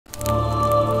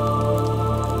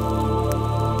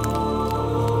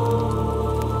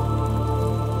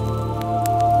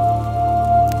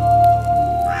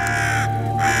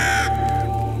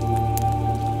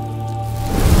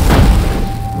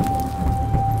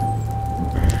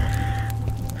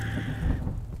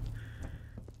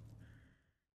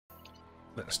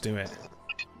Let's do it.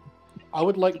 I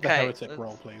would like the Okay, heretic let's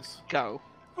role, please. Go.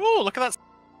 Oh, look at that.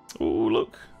 Oh,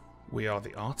 look. We are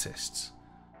the artists.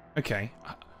 Okay.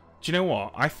 Do you know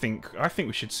what? I think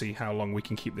we should see how long we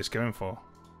can keep this going for.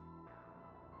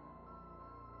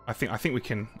 I think we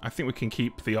can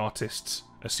keep the artists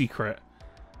a secret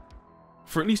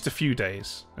for at least a few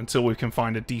days until we can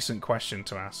find a decent question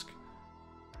to ask.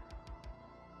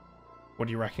 What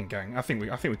do you reckon, gang? I think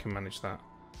we can manage that.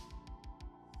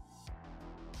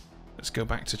 Let's go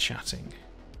back to chatting.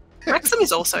 Wrexham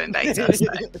is also in beta. So.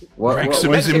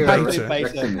 Wrexham is in beta.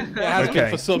 It has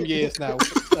been for some years now.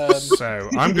 So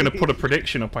I'm going to put a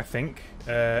prediction up. I think.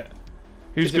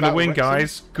 Who's going to win, Wrexham?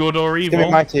 guys? Good or evil?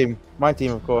 My team,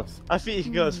 of course. I think you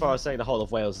can go as far as saying the whole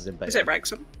of Wales is in beta. Is it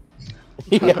Wrexham?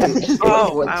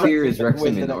 Oh, what tier is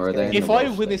Wrexham in, or are they in If the I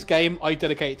Welsh win League? this game, I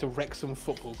dedicate it to Wrexham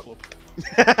Football Club.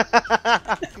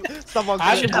 Someone's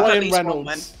And should have at Ryan least one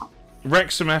Reynolds.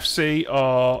 Wrexham FC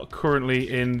are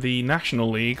currently in the National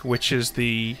League, which is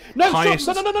the highest.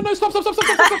 No, stop. Spoil the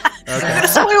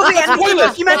end. Spoilers!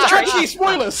 Documentary. Actually,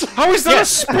 spoilers! How is that a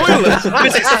spoiler?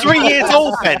 Because it's 3 years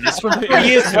old, Ben. It's from 3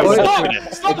 years ago.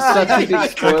 It's such a big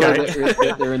spoiler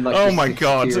that they're in like Oh the my 6th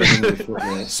God. tier of English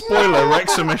football. Spoiler: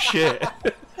 Wrexham are shit.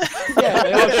 Yeah,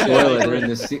 they are Spoiler, shit. they're in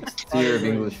the 6th tier of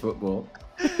English football.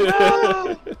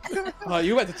 Oh,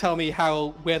 you had to tell me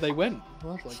where they went. I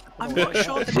was like, I'm not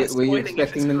sure that it's Were you spoiling if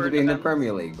expecting it's them to be in the current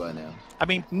Premier League by now? I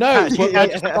mean, no, but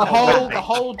like, Yeah. the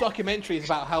whole documentary is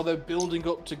about how they're building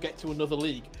up to get to another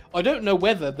league. I don't know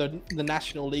whether the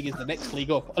National League is the next league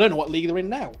up. I don't know what league they're in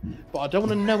now, but I don't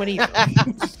want to know anything.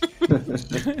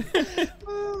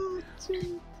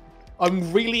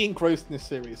 I'm really engrossed in this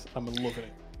series. I'm loving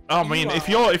it. I mean, if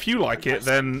you like it,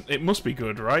 then it must be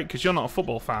good, right? Because you're not a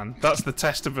football fan. That's the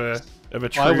test of a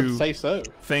true I would say so.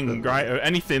 thing, right? Or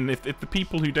anything. If the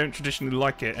people who don't traditionally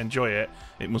like it enjoy it,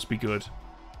 it must be good.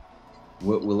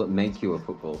 Will it make you a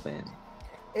football fan?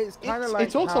 It's kind of like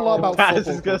it talks a how- lot about Paz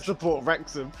football is going culture. to support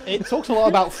Wrexham. It talks a lot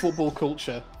about football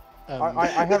culture. I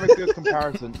have a good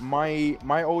comparison.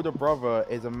 My older brother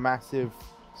is a massive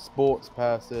sports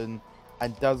person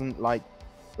and doesn't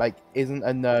isn't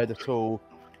a nerd at all,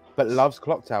 but loves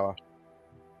Clock Tower.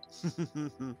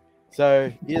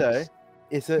 So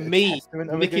it's a Me, testament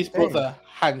of a Nicky's good thing. brother,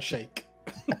 handshake.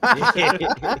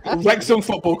 Wrexham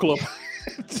Football Club.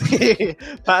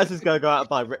 Paz is going to go out and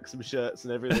buy Wrexham shirts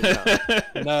and everything.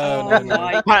 No.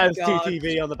 my Paz God.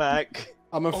 2TV on the back.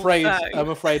 I'm afraid. Also- I'm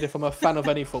afraid if I'm a fan of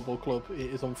any football club, it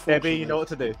is unfortunate. Debbie, you know what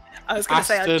to do. I was going to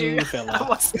say I do. Aston Villa. I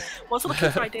was looking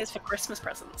for ideas for Christmas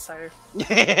presents, so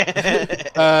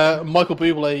Michael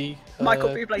Bublé. Michael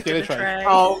Bublé dinner did the tray. tray.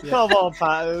 Oh, Yeah. come on,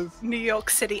 Paz. New York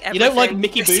City. You Everything. don't like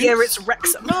Mickey This year Boots? it's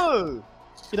Wrexham. No.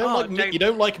 You don't Oh, like don't- you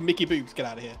don't like Mickey Boobs? Get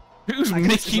out of here. Who's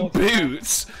Mickey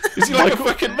Boots? Is he like a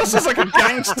fucking? That sounds like a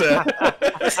gangster.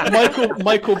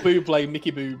 Michael Bublé, Mickey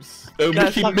Boobs. Oh,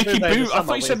 That's Mickey like the name Boots. of I someone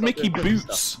thought you said when he's Mickey not doing good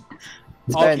Boots.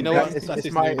 Oh, Ben, you know what? it's That's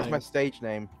his my new it's my name. stage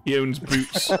name. He owns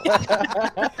Boots.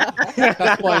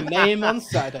 That's my name on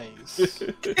Saturdays.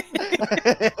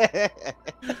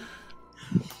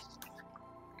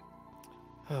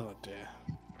 Oh dear.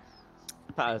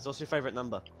 Paz, what's your favourite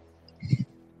number?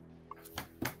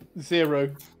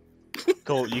 0.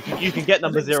 Cool. You can get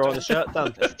number 0 on the shirt.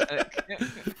 Done.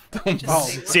 Oh,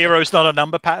 zero's not a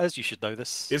number, Patters. You should know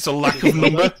this. It's a lack of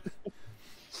number.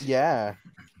 Yeah.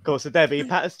 Cool. So Debbie,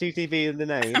 Patter's 2TV in the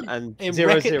name, and In 00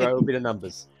 reckon- will be the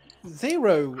numbers.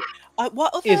 0.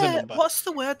 What Is a other? number. What's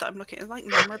the word that I'm looking at? Like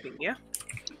memorabilia?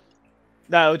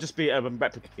 No, it'll just be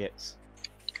replica kits.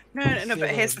 No. But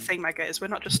here's the thing, Mega, is we're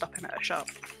not just stopping at a shop.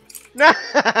 No.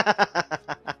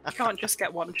 You can't just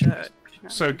get one shirt. You know?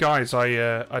 So, guys,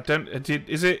 I don't.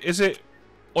 Is it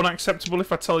unacceptable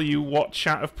if I tell you what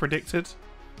chat have predicted?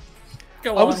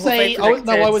 Go I would on, say. what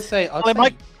they I would say. Well, they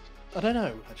might- I don't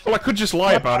know. Actually. Well, I could just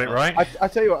lie about it, right? I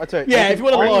tell you what. Yeah, if you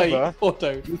want to lie, either- or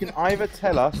don't. You can either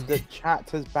tell us that chat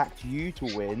has backed you to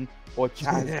win, or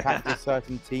chat has backed a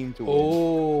certain team to win.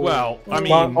 Oh. Well, I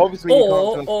mean, Well, obviously you can't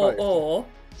tell us both. Or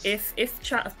if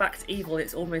chat has backed evil,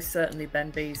 it's almost certainly Ben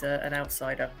B's an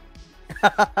outsider. Is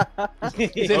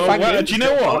it oh, Frank well, Good? do you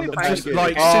know Oh, what? Frank Just Good.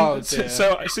 like Oh, since,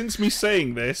 dear. since me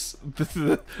saying this,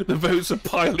 the votes are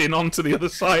piling onto the other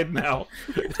side now.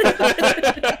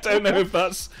 I don't know if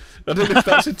that's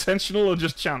intentional or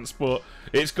just chance, but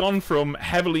it's gone from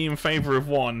heavily in favour of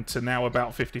one to now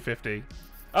about 50-50.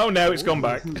 Oh no, it's gone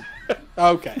back.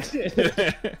 Okay.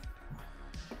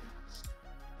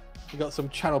 We got some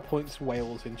channel points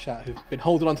whales in chat who've been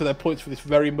holding on to their points for this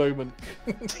very moment.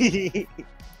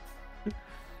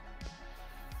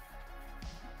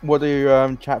 What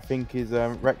do chat think is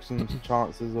Wrexham's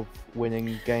chances of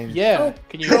winning games? Yeah, Oh,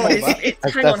 can you God, remember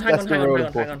that? hang on, That's the real hang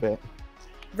important on. bit.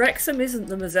 Wrexham isn't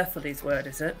the Mazephiles word,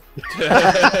 is it?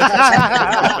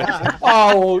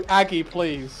 Oh, Aggie,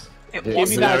 please. It Give was.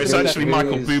 me No, that it's as a actually second.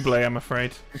 Michael Bublé, I'm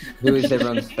afraid. Who is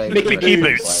everyone's favourite? Mickey Wrexham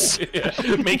Boots. player?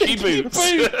 Yeah, Mickey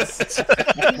Boots.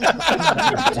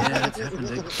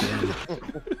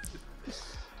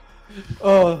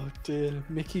 Oh dear,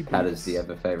 Mickey How Boots. does he have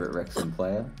a favourite Wrexham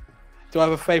player? Do I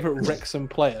have a favourite Wrexham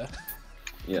player?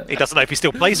 Yeah. He doesn't know if he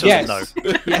still plays for Yes. them,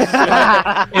 though.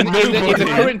 Yes. in the Nobody.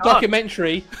 current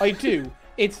documentary, I do.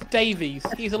 It's Davies.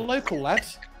 He's a local lad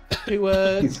who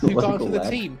He's a got local onto the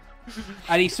lad. team,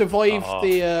 and he survived Oh.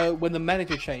 the when the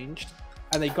manager changed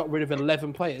and they got rid of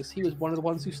 11 players. He was one of the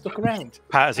ones who stuck around.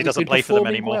 Patters, he And doesn't been play for them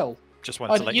performing anymore. well. Just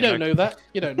wanted to let You you don't know. know that.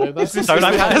 You don't know that. Don't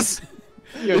know, Patters?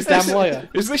 You're a damn liar.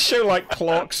 Is this show like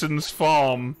Clarkson's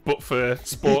Farm, but for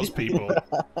sports people?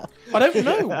 I don't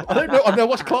know. I don't know. I've never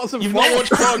watched Clarkson. You've Farm. not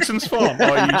watched Clarkson's Farm?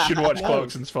 Oh, you should watch No.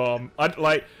 Clarkson's Farm.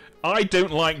 I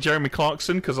don't like Jeremy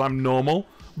Clarkson because I'm normal,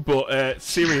 but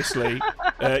seriously,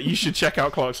 you should check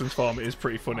out Clarkson's Farm. It is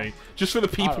pretty funny, just for the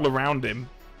people around him.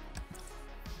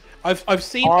 I've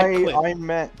seen a clip. I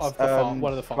met of the farm,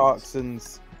 one of the farms.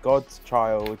 Clarkson's God's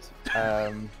child,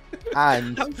 and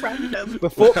Random.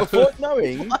 before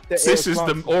knowing that it This was is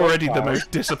Clarkson's already the godchild,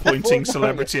 most disappointing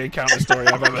celebrity encounter story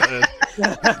I've ever heard.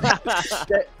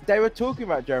 they were talking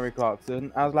about Jeremy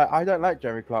Clarkson. I was like, I don't like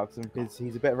Jeremy Clarkson because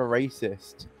he's a bit of a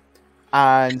racist,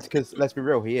 and because let's be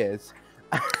real, he is.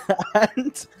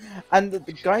 and the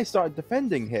guy started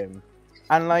defending him,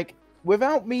 and like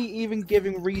without me even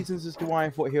giving reasons as to why I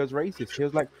thought he was racist, he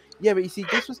was like, yeah, but you see,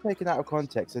 this was taken out of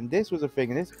context, and this was a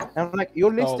thing, and this, and I'm like,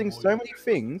 you're listing boy. so many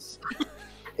things,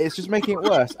 it's just making it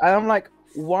worse. And I'm like,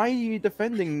 why are you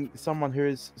defending someone who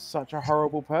is such a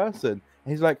horrible person? And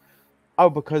he's like, oh,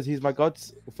 because he's my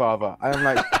godfather. And I'm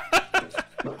like,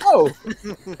 oh,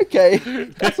 okay,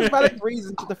 that's a valid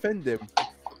reason to defend him.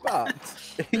 But,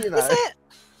 you know, Is it?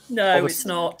 No, it's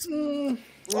not.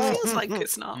 Feels like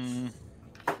it's not.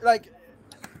 like,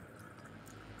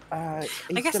 I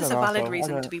he's guess still it's an a valid arsehole. I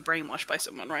reason don't- to be brainwashed by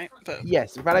someone, right? But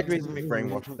Yes, valid reason to be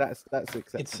brainwashed. That's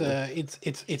acceptable.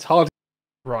 It's hard.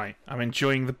 Right, I'm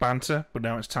enjoying the banter, but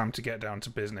now it's time to get down to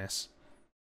business.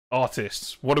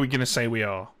 Artists, what are we going to say we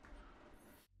are?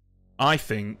 I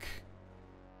think...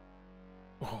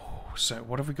 Oh, so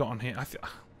what have we got on here?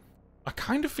 I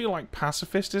kind of feel like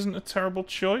pacifist isn't a terrible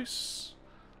choice.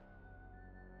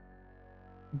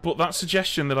 But that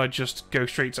suggestion that I just go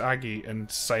straight to Aggie and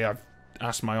say I've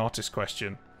asked my artist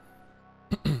question...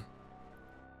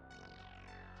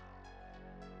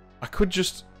 I could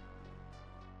just...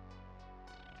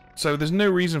 So there's no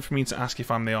reason for me to ask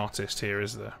if I'm the artist here,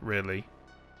 is there? Really?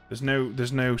 There's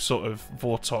no sort of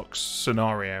Vortox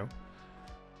scenario.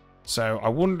 So I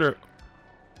wonder.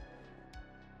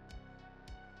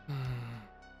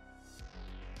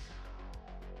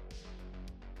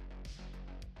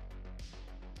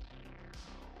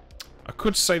 I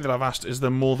could say that I've asked, is there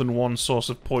more than one source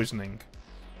of poisoning?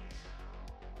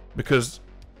 Because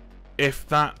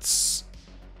if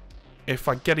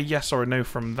I get a yes or a no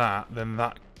from that, then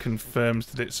that confirms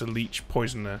that it's a leech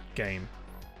poisoner game.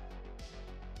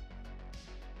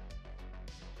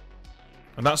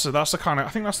 And that's the kind of, I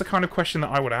think that's the kind of question that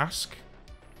I would ask.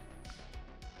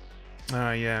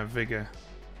 Yeah, Vigor.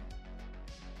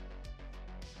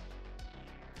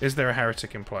 Is there a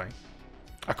heretic in play?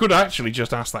 I could actually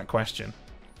just ask that question.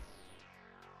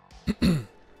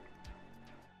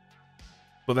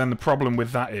 But then the problem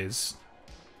with that is...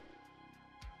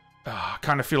 I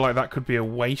kind of feel like that could be a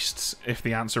waste if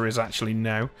the answer is actually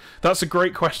no. That's a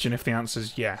great question if the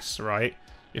answer's yes, right?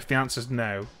 If the answer's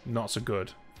no, not so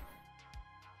good.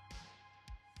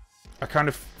 I kind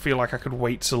of feel like I could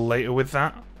wait till later with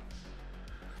that.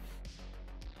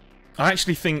 I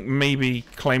actually think maybe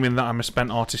claiming that I'm a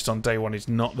spent artist on day one is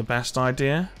not the best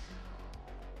idea.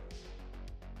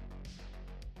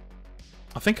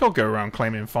 I think I'll go around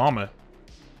claiming farmer.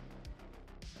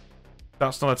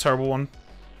 That's not a terrible one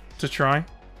to try.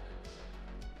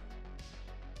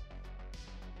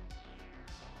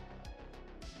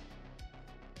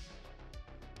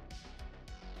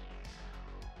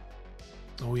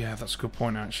 Oh yeah, that's a good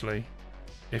point actually.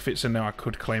 If it's a no, I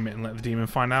could claim it and let the demon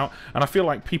find out. And I feel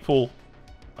like people...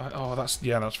 oh, that's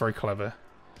very clever.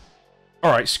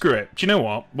 Alright, screw it. Do you know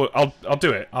what? Well, I'll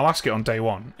do it. I'll ask it on day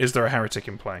one. Is there a heretic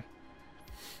in play?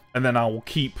 And then I will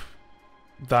keep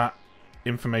that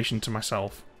information to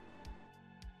myself.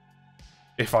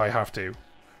 If I have to.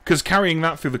 Because carrying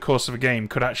that through the course of a game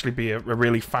could actually be a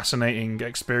really fascinating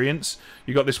experience.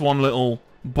 You got this one little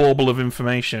bauble of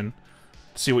information,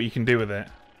 see what you can do with it.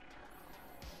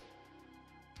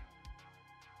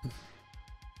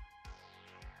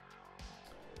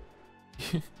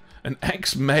 An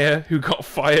ex-mayor who got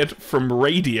fired from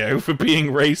radio for being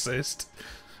racist.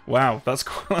 Wow, that's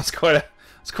quite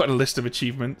a list of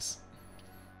achievements.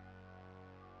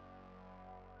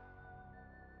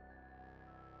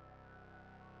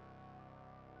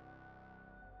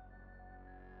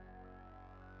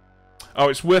 Oh,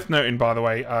 it's worth noting, by the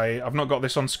way, I've not got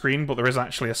this on screen, but there is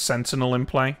actually a Sentinel in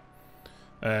play.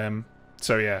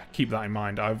 So yeah, keep that in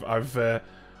mind.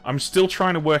 I'm still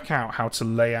trying to work out how to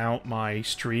lay out my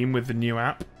stream with the new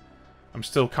app. I'm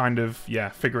still kind of, yeah,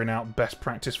 figuring out best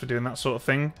practice for doing that sort of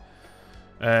thing.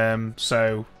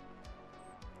 So,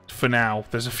 for now,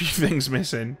 there's a few things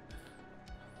missing.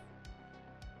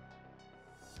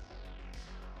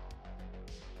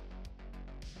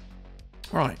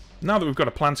 Right, now that we've got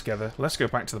a plan together, let's go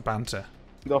back to the banter.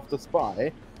 Off the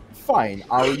spy, fine.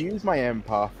 I'll use my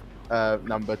empath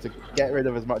number to get rid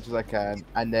of as much as I can,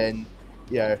 and then,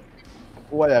 you know,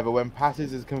 whatever. When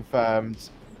Passes is confirmed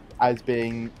as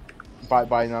being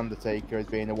by an Undertaker as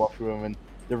being a washerwoman,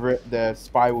 the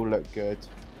spy will look good.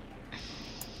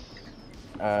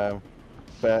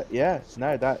 But yeah,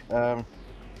 no, that.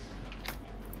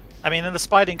 I mean, and the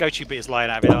spy didn't go too bit as lying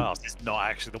out of his arse. It's not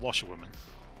actually the washerwoman.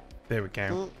 There we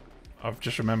go. I've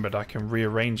just remembered I can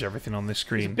rearrange everything on this It's a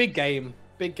screen. big game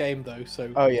though. So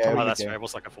Oh yeah, Oh, that's fair. It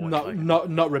was like a 4.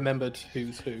 not remembered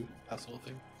who's who, that sort of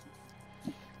thing.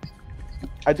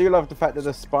 I do love the fact that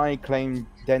the spy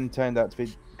then turned out to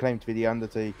be claimed to be the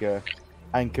Undertaker,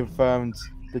 and confirmed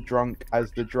the drunk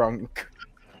as the drunk,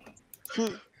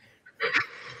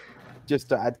 just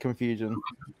to add confusion.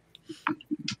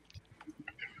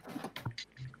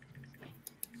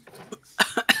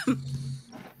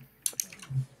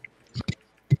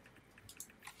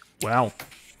 Well,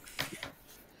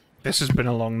 this has been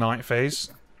a long night,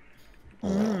 FaZe.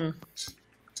 I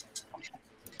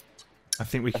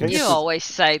think we can, You always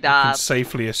say can that.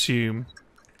 safely assume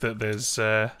that there's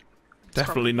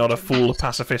definitely not a fool, a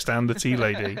pacifist, and a tea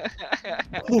lady.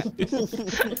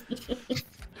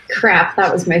 Crap,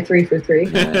 that was my 3 for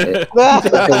 3.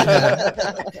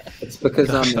 It's because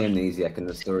I'm the amnesiac and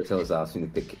the storyteller's asked me to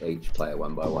pick each player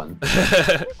one by one.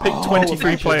 Pick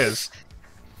 23 players.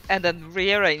 And then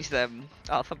rearrange them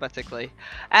alphabetically.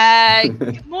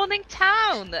 Good morning,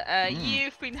 town.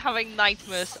 You've been having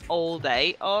nightmares all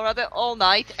day, or rather all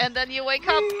night, and then you wake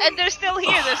up and they're still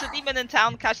here. There's a demon in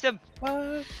town. Catch them.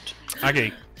 What?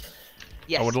 Aggie,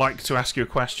 Yes. I would like to ask you a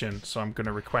question, so I'm going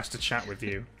to request a chat with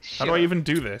you. How do I Sure. even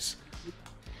do this?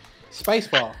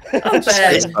 Spacebar. Oh,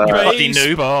 Ben. Bloody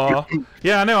noob. Bar.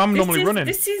 Yeah, I know. I'm normally running.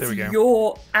 This There we is go.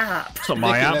 your app. It's not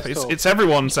my Nicky, app. let's It's, talk. it's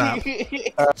everyone's app.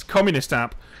 It's a communist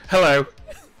app. Hello.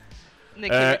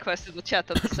 Nikki requested the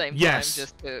chat at the same yes. time,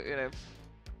 just to, you know.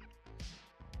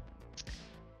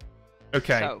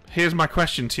 Okay. So. Here's my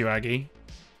question to you, Aggie.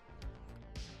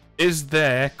 Is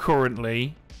there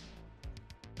currently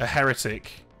a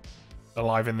heretic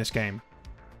alive in this game?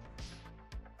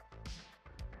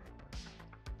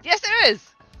 Yes, there is.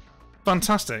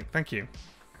 Fantastic. Thank you.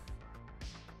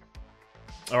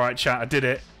 All right, chat. I did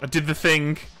it. I did the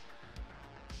thing.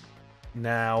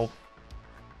 Now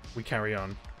we carry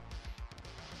on.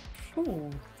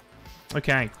 Ooh.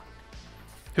 Okay.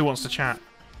 Who wants to chat?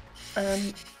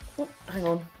 Oh, hang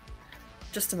on.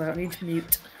 Just a moment. I need to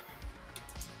mute.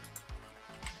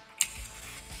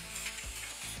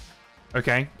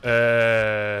 Okay.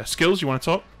 Skills, you want to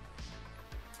talk?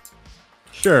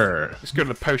 Sure. Let's go to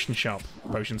the potion shop.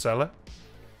 Potion seller.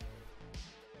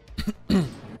 Hello,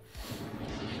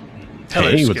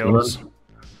 Hey, what's going Skills.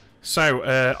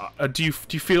 So, do you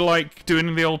feel like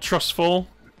doing the old trust fall?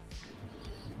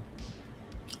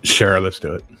 Sure, let's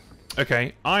do it.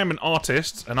 Okay, I am an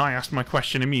artist, and I asked my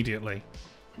question immediately.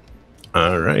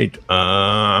 All right.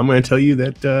 I'm going to tell you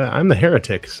that I'm the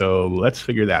heretic, so let's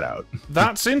figure that out.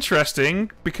 That's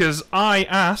interesting, because I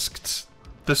asked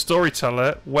the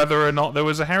storyteller whether or not there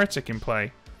was a heretic in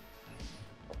play.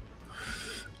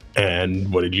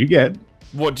 And what did you get?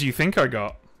 What do you think I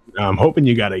got? I'm hoping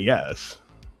you got a yes.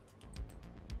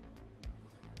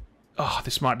 Oh,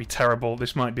 this might be terrible.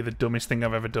 This might be the dumbest thing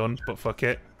I've ever done, but fuck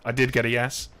it. I did get a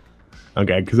yes.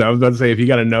 Okay, because I was about to say, if you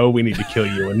got a no, we need to kill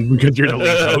you, and because you're the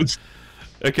lead host.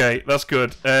 Okay, that's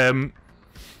good.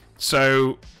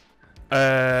 So,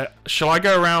 shall I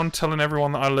go around telling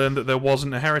everyone that I learned that there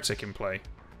wasn't a heretic in play?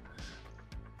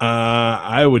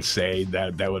 I would say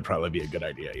that would probably be a good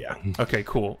idea, yeah. Okay,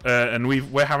 cool. And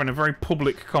we're having a very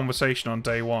public conversation on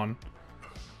day one.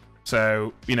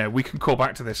 So, you know, we can call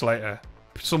back to this later.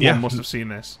 Someone Yeah. must have seen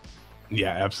this.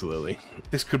 Yeah, absolutely.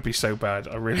 This could be so bad.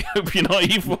 I really hope you're not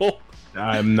evil.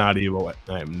 I'm not evil.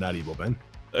 I am not evil, Ben.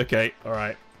 Okay,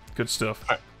 alright. Good stuff.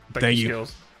 Right, thank you.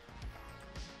 Skills.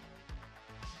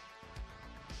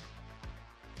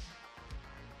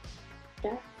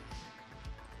 Yeah.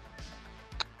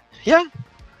 Yeah.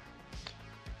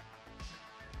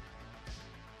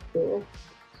 Cool.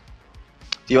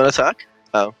 Do you want to talk?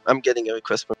 Oh, I'm getting a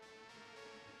request from.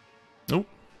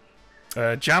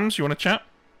 Oh. Jams, you want to chat?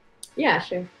 Yeah,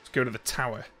 sure. Let's go to the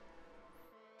tower.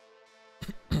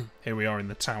 Here we are in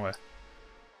the tower.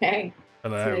 Hey.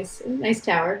 Hello. It's nice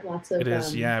tower. Lots of. It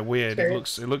is, yeah, weird.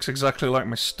 turrets. It looks exactly like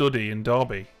my study in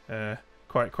Derby.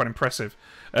 Quite impressive.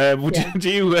 Do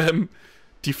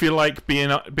you feel like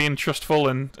being trustful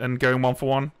and going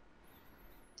 1-for-1?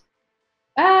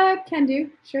 Can do.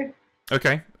 Sure.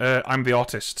 Okay. I'm the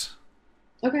artist.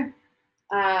 Okay.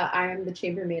 I am the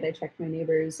chambermaid. I checked my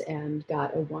neighbors and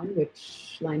got a 1,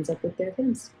 which lines up with their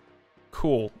things.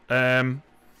 Cool.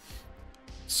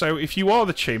 So if you are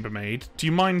the chambermaid, do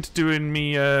you mind doing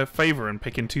me a favour and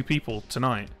picking 2 people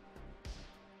tonight?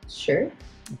 Sure.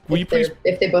 Will you please?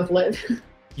 If they both live.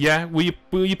 Yeah. Will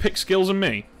you pick Skills and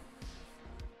me?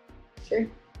 Sure.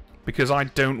 Because I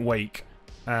don't wake,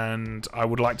 and I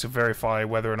would like to verify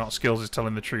whether or not Skills is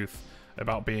telling the truth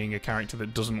about being a character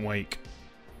that doesn't wake.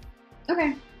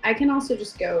 Okay. I can also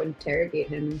just go interrogate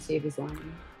him and see if he's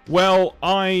lying. Well,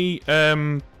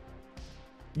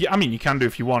 yeah, I mean, you can do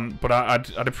if you want, but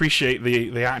I'd appreciate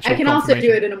the actual. I can also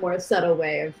do it in a more subtle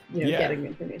way of getting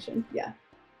information. Yeah.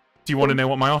 Do you want to know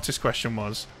what my artist question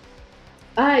was?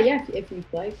 Yeah, if you'd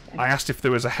like. I asked if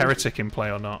there was a heretic in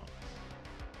play or not.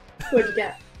 What'd you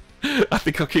get? I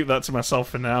think I'll keep that to myself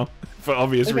for now, for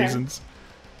obvious reasons.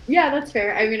 Yeah, that's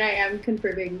fair. I mean, I am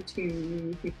confirming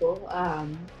 2 people,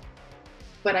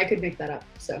 but I could make that up.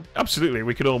 So. Absolutely,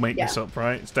 we could all make this up,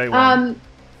 right? It's day 1.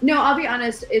 No, I'll be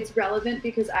honest. It's relevant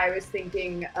because I was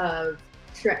thinking of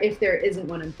if there isn't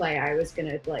one in play, I was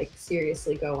gonna like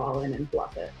seriously go all in and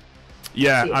bluff it.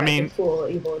 Yeah, I mean, fool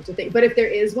evil to think. But if there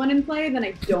is one in play, then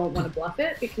I don't want to bluff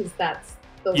it because that's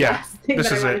the last thing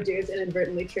that I want to do is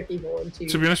inadvertently trick evil into.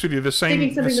 To be honest with you, the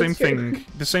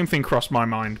same thing crossed my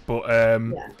mind, but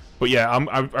yeah,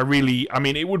 I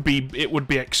mean, it would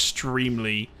be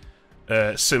extremely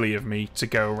silly of me to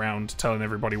go around telling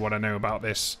everybody what I know about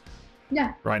this.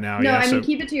 Yeah. Right now. No, yeah, I mean,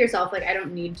 keep it to yourself. Like, I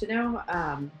don't need to know.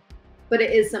 But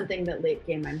it is something that late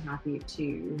game I'm happy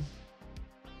to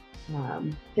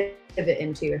pivot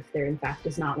into if there in fact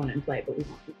is not one in play, but we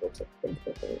want people to think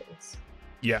that there is.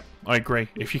 Yeah, I agree.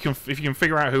 If you can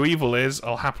figure out who evil is,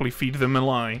 I'll happily feed them a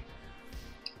lie.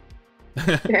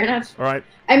 Fair enough. All right.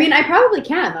 I mean, I probably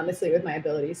can, honestly, with my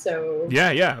ability. So.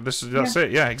 Yeah. That's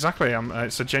it. Yeah, exactly.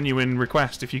 It's a genuine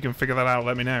request. If you can figure that out,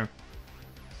 let me know.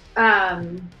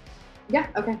 Yeah.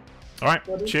 Okay. All right.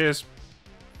 Cheers.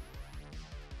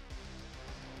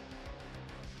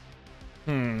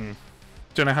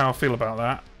 Don't know how I feel about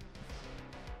that.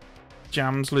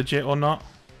 Jam's legit or not?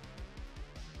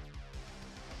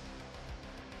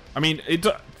 I mean,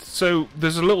 so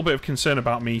there's a little bit of concern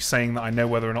about me saying that I know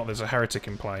whether or not there's a heretic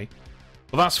in play.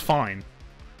 Well, that's fine,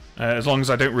 as long as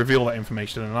I don't reveal that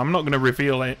information, and I'm not going to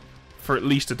reveal it for at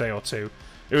least a day or 2.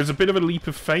 It was a bit of a leap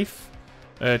of faith,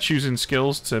 choosing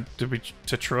Skills to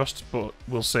trust, but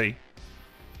we'll see.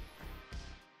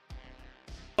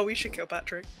 Oh, we should kill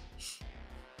Patrick.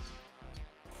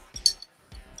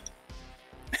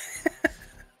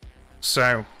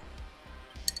 So,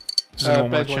 does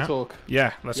anyone want to Ben, chat? talk?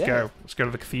 Yeah, let's go. Let's go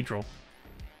to the cathedral.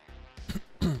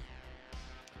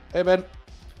 Hey Ben.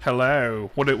 Hello.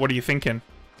 What are you thinking?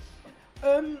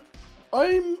 I'm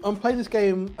playing this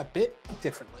game a bit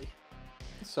differently.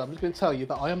 So I'm just going to tell you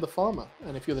that I am the farmer,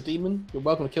 and if you're the demon, you're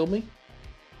welcome to kill me.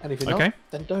 And if you're not,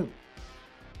 then don't.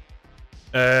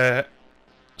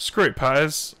 Screw it,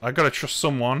 Patters. I gotta trust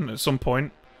someone at some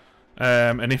point.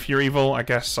 And if you're evil, I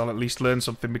guess I'll at least learn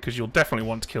something because you'll definitely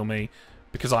want to kill me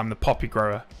because I'm the poppy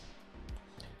grower.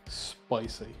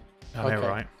 Spicy. I know,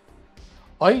 right?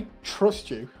 I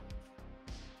trust you.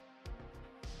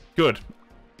 Good.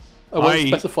 I won't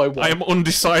specify why. I am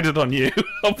undecided on you.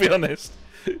 I'll be honest.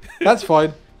 That's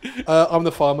fine. I'm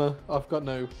the farmer. I've got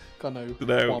no.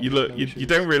 No, you look. You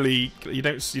don't really. You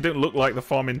don't look like the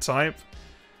farming type.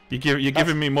 You're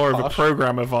giving me more of a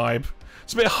programmer vibe.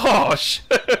 It's a bit harsh.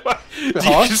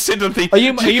 Harsh? Consider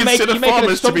making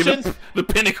farmers to be assumptions? the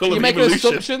pinnacle of You're making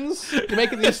evolution? assumptions. You're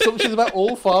making the assumptions about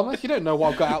all farmers. You don't know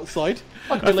what I've got outside.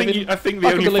 I think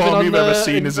the only farm you've ever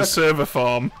seen is a server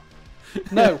farm.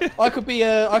 No, I could be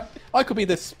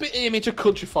the spit image of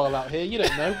Countryfile out here. You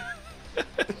don't know.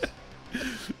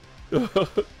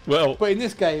 Well, but in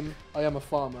this game, I am a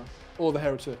farmer or the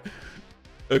heretic.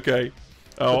 Okay.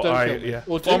 So don't kill me. yeah.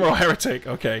 Or do. Farmer or heretic.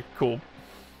 Okay, cool.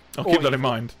 I'll keep that in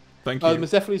mind. Thank you.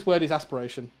 Mizephile's word is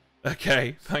aspiration.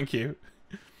 Okay, thank you.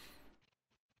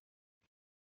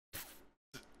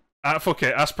 Fuck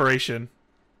it, aspiration.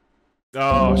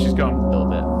 Oh, she's gone. A little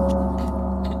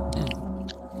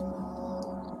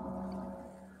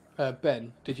bit.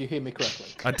 Ben, did you hear me correctly?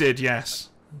 I did, yes.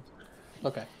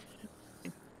 Okay.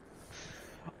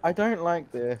 I don't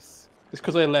like this. It's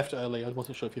because I left early. I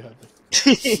wasn't sure if you heard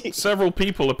me. Several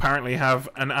people apparently have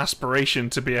an aspiration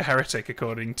to be a heretic,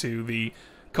 according to the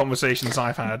conversations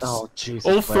I've had. Oh,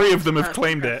 Jesus. All three of them have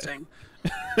claimed it.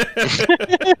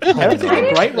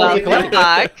 Great Welcome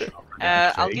back.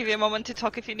 I'll give you a moment to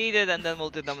talk if you need it, and then we'll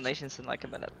do nominations in like a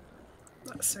minute.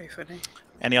 That's so funny.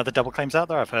 Any other double claims out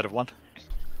there? I've heard of one.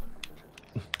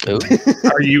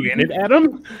 Are you in it,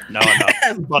 Adam? No, I'm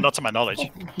not. Well, not to my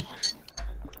knowledge.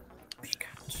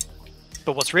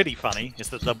 But what's really funny is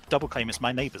that the double claim is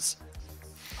my neighbours.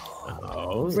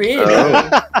 Oh. Really?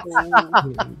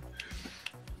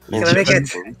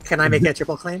 Can I make it a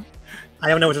triple claim? I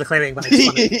don't know what you're claiming, but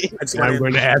I'm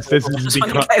going to ask this: is it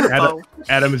because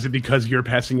Adam? Is it because you're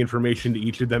passing information to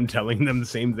each of them, telling them the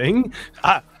same thing?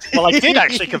 Well, I did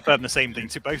actually confirm the same thing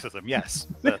to both of them. Yes.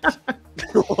 But...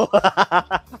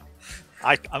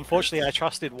 unfortunately, I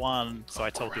trusted one, so I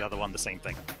told the other one the same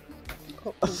thing.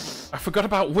 I forgot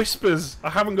about whispers. I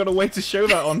haven't got a way to show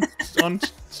that on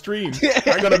stream.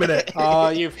 Hang on a minute. Oh,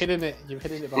 you've hidden it. You've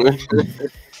hidden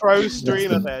it. Pro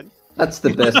streamer, Ben. That's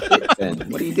the best bit, Ben.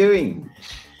 What are you doing?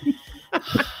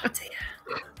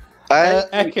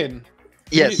 Ekin.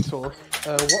 Yes. What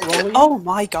role are you? Oh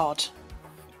my god.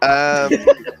 I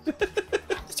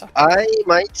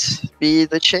might be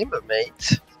the chambermaid.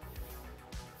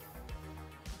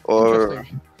 Or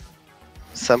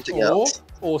something else.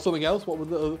 Or something else. What would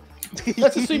the?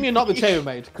 Let's assume you're not the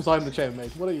chambermaid, because I'm the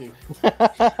chambermaid. What are you?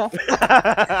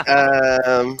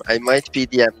 I might be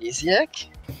the amnesiac.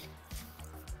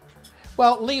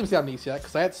 Well, Liam's the amnesiac,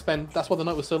 because I had to spend. That's why the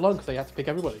night was so long, because they had to pick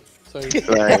everybody. So.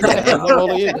 Right. What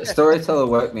role are you? Storyteller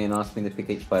woke me and asked me to pick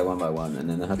each player one by one, and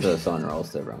then I had to assign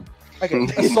roles to everyone. Okay,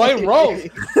 assign roles.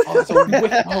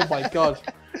 Oh my god.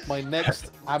 My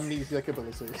next amnesiac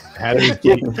ability. Adam's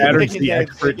the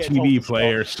expert TV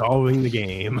player solving the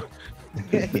game.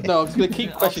 No, I'm just going to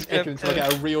keep questioning Ekin until I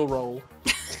get a real role.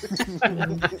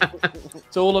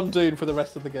 It's all I'm doing for the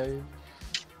rest of the game.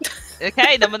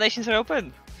 Okay, nominations are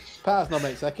open. Pat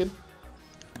nominates Ekin.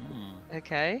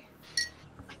 Okay.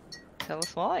 Tell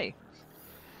us why.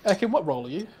 Ekin, what role are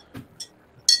you?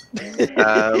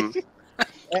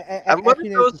 I'm one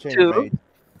of those two,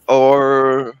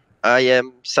 or I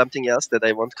am something else that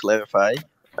I won't clarify.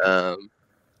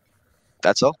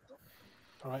 That's all.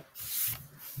 Alright.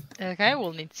 Okay,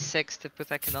 we'll need 6 to put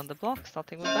Ekin on the block,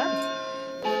 starting with Ben.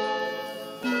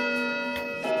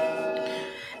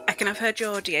 Ekin, I've heard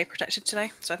you're DA protected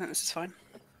today, so I think this is fine.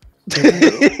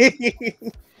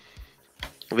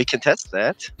 We can test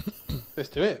that. Let's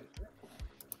do it.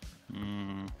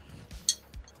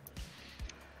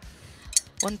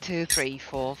 1, 2, 3,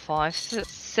 4, 5,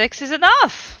 6 is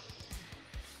enough.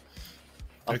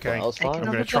 Okay, I'm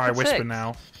going to try whisper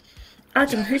now.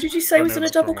 Adam, who did you say was in a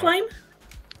double claim?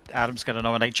 Adam's going to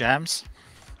nominate Jams.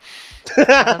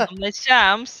 Nominates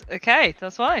Jams. Okay,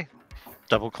 that's why.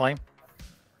 Double claim.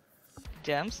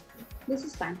 Jams. This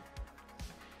is fine.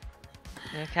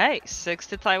 Okay, 6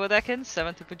 to tie with Ekin,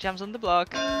 7 to put Jams on the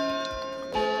block.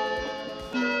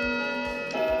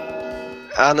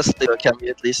 Honestly, can we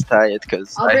at least tie it?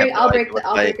 Because I'll break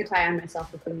a tie on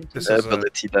myself if we need to. This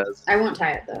ability does. I won't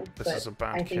tie it though. This is a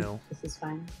bad I think kill. this is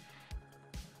fine.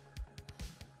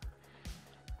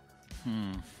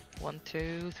 1,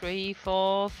 2, 3,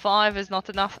 4, 5 is not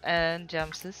enough, and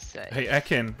Jams is 6. Hey,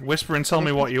 Ekin, whisper and tell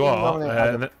me what you are,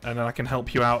 and then I can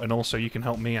help you out, and also you can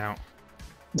help me out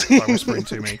by whispering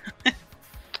to me.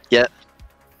 Yeah.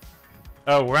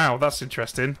 Oh wow, that's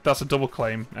interesting. That's a double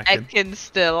claim, Ekin. Ekin's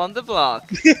still on the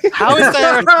block. How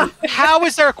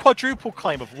is there a quadruple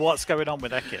claim of what's going on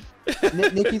with Ekin?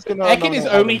 Nikki's gonna. Ekin has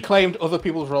only claimed other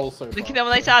people's roles so far. Nikki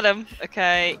nominates Adam.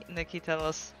 Okay, Nikki, tell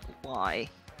us why.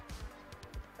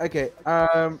 Okay.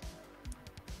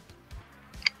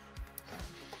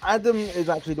 Adam is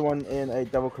actually the one in a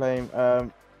double claim.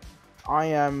 I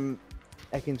am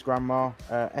Ekin's grandma.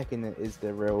 Ekin is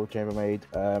the real chambermaid.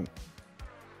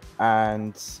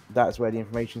 And that's where the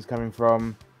information's coming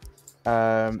from.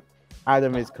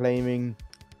 Adam is claiming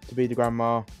to be the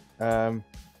grandma. And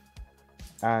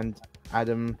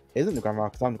Adam isn't the grandma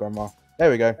because I'm the grandma.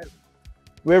 There we go.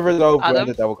 We've resolved where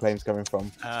the double claim's coming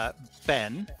from.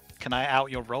 Ben, can I out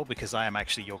your role because I am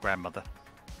actually your grandmother?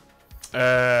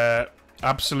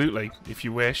 Absolutely, if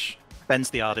you wish. Ben's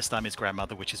the artist, I'm his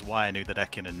grandmother, which is why I knew that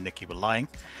Ekin and Nikki were lying.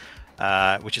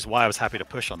 Which is why I was happy to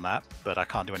push on that, but I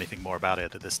can't do anything more about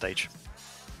it at this stage.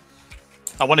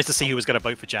 I wanted to see who was going to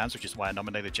vote for Jams, which is why I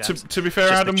nominated Jams. To be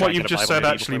fair, Adam, what you've just said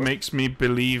actually makes me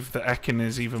believe that Ekin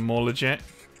is even more legit.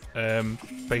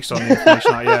 Based on the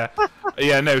information.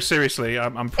 Yeah, no, seriously,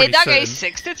 I'm pretty certain. In that case,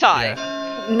 6 to tie.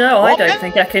 Yeah. No, I don't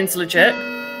think Ekin's legit.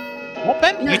 What,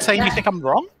 Ben? You're saying you think I'm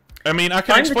wrong? I mean, I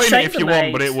can explain it if you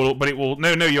want, but it will.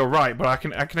 No, you're right, but I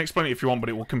can explain it if you want, but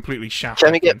it will completely shatter.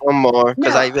 Can we get one more?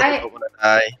 Because I really don't want to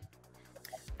die.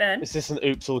 Ben? Is this an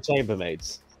oops all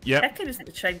chambermaids? Yeah. Ekin isn't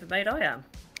the chambermaid, I am.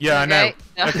 Yeah, I know.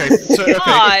 Okay, so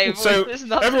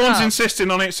everyone's insisting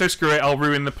on it, so screw it. I'll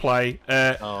ruin the play.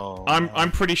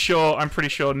 I'm pretty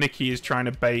sure Nikki is trying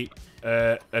to bait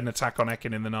an attack on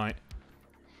Ekin in the night,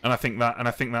 and I think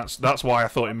that's why I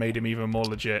thought it made him even more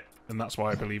legit, and that's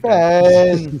why I believed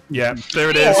him. Yeah, there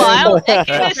it is. Meanwhile,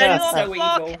 Ekin is on the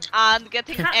block and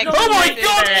getting Ekin. Oh my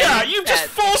God, Cat! You just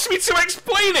forced me to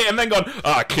explain it, and then gone.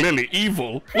 Clearly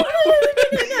evil.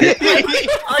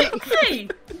 Hey.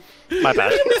 My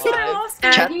bad.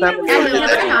 Aggie, have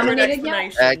I nominated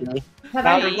yet? Aggie. Have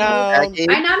I nominated?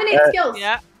 I nominated Skills.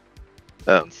 Yeah.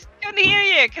 Oh. Couldn't hear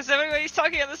you because everybody's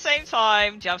talking at the same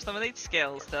time. Jams nominates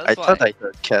Skills. That's why. thought I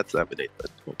heard Cat nominate, but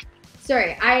okay.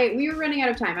 Sorry, we were running out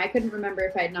of time. I couldn't remember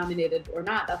if I had nominated or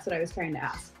not. That's what I was trying to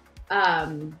ask.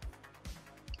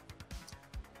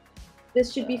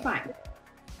 This should be fine.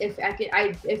 If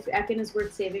Ekin is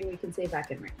worth saving, we can save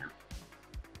Ekin right now.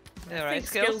 Alright, I think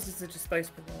Skills is a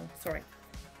disposable. Sorry.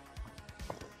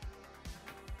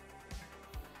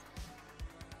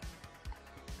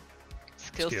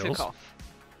 Skills took off.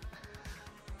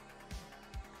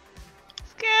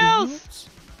 Skills!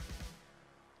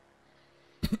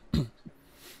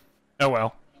 Oh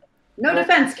well. No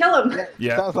defense, kill him!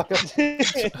 Yeah.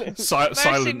 Silence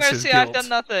Mercy, is I've guilt. done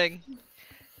nothing.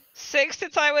 6 to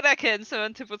tie with Ekin,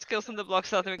 7 to put Skills on the block,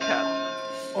 starting with Cat.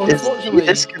 Unfortunately,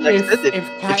 if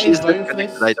Cat she's is voting for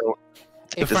disconnected, this, I don't.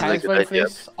 if This is Cat a is good voting for idea.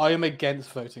 this, I am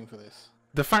against voting for this.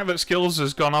 The fact that Skills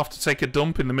has gone off to take a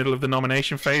dump in the middle of the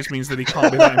nomination phase means that he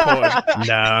can't be that important.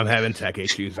 No, I'm having tech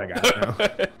issues. I got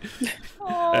it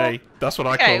now. Hey, that's what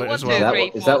I call it as well.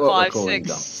 1, 2, 3, 4, 5,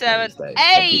 6, 7,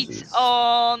 8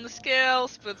 on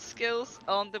Skills. Put Skills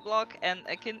on the block, and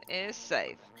Ekin is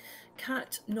safe.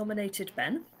 Cat nominated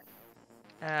Ben.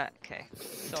 Okay.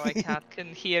 Sorry, Cat,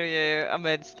 couldn't hear you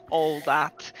amidst all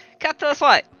that. Cat, tell us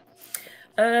why.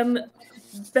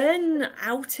 Ben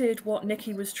outed what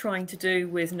Nikki was trying to do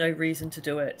with no reason to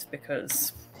do it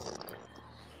because,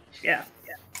 yeah.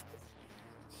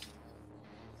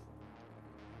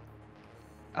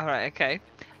 All right, okay.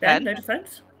 Ben, no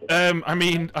defense. I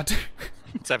mean, I do.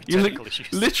 You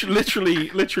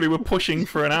literally were pushing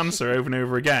for an answer over and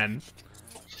over again,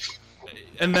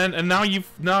 and now you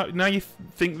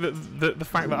think that the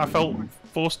fact that I felt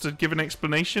forced to give an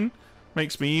explanation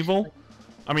makes me evil.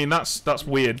 I mean, that's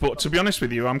weird, but to be honest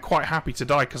with you, I'm quite happy to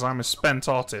die because I'm a spent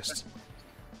artist.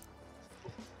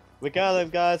 We got him,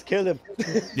 guys. Kill him.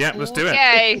 Yeah, let's do it.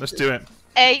 Okay. Let's do it.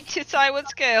 8 to tie with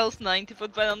Skills, 9 to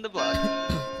put Ben on the block.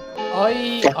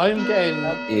 I'm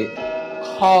getting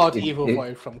hard evil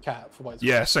vote from Cat for what it's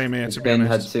Yeah, same here. If To be Ben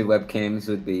had honest. 2 webcams,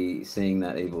 would be seeing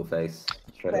that evil face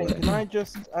straight away. Can I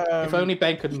just? If only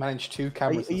Ben could manage 2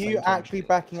 cameras. Are you actually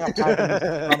backing up Adam's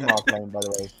grandma claim, by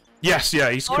the way? Yes, yeah,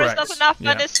 he's Or correct. it's not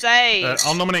enough yeah. to say.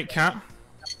 I'll nominate Cat.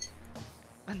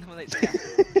 I nominate Cat.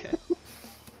 Okay.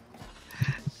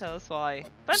 Tell us why.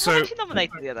 Ben, So- haven't you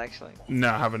nominated yet, actually? No,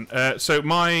 I haven't. So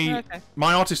my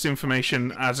artist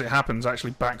information, as it happens,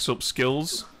 actually backs up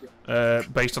Skills,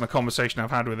 based on a conversation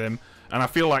I've had with him, and I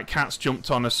feel like Cat's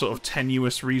jumped on a sort of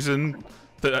tenuous reason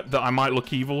that I might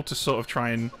look evil to sort of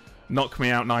try and knock me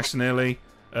out nice and early.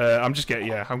 I'm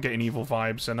getting evil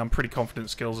vibes, and I'm pretty confident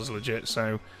Skills is legit.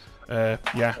 So,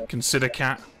 yeah, consider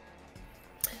Cat.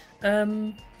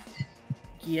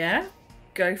 Yeah,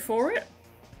 go for it.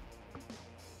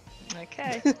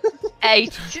 Okay.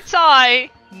 8 to tie,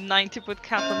 9 to put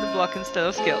Cat on the block instead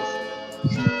of Skills.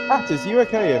 Matters, you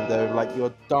okay over there? Like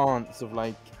your dance of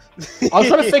like. I was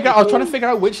trying to figure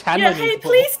out which hand. Yeah, I need hey, to put.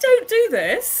 please don't do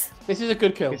this. This is a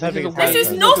good kill. This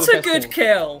is not a good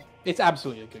kill. It's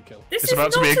absolutely a good kill. This It's is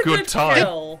about to not be a good tie.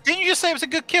 kill. Didn't you just say it was a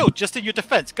good kill? Just in your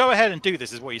defense. Go ahead and do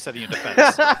this, is what you said in your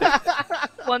defense.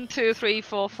 1, 2, 3,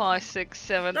 4, 5, 6,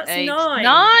 7, That's 8, 9.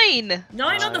 9!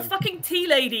 9 on the fucking tea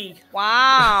lady.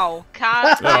 Wow!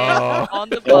 Cat Oh.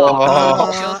 on the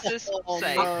block. Skills is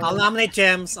safe. I'll nominate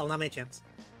Gems. Jams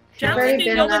already has been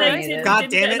been nominated. God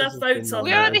and damn didn't it. get enough votes on We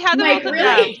that. already had a Mike, vote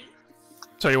really? down.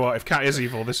 Tell you what, if Cat is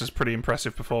evil, this is pretty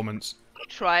impressive performance.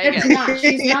 Try It's again. not.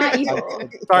 She's not evil.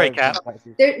 Sorry, Cat.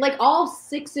 They're, like all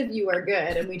 6 of you are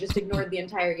good, and we just ignored the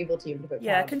entire evil team to put.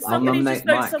 Yeah, Cat on can the block. somebody just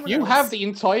vote someone You else? have the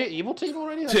entire evil team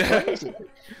already? That's crazy.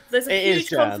 There's a It is huge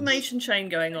Jams. confirmation chain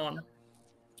going on.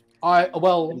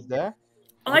 Well, there?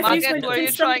 I've used Margaret, my. were you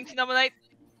Can some- trying to nominate?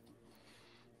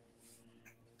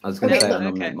 I was going to Okay, say look,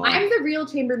 nominate mine. I'm the real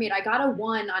chambermaid. I got a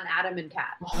 1 on Adam and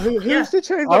Cat. Who's the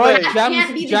chambermaid? All right, Cat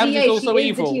can't be Jams the is DA. also she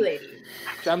evil. is the tea lady.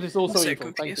 Jams is also I'm so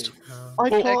evil. Thank you. I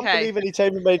can't Okay. believe any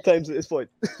chambermaid claims at this point.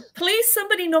 Please,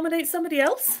 somebody nominate somebody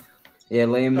else. Yeah,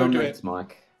 Liam Don't do nominates it.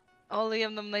 Mike. Oh,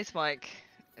 Liam nominates Mike.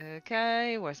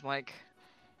 Okay, where's Mike?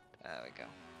 There we go.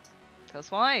 Tell us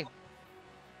why.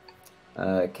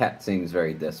 Kat seems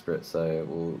very desperate,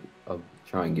 so I'll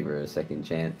try and give her a second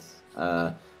chance.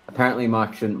 Apparently,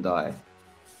 Mike shouldn't die.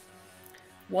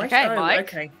 Why? Okay, oh, Mike.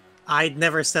 Okay. I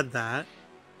never said that.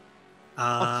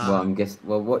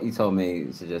 Well, what you told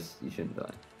me suggests you shouldn't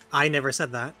die. I never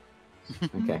said that.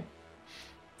 Okay.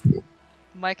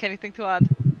 Mike, anything to add?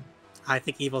 I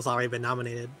think Evil's already been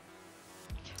nominated.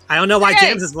 I don't know why Okay.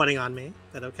 James is voting on me,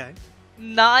 but okay.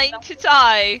 9 to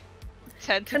tie.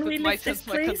 10 to Can we put Mike lift this, and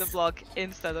Mike on the please? block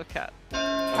instead of Cat.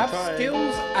 Have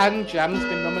Skills and Jams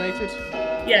been nominated?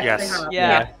 Yeah, Yes. they have.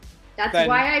 Yeah. That's Then-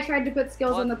 why I tried to put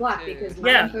Skills on the block, 1, 2. because my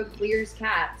Yeah. info clears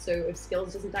Cat, so if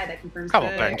Skills doesn't die, that confirms Come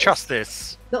Cat on, Ben. dies. Trust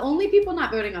this. The only people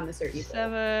not voting on this are evil.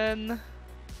 7.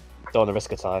 Don't want to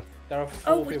risk a tie. There are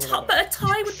 4 Oh, people. but a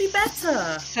tie would be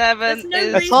better. 7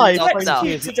 There's no is reason tie, to not thank enough.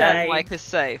 you. today. Mike is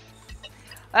safe.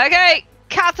 Okay,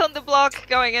 Cat on the block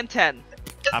going in 10.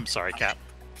 I'm sorry, Cat.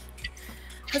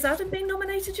 Has Adam been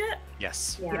nominated yet?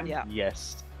 Yes. Yeah. Yeah.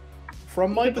 Yes.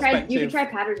 From my You can perspective, try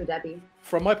Patters with Debbie.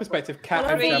 from my perspective, Cat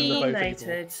Well, and I've Jams been are both evil.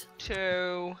 nominated.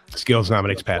 2. Skills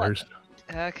nominates Patters.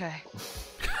 Okay.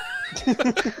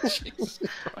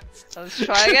 Let's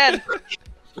try again.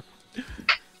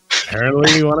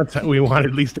 Apparently, we want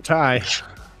at least a tie.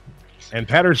 And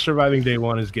Patters surviving day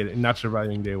one is not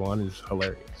surviving day one is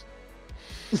hilarious.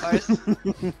 Is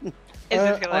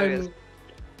it hilarious?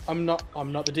 I'm not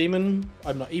the demon.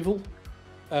 I'm not evil.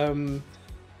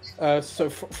 So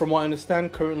from what I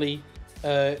understand, currently,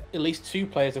 at least 2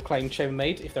 players have claimed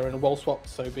chambermaid. If they're in a role swap,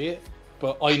 so be it.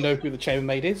 But I know who the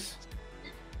chambermaid is.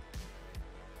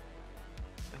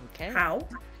 Okay. How?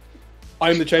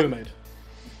 I'm the chambermaid.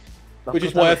 Which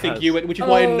is why I think you. Which is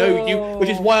why I know you. Which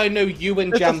is why I know you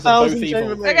and Jams are both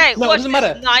evil. Okay, No, it watch doesn't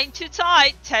matter. this. 9 to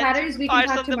tie. 10 Patters, to we can fires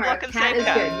talk on the tomorrow. block and Cat save is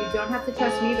Cat. good. You don't have to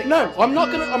trust me, but No, Cat's I'm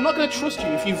good. not gonna trust you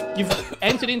if you've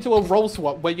entered into a role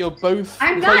swap where you're both.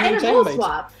 I'm not in a claiming role chambermaids.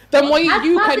 swap. Then why are That's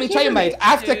you not claiming the chambermaid chambermaid.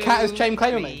 after Cat has claimed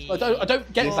chambermaid? I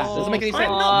don't get that. Doesn't make any sense. I'm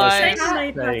not the Nice.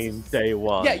 chambermaid. Same day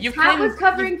one. Yeah, you've Cat was claimed.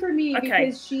 covering for me Okay.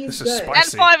 because she's This is good.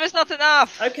 spicy. And 5 is not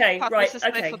enough. Okay, Pat right, was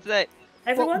safe okay. for today.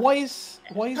 Everyone, Why is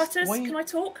Patters, why? can I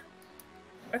talk?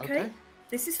 Okay. Okay.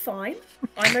 This is fine.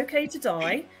 I'm okay to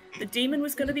die. The demon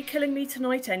was going to be killing me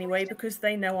tonight anyway because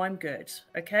they know I'm good.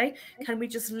 Okay? Can we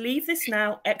just leave this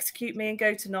now, execute me, and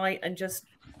go tonight, and just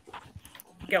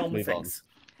get on with Move on. things?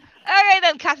 Okay,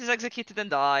 then Cat is executed and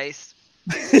dies.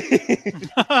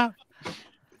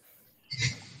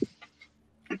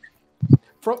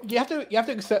 You have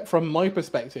to accept from my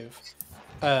perspective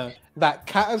that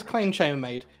Cat has claimed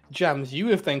chambermaid. Jams, you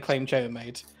have then claimed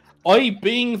chambermaid. I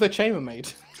being the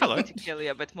chambermaid. Hello. To kill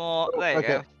you a bit more. There you Okay,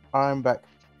 go. I'm back.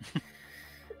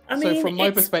 I So mean, from my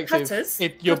it's perspective, Patters.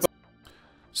 you're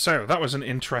So that was an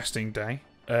interesting day.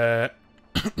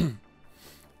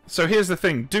 So here's the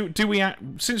thing: do we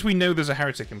since we know there's a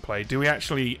heretic in play,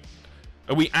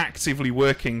 are we actively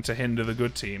working to hinder the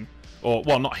good team, or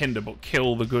well, not hinder, but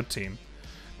kill the good team?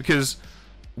 Because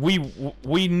we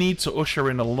need to usher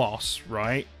in a loss,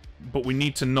 right? But we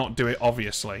need to not do it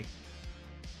obviously.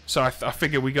 So I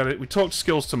figure we talk to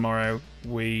Skills tomorrow.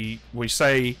 We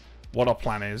say what our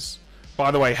plan is. By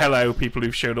the way, hello people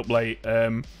who've showed up late.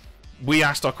 We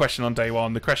asked our question on day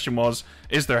one. The question was,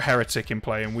 is there a heretic in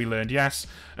play? And we learned yes.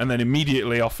 And then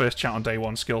immediately our first chat on day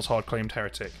one, Skills hard claimed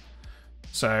heretic.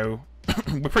 So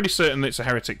we're pretty certain that it's a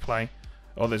heretic play,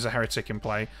 or there's a heretic in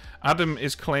play. Adam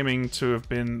is claiming to have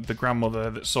been the grandmother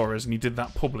that saw us, and he did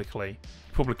that publicly.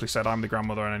 He publicly said, "I'm the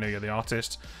grandmother, and I know you're the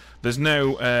artist." There's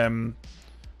no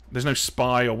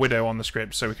spy or widow on the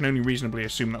script, so we can only reasonably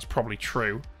assume that's probably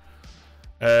true.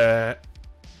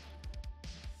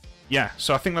 Yeah,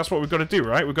 so I think that's what we've got to do,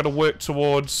 right? We've got to work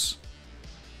towards...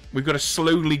 We've got to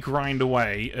slowly grind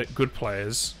away at good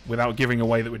players without giving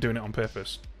away that we're doing it on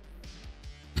purpose.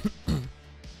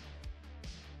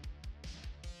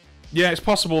 Yeah, it's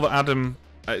possible that Adam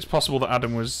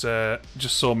was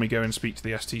just saw me go and speak to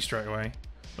the ST straight away.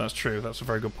 That's true. That's a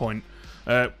very good point.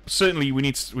 Certainly,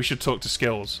 we should talk to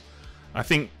Skills. I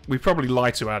think we probably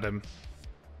lie to Adam.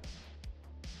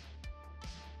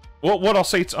 What I'll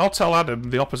say, I'll tell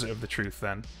Adam the opposite of the truth.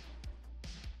 Then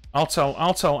I'll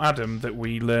tell Adam that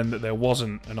we learned that there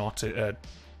wasn't a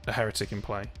heretic in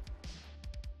play.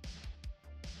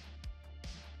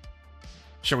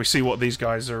 Shall we see what these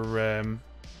guys are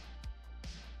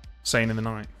saying in the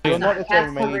night? You're not the That's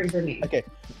chambermaid. covering for me. Okay.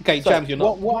 Okay, So, Jams, you're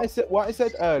not. what I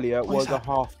said earlier What is was a that?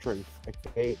 half truth.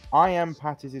 Okay, I am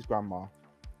Pattis's grandma.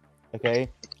 Okay,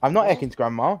 I'm not Ekin's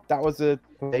grandma. That was a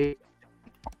play.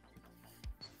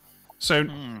 So,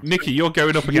 Nikki, you're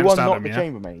going up You against are not Adam, the yeah?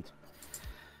 chambermaid.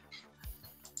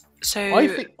 So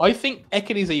I think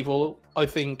Ekin is evil. I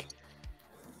think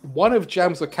one of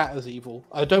Jams the cat is evil.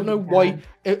 I don't know why.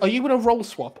 Are you in a role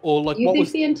swap or like You what think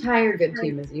was? the entire good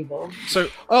team is evil? So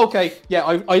Okay, yeah,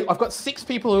 I've got 6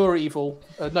 people who are evil.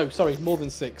 No, sorry, more than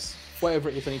 6. Whatever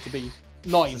it is, I need to be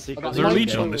 9. Is there a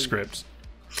legion on this script?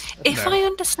 if No. I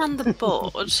understand the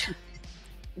board,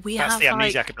 we That's have the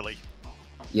like amnesiac ability.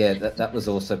 Yeah, that was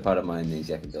also part of my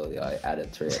amnesiac ability. I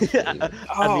added 3 extra.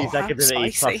 Amnesiac ability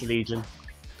plus spicy. Legion.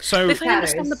 So if I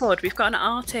understand the board, we've got an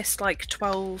artist, like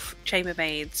 12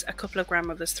 chambermaids, a couple of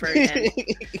grandmothers thrown in,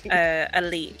 a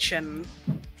leech, and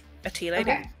a tea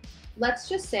lady. Okay. Let's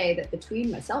just say that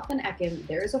between myself and Ekin,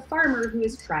 there is a farmer who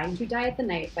is trying to die at the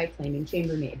night by claiming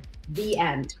chambermaid. The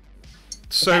end.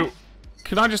 So,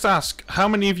 can I just ask, how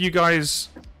many of you guys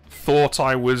thought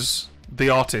I was the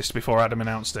artist before Adam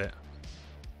announced it?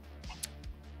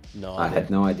 No, I had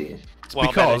no idea. Well,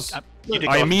 Because you did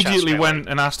go I on the chat immediately straight went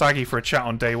and asked Aggie for a chat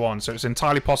on day 1, so it's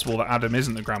entirely possible that Adam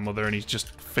isn't the grandmother and he's just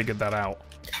figured that out,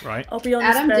 right? I'll be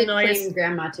honest, Adam Ben. did claim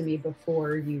grandma to me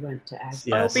before you went to Aggie.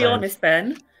 Yeah, I'll be same. honest,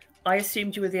 Ben. I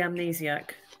assumed you were the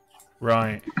amnesiac,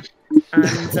 Right.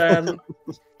 and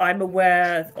I'm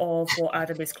aware of what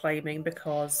Adam is claiming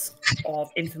because of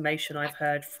information I've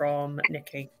heard from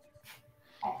Nikki.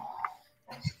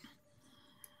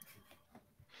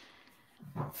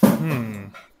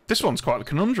 This one's quite a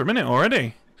conundrum, isn't it,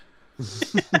 already?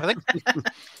 I think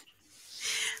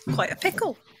Quite a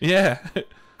pickle. Yeah.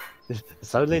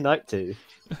 It's only night 2.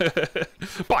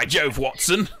 By Jove,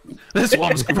 Watson! This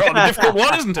one's a rather difficult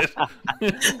one, isn't it?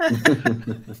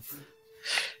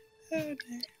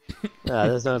 No,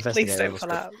 there's no Please investigator. don't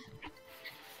pull out.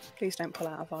 Please don't pull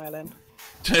out a violin.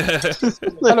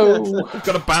 Hello.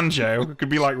 Got a banjo. It could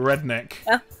be like Redneck.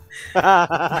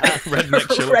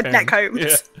 Redneck Sherlock Redneck Holmes.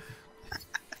 Yeah.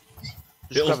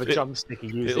 Just grab a drumstick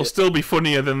and use It'll it. still be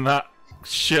funnier than that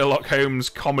Sherlock Holmes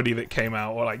comedy that came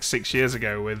out like 6 years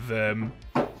ago with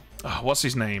what's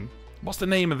his name? What's the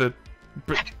name of the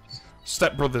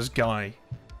Step Brothers guy?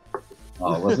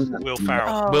 Oh, wasn't that Will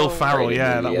Ferrell. Oh. Will Ferrell,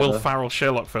 yeah, that movie Will ever. Ferrell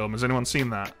Sherlock film. Has anyone seen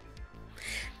that?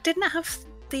 Didn't it have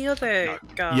the other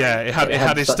guy? Yeah, it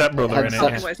had his stepbrother in it.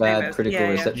 Such What his bad name is. critical Yeah,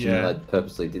 yeah. reception Yeah. that I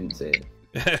purposely didn't see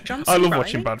it. John I C. love Reilly?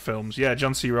 watching bad films. Yeah,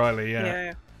 John C. Reilly.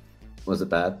 Yeah. Was it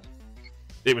bad?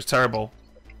 It was terrible.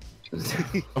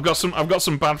 I've got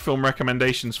some bad film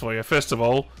recommendations for you. First of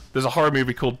all, there's a horror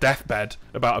movie called Deathbed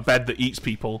about a bed that eats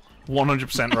people.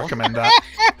 100% recommend that.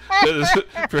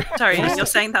 Sorry, you're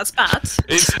saying that's bad?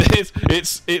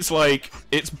 It's like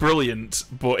it's brilliant,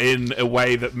 but in a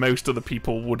way that most other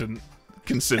people wouldn't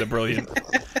consider brilliant.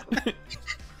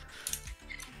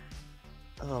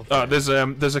 There's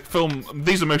a film.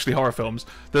 These are mostly horror films.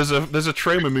 There's a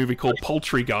trauma movie called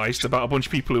Poultrygeist about a bunch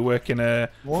of people who work in a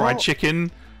fried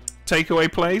chicken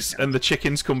takeaway place, and the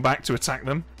chickens come back to attack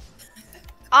them.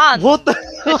 And What the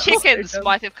the chickens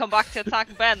might have come back to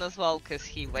attack Ben as well because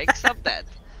he wakes up dead.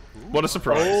 What a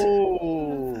surprise!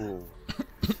 Oh.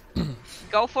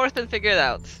 Go forth and figure it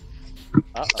out.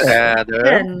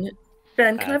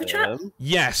 Ben, can I have a chat?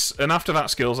 Yes, and after that,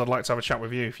 Skills, I'd like to have a chat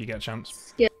with you if you get a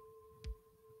chance.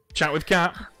 Chat with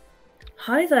Kat.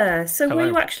 Hi there. So were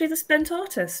Hello. you actually the spent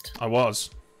artist? I was.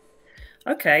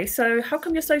 Okay, so how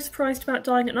come you're so surprised about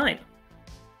dying at night?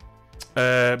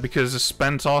 Because a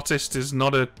spent artist is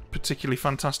not a particularly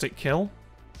fantastic kill.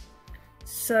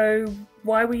 So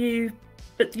why were you...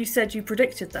 But you said you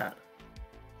predicted that.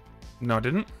 No, I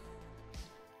didn't.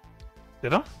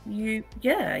 Did I? You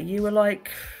were like...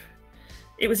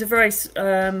 It was a very...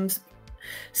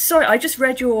 Sorry, I just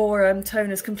read your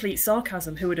tone as complete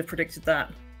sarcasm. Who would have predicted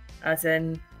that? As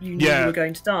in, you knew you were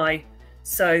going to die.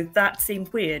 So that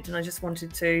seemed weird, and I just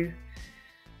wanted to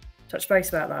touch base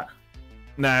about that.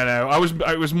 No. I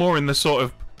was more in the sort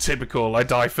of typical I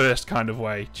die first kind of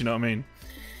way. Do you know what I mean?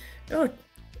 Oh,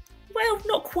 well,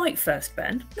 not quite first,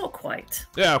 Ben. Not quite.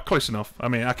 Yeah, close enough. I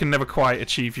mean, I can never quite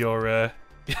achieve your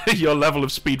your level of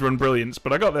speedrun brilliance,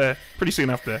 but I got there pretty soon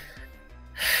after.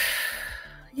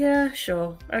 Yeah,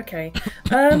 sure. Okay.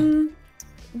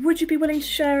 Would you be willing to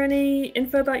share any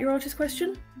info about your artist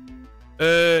question?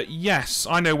 Yes.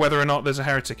 I know whether or not there's a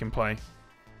heretic in play.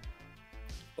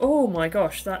 Oh my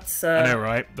gosh, that's... I know,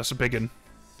 right? That's a big one.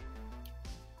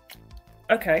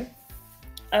 Okay.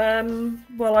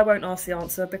 Well, I won't ask the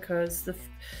answer because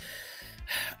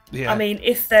Yeah. I mean,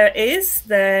 if there is,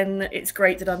 then it's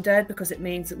great that I'm dead because it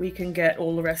means that we can get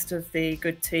all the rest of the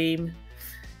good team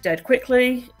dead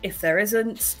quickly. If there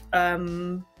isn't,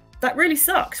 that really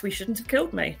sucks. We shouldn't have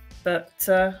killed me. But,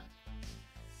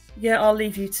 yeah, I'll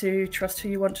leave you to trust who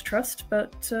you want to trust,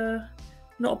 but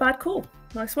not a bad call.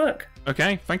 Nice work.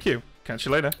 Okay, thank you. Catch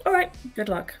you later. All right, good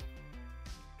luck.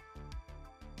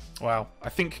 Wow, I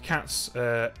think Cat's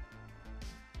a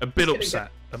bit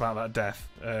upset about that death.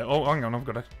 Oh, hang on, I've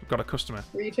got a customer.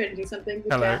 Were you trying to do something?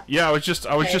 With Hello. Chat? Yeah, I was just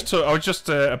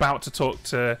about to talk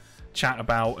to Chat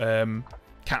about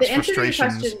Cat's The answer to your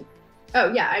frustrations. question.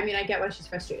 Oh yeah, I mean, I get why she's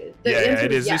frustrated. The Yeah, answer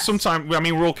it was is. yes. It's sometimes. I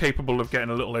mean, we're all capable of getting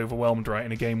a little overwhelmed, right?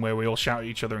 In a game where we all shout at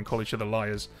each other and call each other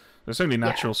liars. It's only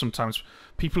natural. Sometimes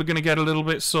people are going to get a little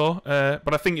bit sore,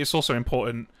 but I think it's also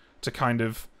important to kind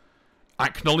of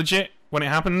acknowledge it when it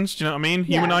happens. Do you know what I mean?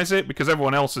 Yeah. Humanize it, because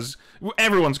everyone's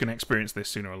going to experience this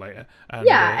sooner or later. And,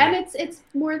 and it's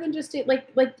more than just like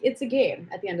it's a game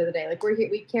at the end of the day. Like we're here,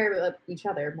 we care about each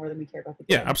other more than we care about the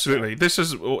game. Yeah, absolutely. This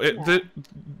is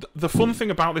the fun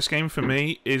thing about this game for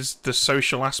me is the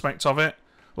social aspect of it.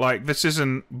 Like, this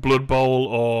isn't Blood Bowl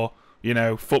or, you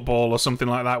know, football or something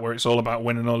like that where it's all about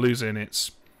winning or losing.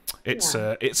 It's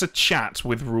a chat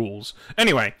with rules.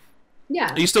 Anyway,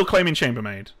 Yeah. are you still claiming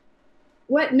Chambermaid?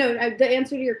 What? No, the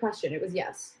answer to your question, it was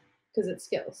yes, because it's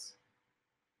skills.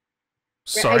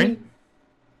 Right? Sorry? I mean,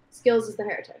 skills is the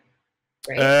heretic,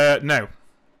 right? No.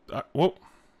 What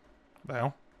the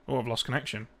hell? Oh, I've lost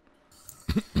connection.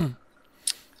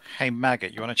 Hey,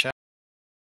 Maggot, you want to chat?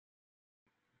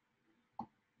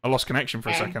 I lost connection for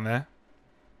a second there.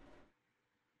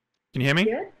 Can you hear me?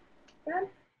 Good? Good?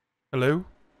 Hello?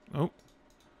 Oh.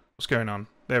 What's going on?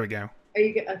 There we go. Are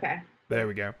you good? Okay. There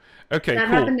we go. Okay, That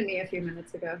cool. happened to me a few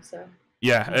minutes ago, so.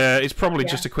 Yeah, it's probably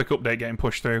Yeah. just a quick update getting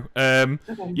pushed through. Okay.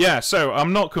 Yeah, so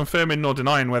I'm not confirming nor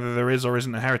denying whether there is or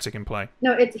isn't a heretic in play.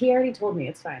 No, he already told me.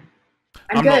 It's fine.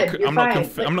 I'm good. You're fine.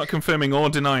 I'm not confirming or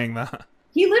denying that.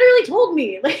 He literally told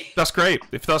me. Like, That's great.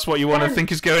 If that's what you want to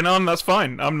think is going on, that's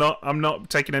fine. I'm not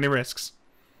taking any risks.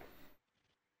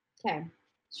 okay,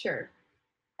 sure.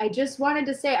 I just wanted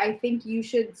to say, I think you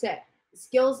should say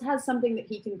skills has something that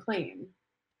he can claim.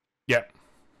 Yep.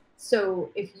 So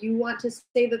if you want to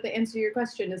say that the answer to your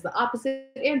question is the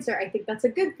opposite answer, I think that's a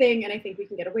good thing, and I think we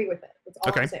can get away with it. That's all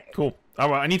I'm Okay, saying. cool. All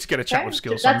right, I need to get a chat Okay? with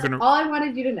skills. That's so I'm gonna... all I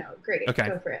wanted you to know. Great. Okay.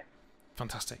 Go for it.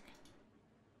 Fantastic.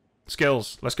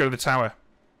 Skills, let's go to the tower.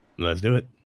 Let's do it.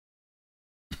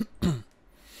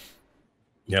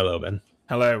 Hello, Ben.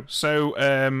 Hello.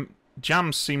 So,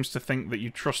 Jams seems to think that you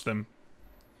trust them.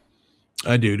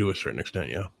 I do, to a certain extent,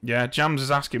 yeah. Yeah, Jams is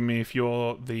asking me if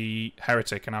you're the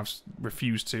heretic, and I've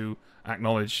refused to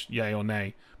acknowledge yay or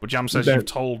nay. But Jams says you've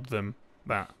told them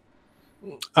that.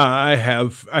 I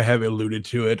have alluded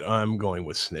to it. I'm going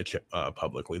with snitch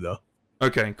publicly, though.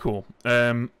 Okay, cool.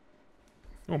 Oh,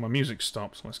 my music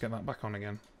stopped. Let's get that back on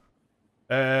again.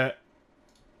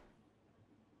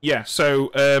 Yeah,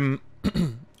 so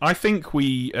I think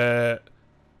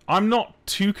I'm not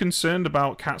too concerned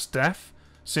about Cat's death,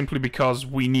 simply because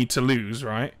we need to lose,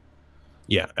 right?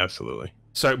 Yeah, absolutely.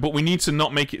 So, but we need to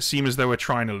not make it seem as though we're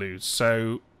trying to lose.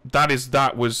 So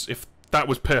that was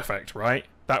perfect, right?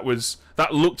 That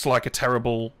looked like a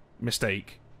terrible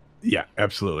mistake. Yeah,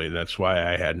 absolutely. That's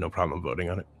why I had no problem voting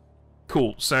on it.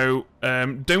 Cool. So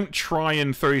don't try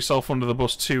and throw yourself under the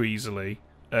bus too easily,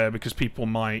 because people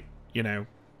might,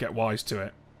 get wise to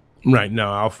it. Right.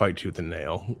 No, I'll fight tooth and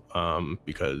nail,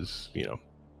 because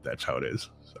that's how it is.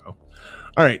 So,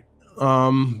 all right.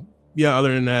 Yeah.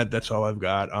 Other than that, that's all I've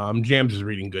got. Jams is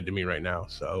reading good to me right now,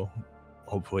 so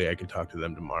hopefully I can talk to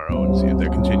them tomorrow and see if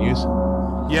that continues.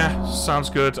 Yeah, sounds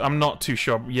good. I'm not too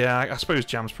sure. Yeah, I suppose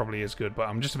Jams probably is good, but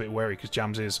I'm just a bit wary because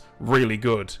Jams is really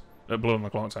good at Blood on the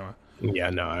Clock Tower.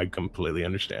 Yeah, no, I completely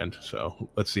understand. So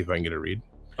let's see if I can get a read.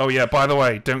 Oh yeah, by the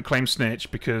way, don't claim snitch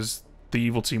because the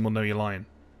evil team will know you're lying.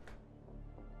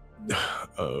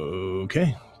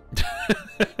 Okay.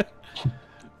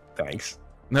 Thanks.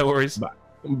 No worries. Bye.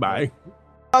 Bye.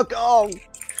 Fuck off.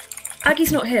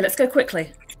 Aggie's not here. Let's go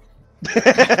quickly.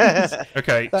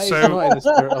 Okay, That is so not in the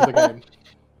spirit of the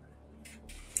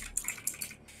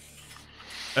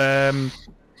game.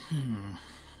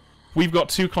 We've got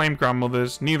 2 claimed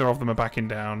grandmothers. Neither of them are backing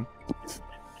down.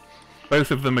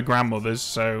 Both of them are grandmothers,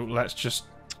 so let's just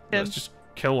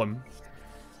kill them.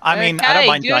 I mean, I don't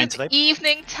mind dying good today.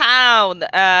 evening, town.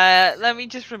 Let me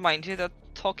just remind you that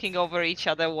talking over each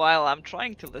other while I'm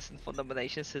trying to listen for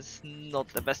nominations is not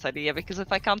the best idea, because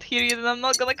if I can't hear you, then I'm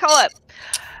not gonna call it.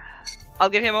 I'll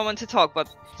give you a moment to talk, but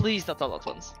please not all at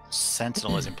once.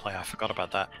 Sentinel is in play. I forgot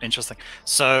about that. Interesting.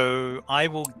 So I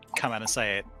will come out and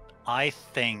say it. I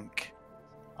think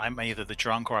I'm either the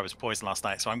drunk or I was poisoned last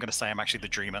night, so I'm going to say I'm actually the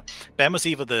dreamer. Ben was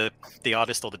either the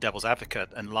artist or the devil's advocate,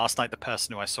 and last night the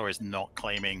person who I saw is not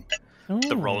claiming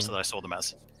the roles that I saw them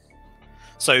as.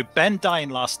 So Ben dying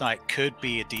last night could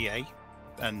be a DA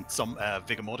and some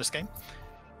Vigor Mortis game,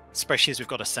 especially as we've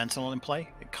got a Sentinel in play.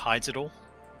 It hides it all.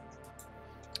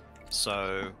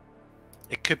 So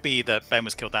it could be that Ben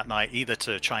was killed that night either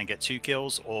to try and get 2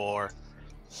 kills or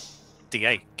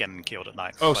DA getting killed at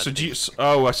night. Oh, so do you,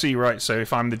 oh, I see. Right. So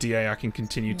if I'm the DA, I can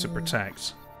continue to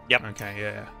protect. Yep.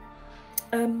 Okay.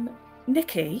 Yeah.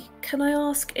 Nikki, can I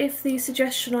ask if the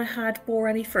suggestion I had bore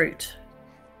any fruit?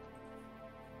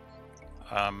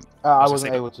 I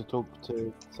wasn't able to talk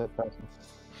to said person.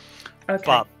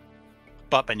 Okay.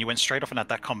 But Ben, you went straight off and had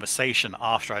that conversation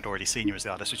after I'd already seen you as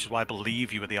the artist, which is why I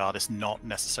believe you were the artist, not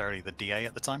necessarily the DA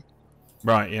at the time.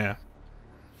 Right. Yeah.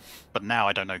 But now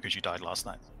I don't know because you died last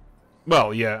night.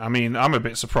 Well, yeah. I mean, I'm a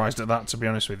bit surprised at that, to be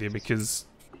honest with you, because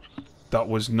that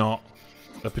was not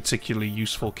a particularly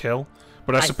useful kill.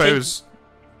 But I suppose.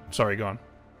 Sorry, go on.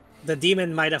 The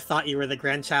demon might have thought you were the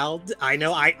grandchild. I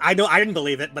know I didn't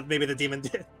believe it, but maybe the demon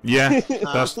did. Yeah,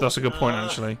 that's a good point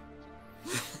actually.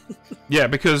 Yeah,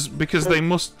 because they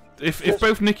must, if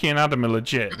both Nikki and Adam are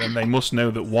legit, then they must know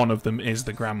that one of them is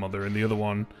the grandmother and the other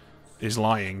one is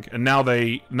lying. And now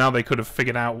they could have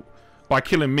figured out, by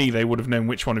killing me, they would have known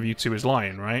which one of you two is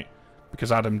lying, right?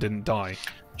 Because Adam didn't die.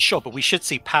 Sure, but we should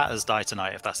see Patters die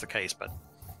tonight if that's the case. But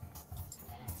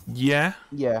yeah.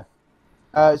 Yeah.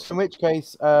 So in which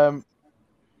case,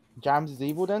 Jams is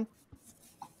evil then?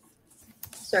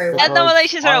 Sorry. And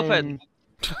nominations are open.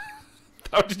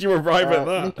 How did you arrive at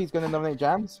that? Nikki's going to nominate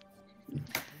Jams.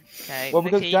 Okay, Well,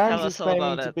 because Nikki, Jams tell is us all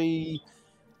claiming about to it. be.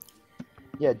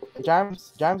 Yeah,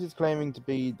 Jams is claiming to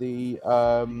be the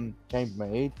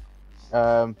chambermaid.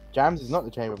 Jams is not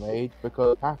the chambermaid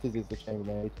because Patters is the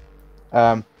chambermaid.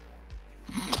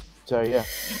 So yeah.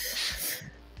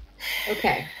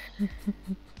 Okay.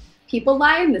 People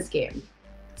lie in this game.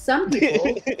 Some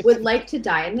people would like to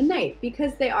die in the night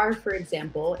because they are, for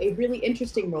example, a really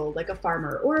interesting role like a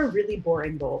farmer or a really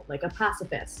boring role like a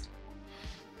pacifist.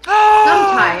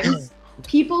 Sometimes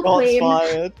people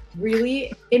claim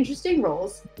really interesting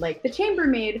roles like the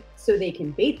chambermaid so they can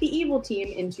bait the evil team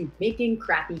into making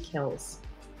crappy kills.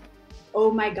 Oh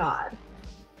my god.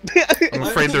 I'm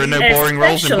afraid there are no boring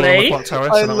roles in Blood on the Clock Tower.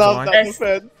 So I love that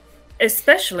defense.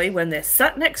 Especially when they're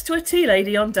sat next to a tea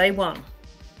lady on day 1.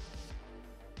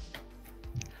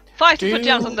 5 to put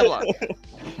Jams on the block.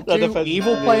 Do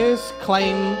evil players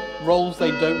claim roles they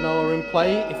don't know are in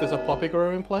play if there's a poppy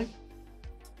grower in play?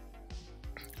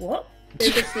 What?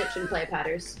 There's a snitch in play,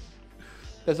 Patters.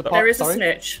 There is a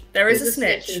snitch. There is a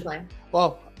snitch. in play.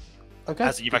 Well, okay.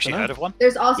 Has you've actually heard of one?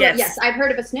 There's also, Yes. yes, I've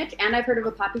heard of a snitch and I've heard of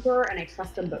a poppy grower and I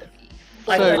trust them both.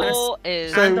 So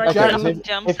is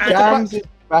if Jams is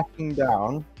backing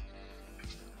down.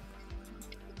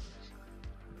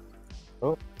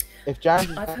 Oh, if Jams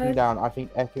is backing down, I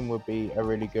think Ekin would be a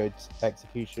really good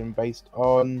execution based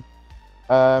on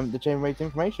the chambermaid's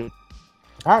information.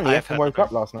 Apparently, Ekin woke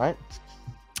up last night.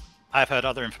 I've heard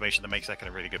other information that makes Ekin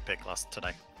a really good pick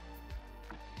today.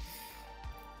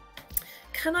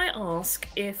 Can I ask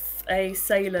if a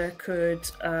sailor could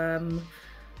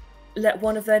let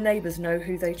one of their neighbours know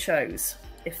who they chose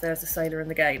if there's a sailor in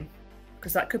the game?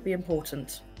 Because that could be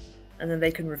important, and then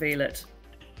they can reveal it.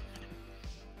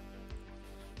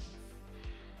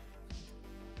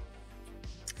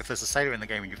 If there's a sailor in the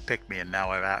game and you've picked me and now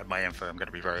I've added my info, I'm going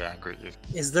to be very angry at you.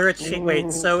 Is there a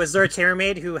wait? So is there a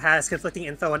chambermaid who has conflicting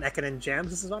info on Ekin and Jams?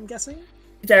 This is what I'm guessing.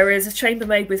 There is a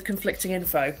chambermaid with conflicting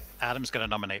info. Adam's going to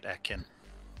nominate Ekin.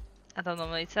 Adam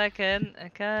nominates Ekin.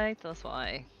 Okay, that's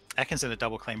why. Ekin's in a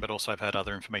double claim, but also I've heard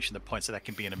other information that points that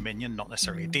Ekin being a minion, not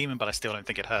necessarily a demon, but I still don't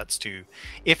think it hurts to...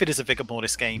 If it is a Vigor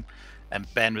Mortis game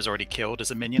and Ben was already killed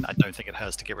as a minion, I don't think it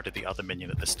hurts to get rid of the other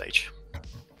minion at this stage.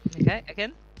 Okay,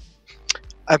 Ekin?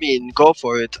 I mean, go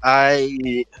for it.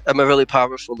 I am a really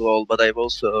powerful role, but I've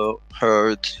also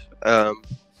heard a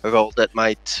role that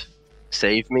might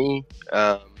save me.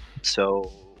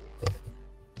 So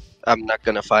I'm not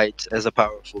gonna fight as a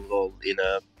powerful role in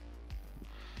a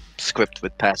script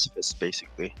with pacifists,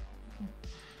 basically.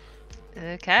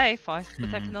 Okay, 5 to put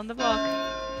Ekin on the block.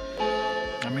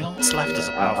 I mean, what's left as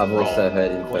a powerful I've role? also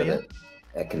heard info that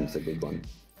Ekin's a good one.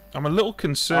 I'm a little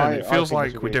concerned. It feels like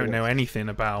we disagree don't with know it. anything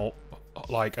about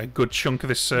like a good chunk of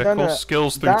this circle. No,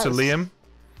 Skills through to that's- Liam.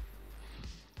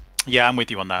 Yeah, I'm with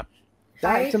you on that.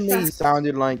 That to me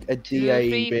sounded like a DA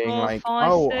 3, being 4, like,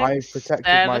 5, "Oh, 6, I've protected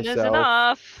 7 is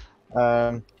myself,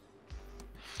 enough.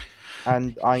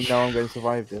 and I know I'm going to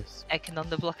survive this." Ekin on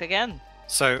the block again.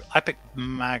 So I picked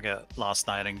Maggot last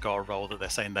night and got a roll that they're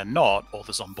saying they're not, or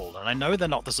the Zomball. And I know they're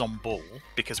not the Zomball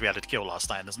because we had a kill last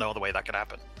night and there's no other way that could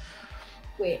happen.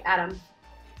 Wait, Adam.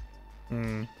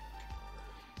 Hmm.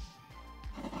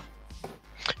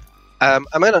 I'm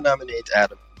gonna nominate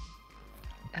Adam.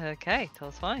 Okay, tell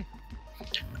us why.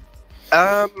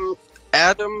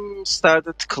 Adam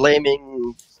started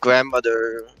claiming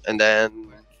grandmother and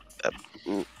then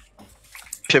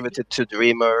pivoted to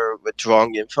Dreamer with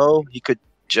wrong info. He could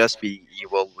just be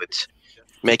evil with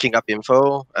making up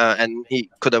info, and he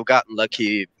could have gotten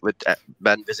lucky with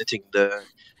Ben visiting the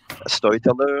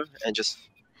Storyteller and just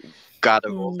got a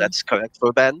role that's correct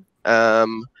for Ben.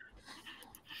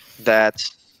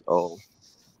 That's all.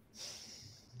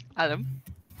 Adam?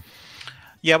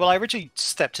 Yeah, well, I originally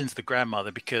stepped into the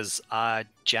grandmother because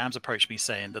Jams approached me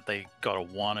saying that they got a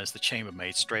 1 as the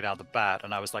chambermaid straight out the bat,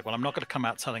 and I was like, well, I'm not going to come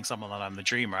out telling someone that I'm the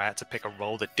dreamer. I had to pick a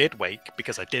role that did wake,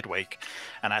 because I did wake,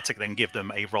 and I had to then give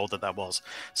them a role that was.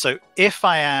 So if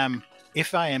I am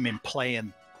in play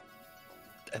and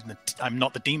I'm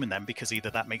not the demon then, because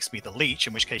either that makes me the leech,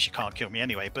 in which case you can't kill me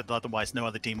anyway, but otherwise no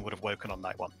other demon would have woken on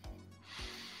night 1.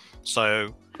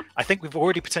 So I think we've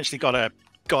already potentially got a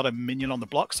minion on the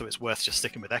block, so it's worth just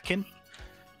sticking with Ekin.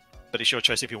 But it's your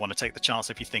choice if you want to take the chance,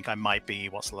 if you think I might be,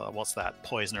 what's that,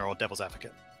 Poisoner or Devil's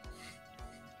Advocate.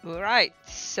 Alright,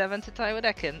 7 to tie with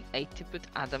Ekin, 8 to put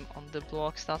Adam on the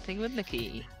block, starting with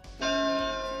Nikki.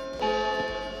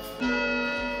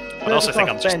 I also think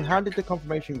I'm just... Ben, how did the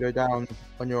confirmation go down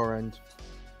on your end?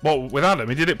 Well, with Adam,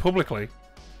 he did it publicly.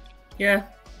 Yeah.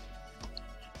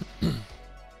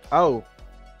 Oh.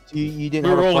 You didn't.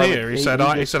 We were have a all private- here. He said,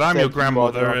 "I'm your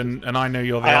grandmother, you are and I know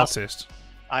you're the artist."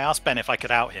 I asked Ben if I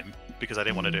could out him because I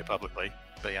didn't want to do it publicly.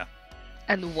 But yeah.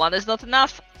 And 1 is not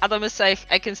enough. Adam is safe.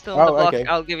 Ekin's still on the block. Okay.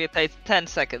 I'll give you 10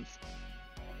 seconds.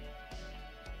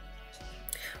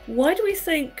 Why do we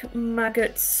think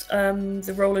Maggot's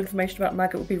the role information about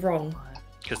Maggot would be wrong?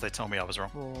 Because they told me I was wrong.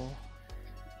 4,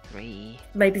 3.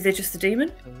 Maybe they're just the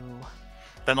demon. 2.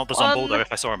 They're not the Zomball though.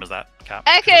 If I saw him as that Cap.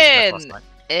 Ekin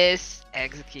is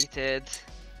executed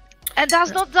and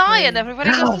does not die, and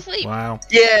everybody goes to sleep. Wow.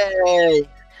 Yay!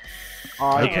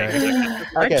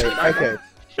 Okay.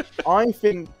 I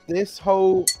think this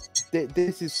whole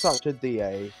this is such a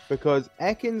DA because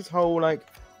Ekin's whole like,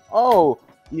 oh,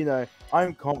 you know,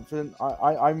 I'm confident.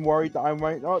 I'm worried that I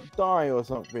might not die or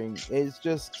something. It's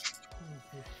just,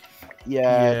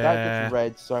 yeah. That just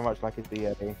read so much like a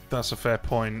DA. That's a fair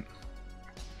point.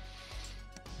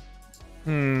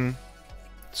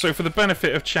 So for the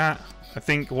benefit of chat, I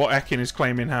think what Ekin is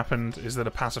claiming happened is that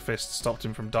a pacifist stopped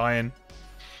him from dying.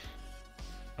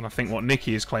 And I think what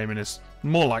Nikki is claiming is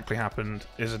more likely happened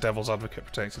is a devil's advocate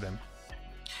protected him.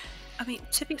 I mean,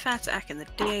 to be fair to Ekin, the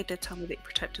DA did tell me that he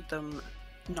protected them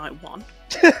night 1.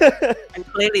 And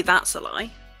clearly that's a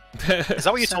lie. Is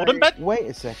that what you told him, Ben? Wait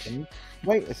a second.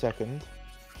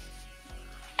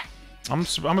 I'm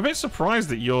a bit surprised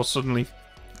that you're suddenly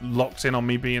locked in on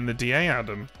me being the DA,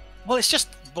 Adam. Well, it's just...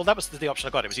 Well, that was the option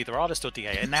I got. It was either artist or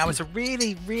DA, and now it's a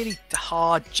really, really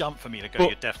hard jump for me to go.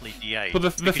 You're definitely DA. But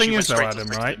the thing is, though, Adam,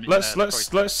 right?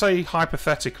 Let's say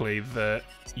hypothetically that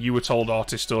you were told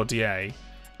artist or DA,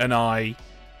 and I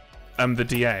am the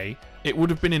DA. It would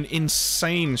have been an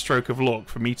insane stroke of luck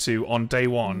for me to, on day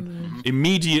 1,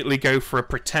 immediately go for a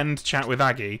pretend chat with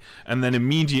Aggie, and then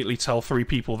immediately tell 3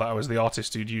 people that I was the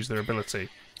artist who'd used their ability.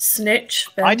 Snitch.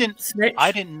 Ben. I didn't. Snitch.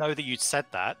 I didn't know that you'd said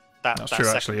that. That's true,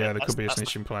 actually. Yeah, there could be a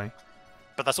snitch in play.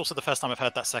 But that's also the first time I've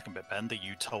heard that second bit, Ben. That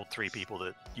you told 3 people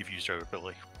that you've used your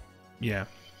ability. Yeah,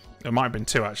 it might have been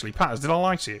 2 actually. Patters, did I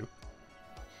lie to you?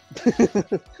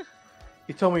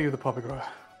 You told me you were the puppet grower.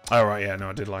 Oh right, yeah, no,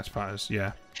 I did lie to Patters.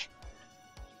 Yeah.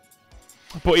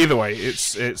 But either way,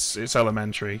 it's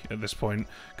elementary at this point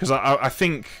because I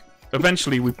think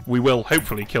eventually we will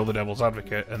hopefully kill the devil's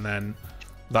advocate, and then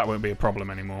that won't be a problem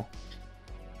anymore.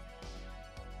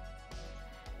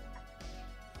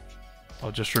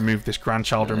 I'll just remove this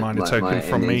grandchild reminder token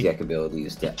from me. My ability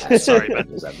is to add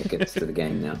devil's advocates to the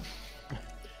game now.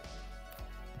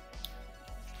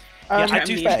 Yeah, I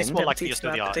do think it's more likely just to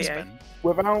the artist, Ben.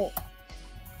 Without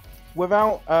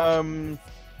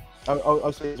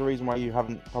I'll say there's a reason why you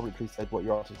haven't publicly said what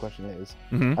your artist question is.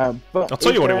 But I'll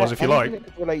tell you what it was if you like. That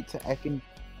could relate to Ekin.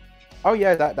 Oh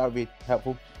yeah, that would be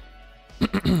helpful.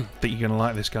 Think you're gonna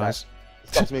like this, guys.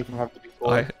 Stops me from having to be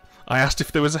I asked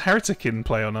if there was a heretic in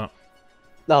play or not.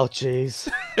 Oh, jeez.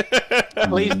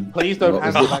 Please don't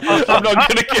answer that question. I'm not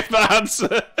going to give that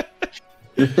answer.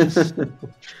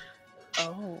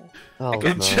 Oh. Oh, Okay,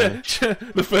 no.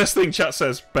 the first thing chat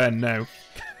says, Ben, no.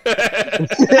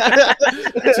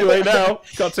 Too late now.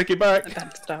 Can't take it back.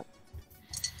 Stop.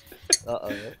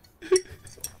 Uh-oh.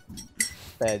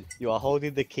 Ben, you are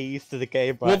holding the keys to the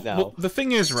game right now. Well, the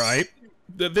thing is, right,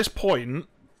 at this point,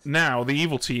 now the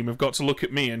evil team have got to look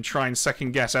at me and try and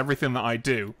second guess everything that I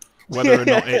do, whether or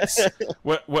not it's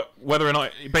whether or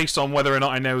not based on whether or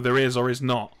not I know there is or is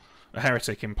not a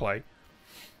heretic in play.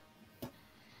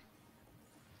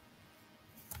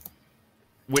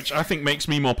 Which I think makes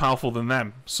me more powerful than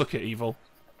them. Suck it, evil.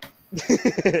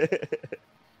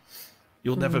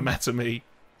 You'll never meta me.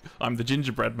 I'm the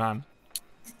gingerbread man.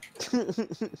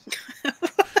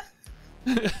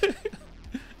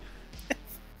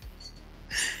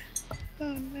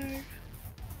 Oh no.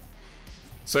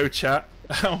 So, chat,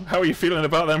 how are you feeling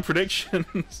about them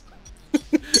predictions?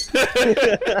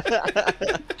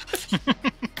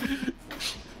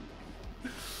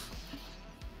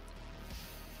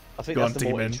 I think Go on, that's the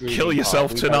more demon. intriguing Kill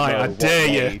yourself part. We don't tonight. know I what dare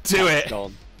way you. Do it. passed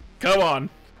on. Go on.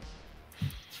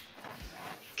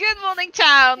 Good morning,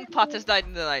 town. Potter's died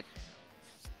in the night.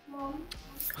 Oh.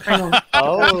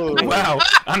 Wow.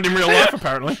 And in real life,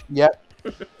 apparently. Yep.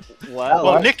 Wow.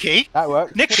 Well, Nikki. That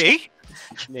worked. Nikki.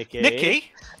 Nikki.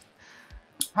 Nikki.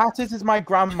 Hattis is my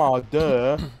grandma,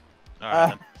 duh.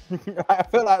 Alright, I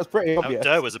feel that was pretty then. obvious.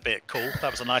 Duh was a bit cool.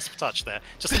 That was a nice touch there.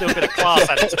 Just a little bit of class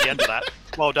added to the end of that.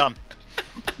 Well done.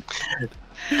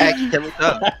 Aggie, can we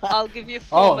go? I'll give you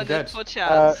 4 minutes for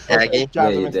chat. Aggie? Jazz, Yeah, I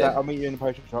you missed did. that. I'll meet you in the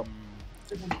potion shop.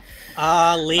 Can Can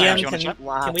Liam, you wanna chat?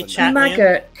 can we chat, Liam?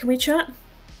 Maggot, can we chat?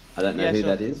 I don't know Yeah, who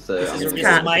sure. that is, so This I'm is gonna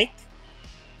Cat. Mike.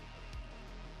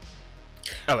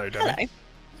 Hello, Debbie.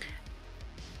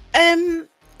 Hello.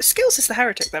 Skills is the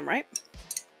heretic then, right?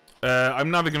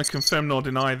 I'm neither going to confirm nor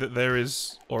deny that there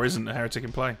is or isn't a heretic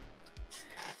in play.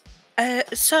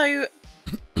 So,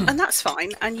 and that's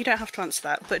fine, and you don't have to answer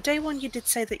that. But day one, you did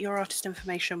say that your artist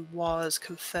information was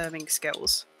confirming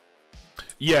skills.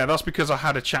 Yeah, that's because I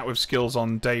had a chat with Skills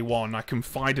on day one. I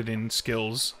confided in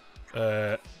Skills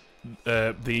the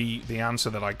answer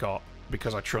that I got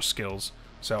because I trust Skills.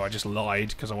 So I just lied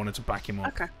because I wanted to back him up.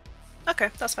 Okay. Okay,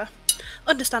 that's fair.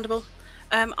 Understandable.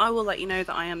 I will let you know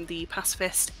that I am the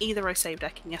pacifist. Either I saved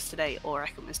Ekin yesterday or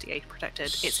Ekin was DA protected.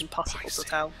 It's impossible to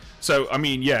tell. So, I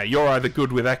mean, yeah, you're either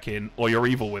good with Ekin or you're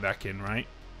evil with Ekin, right?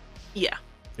 Yeah.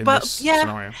 In But this yeah,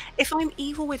 scenario. if I'm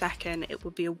evil with Ekin, it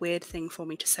would be a weird thing for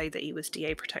me to say that he was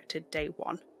DA protected day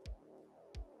one.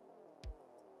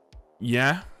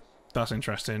 Yeah, that's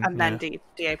interesting. And then yeah.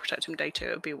 DA protect him day two,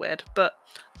 it would be weird. But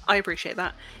I appreciate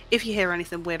that. If you hear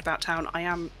anything weird about town, I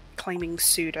am claiming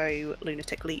pseudo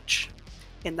lunatic leech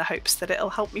in the hopes that it'll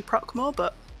help me proc more,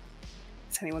 but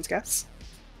it's anyone's guess.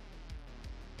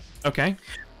 Okay,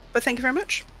 But thank you very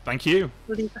much. thank you.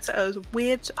 Leave us at a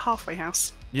weird halfway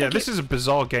house. Yeah, Thank this you. is a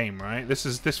bizarre game, right? This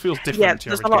feels different Yeah, to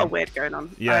there's every a lot game. of weird going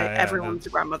on. Yeah, Everyone's a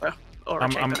grandmother or a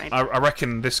chambermaid. I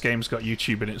reckon this game's got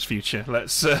YouTube in its future.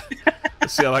 Let's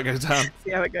let's see how that goes down.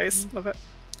 See how it goes. Love it.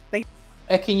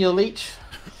 Ekin, your leech.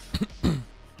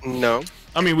 No.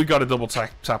 I mean, we got to double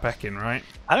tap Ekin, right?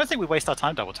 I don't think we waste our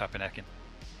time double tapping Ekin.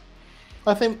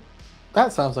 I think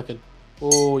that sounds like a.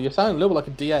 Oh, you're sounding a little like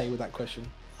a DA with that question.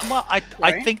 Well, I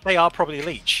think they are probably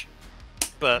leech,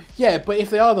 but Yeah, but if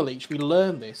they are the leech, we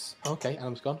learn this. Okay,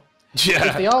 Adam's gone. Yeah.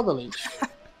 If they are the leech,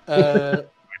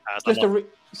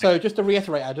 just to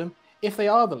reiterate, Adam, if they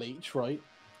are the leech, right?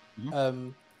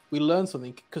 We learn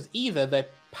something because either they're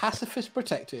pacifist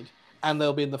protected and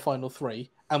they'll be in the final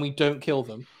three, and we don't kill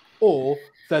them, or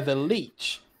they're the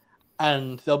leech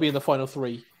and they'll be in the final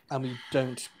three, and we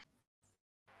don't.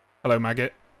 Hello,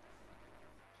 Maggot.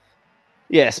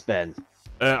 Yes, Ben.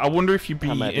 I wonder if you'd be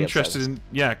I might be interested in.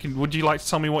 Yeah, would you like to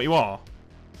tell me what you are?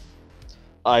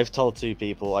 I've told 2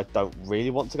 people I don't really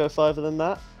want to go further than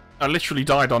that. I literally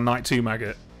died on night 2,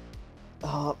 Maggot.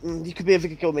 You could be a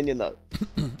Vicar Kill minion though.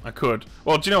 I could.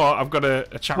 Well, do you know what? I've got a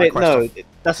chat Wait, request. no, off-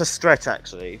 that's a stretch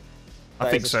actually. I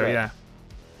That think is a so. stretch. Yeah.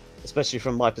 Especially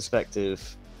from my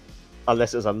perspective,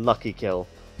 unless it was a lucky kill.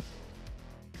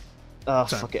 So-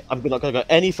 Fuck it. I'm not going to go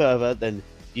any further than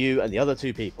you and the other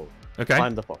 2 people. Okay.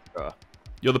 I'm the Popper.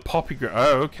 You're the poppy.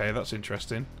 Oh, okay, that's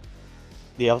interesting.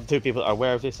 The other 2 people that are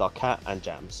aware of this are Cat and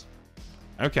Jams.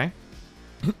 Okay.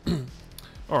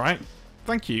 All right.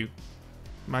 Thank you,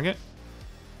 Maggot.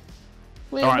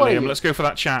 Liam, All right, what are Liam. you? Let's go for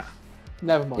that chat.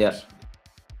 Never mind. Yeah.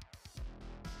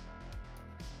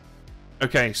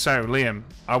 Okay, so Liam,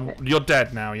 you're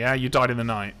dead now. Yeah, you died in the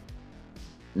night.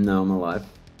 No, I'm alive.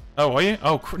 Oh, are you?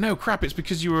 Oh, no, crap. It's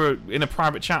because you were in a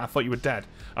private chat. I thought you were dead.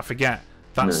 I forget.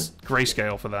 That's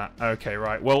grayscale for that. Okay,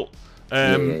 right. Well,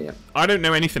 Yeah. I don't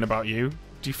know anything about you.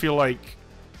 Do you feel like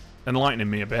enlightening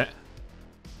me a bit?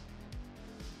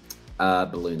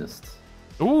 Balloonist.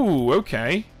 Ooh,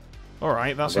 okay. All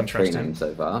right, that's I've got 3 interesting. names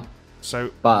so far.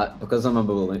 So, but because I'm a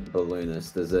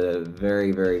balloonist, there's a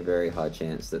very, very, very high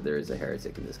chance that there is a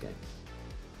heretic in this game.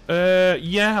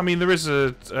 Yeah. I mean, there is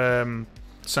a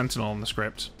sentinel in the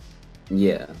script.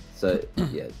 Yeah. So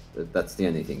yeah, that's the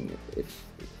only thing. If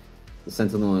the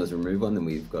sentinel is removed one, then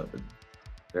we've got a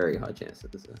very high chance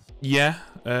that there's a. Yeah.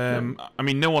 I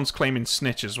mean, no one's claiming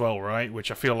snitch as well, right?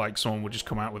 Which I feel like someone would just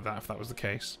come out with that if that was the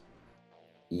case.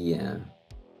 Yeah.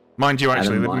 Mind you,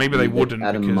 actually, maybe they wouldn't.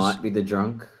 Adam because... might be the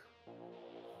drunk.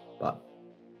 But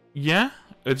yeah,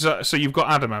 so you've got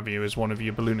Adam, have you, as one of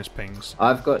your balloonist pings?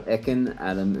 I've got Ekin,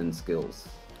 Adam, and Skills.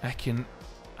 Ekin,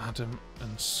 Adam,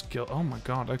 and Skill. Oh my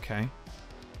god. Okay.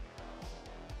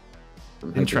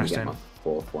 I'm interesting. To get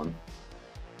my 4th one.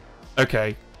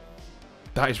 Okay,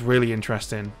 that is really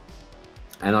interesting.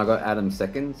 And I got Adam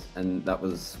 2nd, and that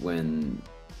was when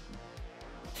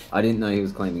I didn't know he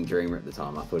was claiming Dreamer at the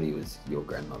time. I thought he was your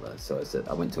grandmother. So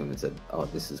I went to him and said, "Oh,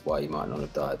 this is why you might not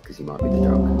have died, because you might be the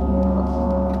drunk."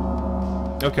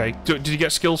 Okay. Did you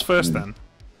get Skills first then?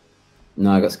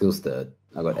 No, I got Skills 3rd.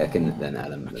 I got Ekin, then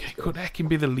Adam. Okay, could Ekin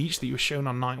be the leech that you were shown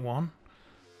on night 1?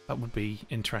 That would be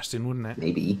interesting, wouldn't it?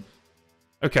 Maybe.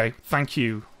 Okay, thank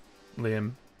you,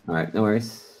 Liam. All right, no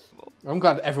worries. I'm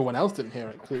glad everyone else didn't hear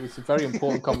it, because it was a very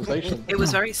important conversation. It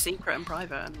was very secret and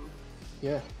private. And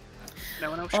yeah. No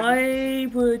one else. I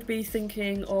would be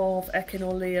thinking of Ekin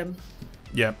or Liam.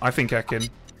 Yeah, I think Ekin.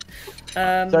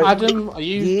 Adam, are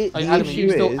you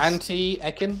still anti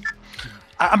Ekin?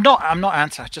 I'm not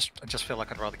anti. I just feel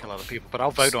like I'd rather kill other people. But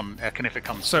I'll vote on Ekin if it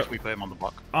comes. So if we put him on the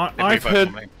block. I've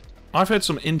heard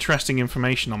some interesting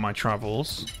information on my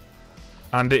travels,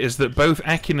 and it is that both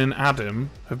Ekin and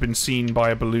Adam have been seen by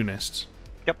a balloonist.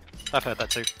 Yep, I've heard that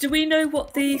too. Do we know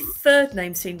what the 3rd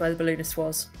name seen by the balloonist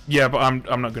was? Yeah, but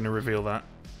I'm not going to reveal that.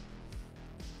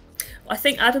 I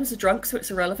think Adam's a drunk, so it's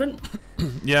irrelevant.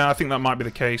 Yeah, I think that might be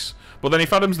the case. But then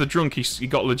if Adam's the drunk, he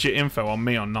got legit info on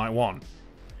me on night 1.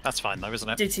 That's fine though, isn't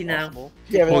it? Did he now?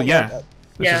 Yeah, well, yeah.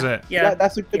 This is it. Yeah,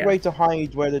 that's a good way to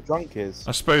hide where the drunk is.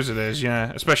 I suppose it is,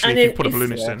 yeah. Especially if you put a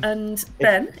balloonist in. And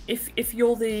Ben, if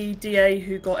you're the DA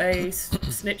who got a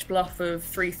snitch bluff of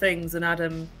 3 things and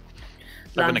Adam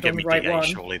landed on the right one,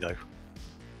 surely though.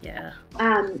 Yeah.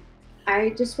 I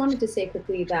just wanted to say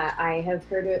quickly that I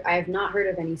have not heard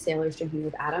of any sailors drinking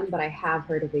with Adam, but I have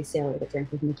heard of a sailor that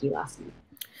drank with Nikki last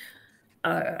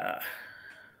night.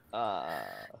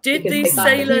 Did Because the they thought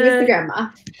that he was the grandma.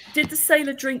 Did the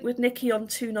sailor drink with Nikki on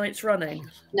 2 nights running?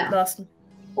 No.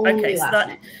 Okay, last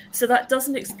night. so that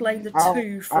doesn't explain the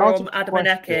 2 from Adam and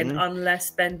Ekin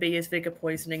unless Ben B is vigor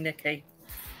poisoning Nikki.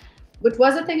 Which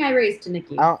was a thing I raised to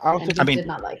Nikki, and he did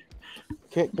not like.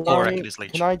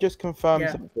 Can I just confirm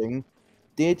something?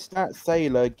 Did that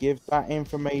sailor give that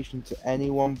information to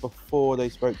anyone before they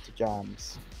spoke to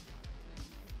Jams?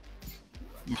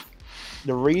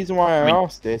 The reason why I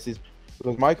asked this is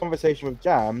because my conversation with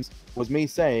Jams was me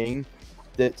saying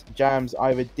that Jams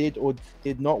either did or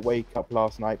did not wake up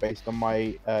last night based on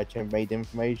my chambermaid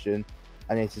information,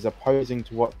 and it is opposing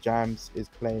to what Jams is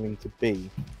claiming to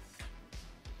be.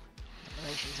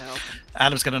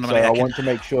 Adam's going to So nominate I Ekin. want to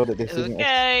make sure that this isn't.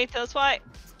 Okay, tell us why.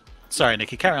 Sorry,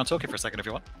 Nikki, carry on talking for a second if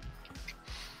you want.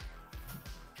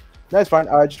 No, it's fine.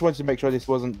 I just wanted to make sure this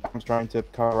wasn't Jams trying to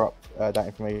cover up that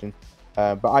information.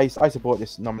 But I support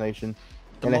this nomination.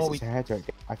 Unless it's a heretic.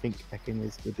 I think Ekin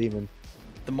is the demon.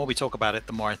 The more we talk about it,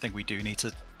 the more I think we do need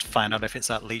to find out if it's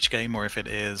that leech game or if it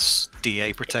is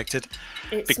DA protected.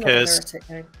 It's because not a heretic,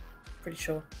 no. Pretty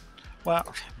sure.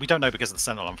 Well, we don't know because of the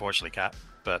Sentinel, unfortunately, Kat.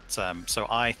 But so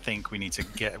I think we need to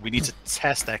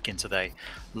test Ekin today.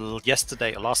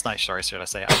 Last night, sorry, should I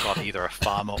say? I got either a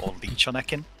farmer or leech on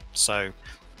Ekin, so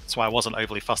that's why I wasn't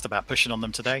overly fussed about pushing on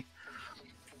them today.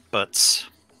 But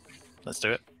let's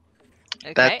do it.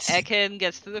 Okay, Ekin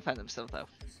gets to defend himself though.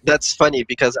 That's funny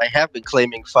because I have been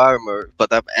claiming farmer,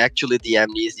 but I'm actually the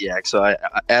amnesiac, so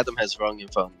Adam has wrong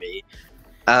info on me.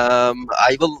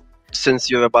 I will, since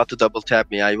you're about to double tap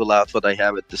me, I will out what I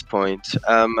have at this point.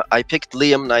 I picked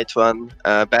Liam night 1,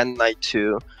 Ben night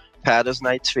 2, Padders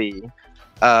night 3.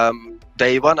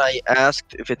 Day 1 I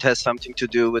asked if it has something to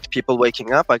do with people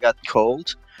waking up. I got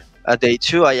cold. Day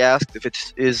 2 I asked if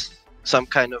it is some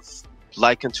kind of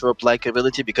lycanthrope-like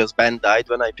ability because Ben died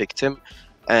when I picked him,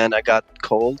 and I got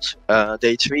cold.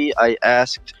 Day 3 I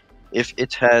asked if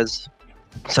it has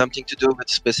something to do with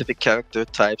specific character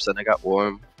types, and I got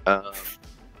warm.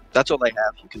 That's all I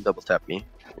have. You can double tap me.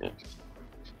 Yeah.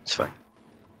 It's fine.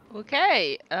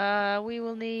 Okay, we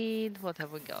will need, what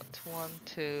have we got? 1,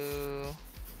 2,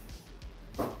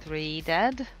 3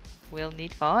 dead. We'll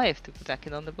need 5 to put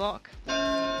Ekin on the block.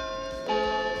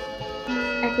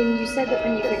 Ekin, you said that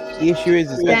when you could. The issue is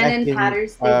Ben that and Ekin,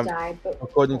 Patters, they died, but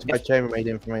according to my chambermaid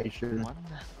information,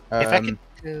 If Ekin,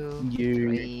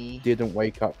 you didn't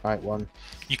wake up night 1.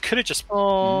 you could have just.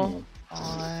 4,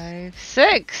 5,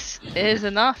 6 is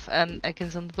enough, and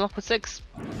Ekin's on the block with 6.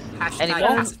 Hashtag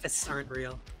Anyone? pacifists aren't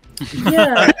real.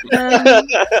 Yeah.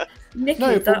 Nikki,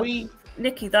 No, but that,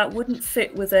 Nikki, that wouldn't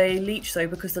fit with a leech though,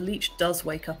 because the leech does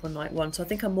wake up on night 1. So I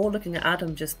think I'm more looking at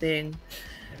Adam just being.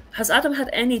 Has Adam had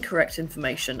any correct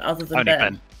information other than Only Ben?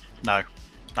 Ben. No,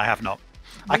 I have not.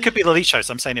 I could be the leech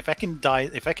host. I'm saying if Ekin dies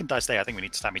today, I think we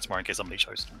need to stab me tomorrow in case I'm leech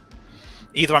host.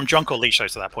 Either I'm drunk or leech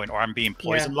host at that point, or I'm being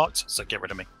poison locked. So get rid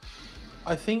of me.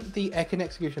 I think the Ekin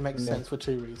execution makes sense for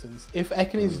 2 reasons. If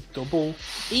Ekin is double,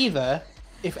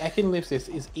 if Ekin lives this,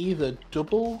 is either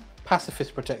double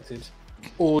pacifist protected,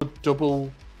 or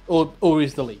double, or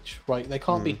is the leech, right? They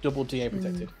can't be double DA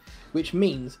protected, which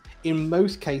means in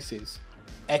most cases,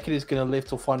 Ekin is going to live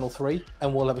till final 3,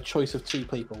 and we'll have a choice of 2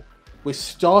 people. We're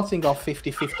starting our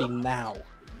 50-50 now.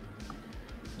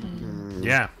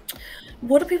 Yeah.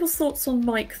 What are people's thoughts on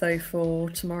Mike though for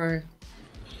tomorrow?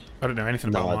 I don't know anything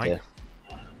about Mike.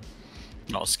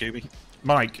 Not a Scooby.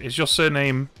 Mike, is your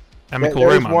surname There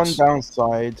Amical is Romance? one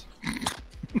downside.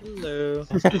 Hello.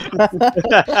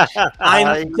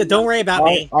 Don't worry about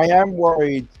me. I am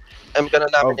worried. I'm gonna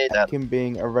nominate of Ekin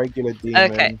being a regular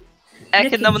demon. Okay.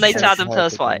 Ekin nominates Adam, tell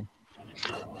us why.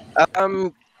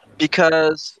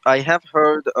 Because I have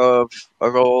heard of a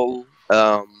role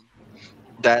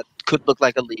that could look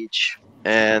like a leech,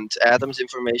 and Adam's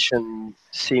information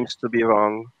seems to be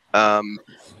wrong.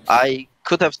 I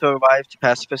could have survived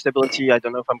pacifist ability. I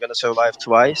don't know if I'm going to survive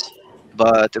twice,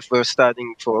 but if we're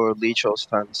starting for leech or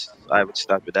stunts, I would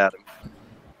start with Adam.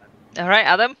 All right,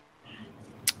 Adam.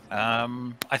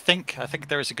 I think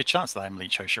there is a good chance that I'm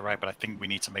leech host. You're right, but I think we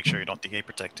need to make sure you're not DA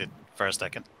protected first,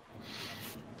 Ekin.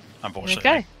 Unfortunately.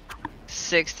 Okay.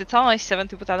 6 to tie, 7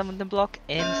 to put Adam on the block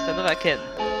instead of Ekin.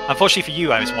 Unfortunately for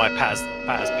you, I was why Patters,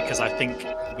 because I think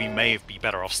we may be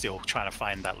better off still trying to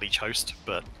find that leech host,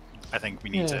 but I think we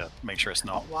need to make sure it's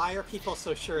not. Why are people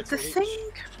so sure it's a leech?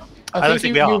 I don't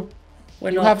think we are.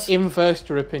 You have inversed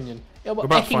your opinion. Yeah, well, We're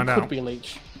about to Ekin find could out. be a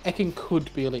leech. Ekin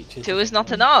could be a leech. 2 is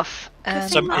not enough.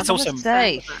 So it's also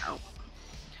safe.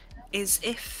 Is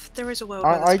if there is a world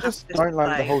I just don't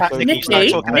like the whole Nikki,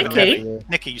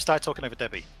 you started talking over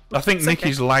Debbie. I think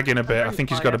Nicky's lagging a bit. I think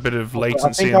he's got a bit of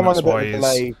latency, think and I'm on that's a bit why of a he's.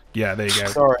 delay. Yeah, there you go.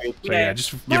 Sorry. So yeah,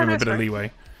 just give him a bit of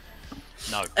leeway.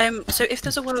 No. So if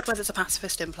there's a world where there's a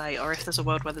pacifist in play, or if there's a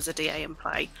world where there's a DA in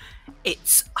play,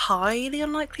 it's highly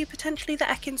unlikely potentially that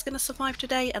Ekin's going to survive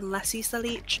today unless he's the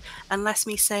leech, unless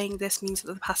me saying this means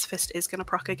that the pacifist is going to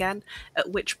proc again, at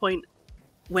which point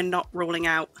we're not ruling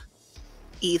out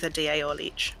either DA or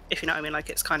leech, if you know what I mean. Like,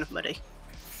 it's kind of muddy.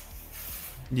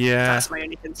 Yeah. That's my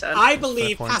only concern. I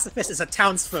believe pacifist is a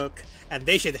townsfolk, and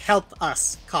they should help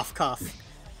us. Cough, cough.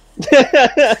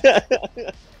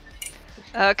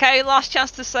 Okay, last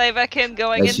chance to save Ekin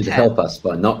going They in should 10. help us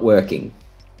by not working.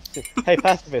 Hey,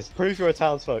 pacifist, prove you're a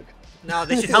townsfolk. No,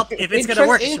 they should help. If it's gonna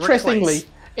work, it should work twice.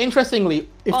 Interestingly,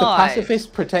 if the 5,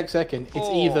 pacifist protects Ekin, it's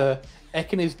 4, either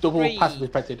Ekin is double 3,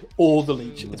 pacifist protected or the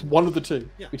leech. It's one of the two.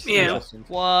 Which is interesting.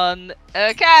 1.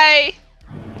 Okay.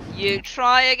 You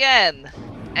try again.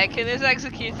 Ekin is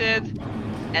executed,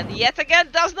 and yet again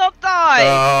does not die.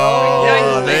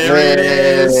 Oh, there it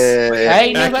is.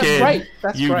 Hey, no, that's Ekin, great.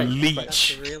 That's you great.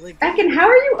 leech. Ekin, how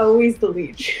are you always the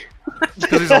leech?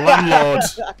 Because he's a landlord.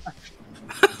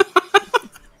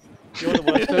 You're the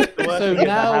worst So thing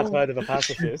now- I have heard of a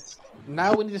pacifist.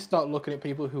 Now we need to start looking at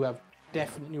people who have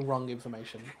definitely wrong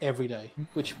information every day,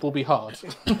 which will be hard.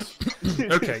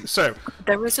 Okay, so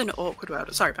There is an awkward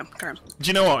world. Sorry, Ben, carry on. do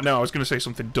you know what? No, I was going to say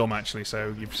something dumb actually,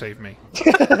 so you've saved me.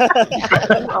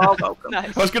 Oh, welcome.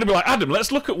 Nice. I was going to be like, Adam,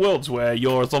 let's look at worlds where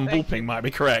your Zombulping might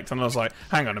be correct, and I was like,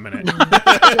 hang on a minute.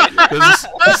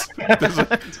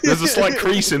 there's a slight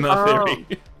crease in that theory.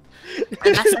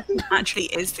 Unless it actually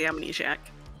is the amnesiac.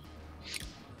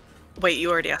 Wait, you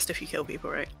already asked if you kill people,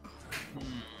 right?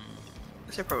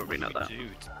 So probably not that. Dude,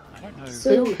 I don't know.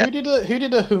 Who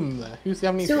did a whom there? Who's the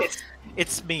amnesia?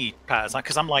 It's me, Patters,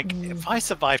 because I'm like, if I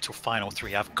survive till final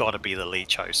 3, I've got to be the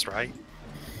leech host, right?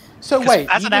 So 'Cause wait,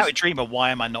 as you an outed dreamer, why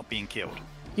am I not being killed?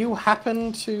 you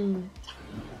happen to,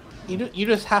 you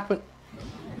just happen.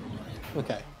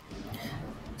 Okay,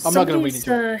 I'm not going to read Somebody's,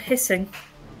 into it. hissing.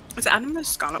 Is it Adam the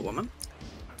Scarlet Woman?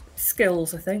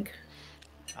 Skills, I think.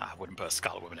 I wouldn't put a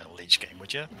Scarlet Woman in a Leech game,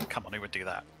 would you? Come on, who would do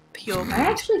that? Pure. I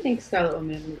actually think Scarlet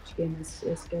Woman in Leech game is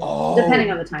good, Oh.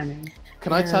 depending on the timing.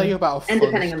 Can I tell you about a and fun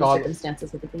depending on the Scarlet?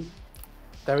 circumstances of the game.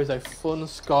 There is a fun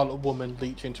Scarlet Woman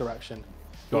Leech interaction,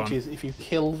 Go which on. is if you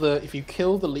kill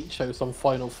the Leech host on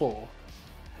Final Four,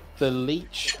 the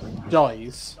Leech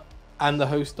dies and the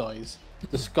host dies.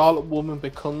 The Scarlet Woman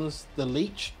becomes the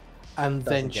Leech and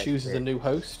then get chooses a it. new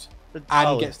host But- and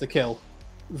oh. gets the kill.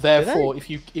 Therefore, if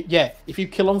you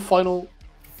kill on Final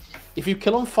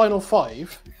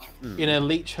 5 in a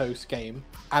Leech host game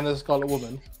and a Scarlet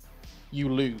Woman, you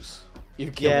lose. You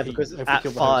kill Yeah, the- because if you at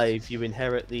kill the host. 5 you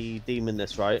inherit the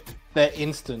demonness, right? They're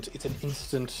instant. It's an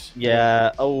instant.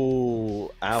 Yeah.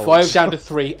 Oh, ouch. 5 down to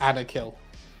 3 and a kill.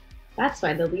 That's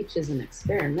why the Leech is an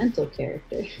experimental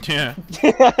character. Yeah.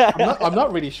 I'm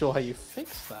not really sure how you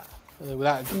fix that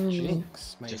without a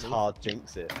jinx. Maybe. Just hard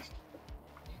jinx it.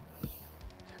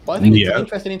 But I think it's Yeah. an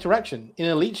interesting interaction in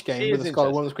a Leech game It with is a Scarlet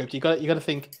interesting. Woman script. You got to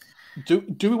think: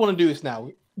 do we want to do this now?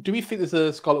 Do we think there's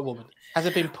a Scarlet Woman? Has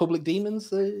it been public demons?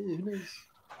 Who knows?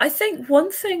 I think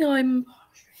one thing I'm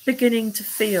beginning to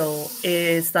feel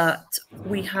is that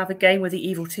we have a game where the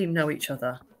evil team know each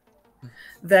other.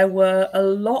 There were a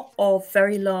lot of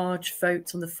very large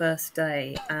votes on the first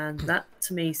day, and that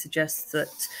to me suggests that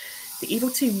the evil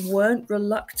team weren't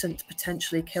reluctant to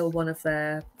potentially kill one of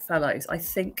their fellows. I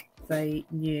think they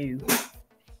knew.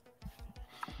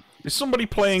 Is somebody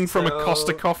playing from a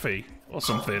Costa Coffee or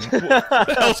something? What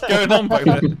the hell's going on back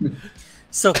there?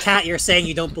 So, Kat, you're saying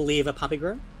you don't believe a puppy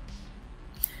grow?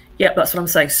 Yep, that's what I'm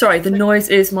saying. Sorry, the noise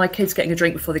is my kids getting a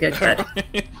drink before they go to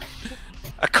bed.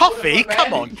 A coffee?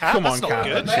 Come on, Cat. Come That's on, not Cat.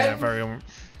 good. Yeah, very.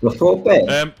 Before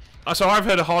bed. So I've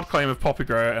heard a hard claim of Poppy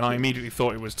Grower, and I immediately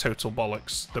thought it was total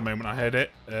bollocks the moment I heard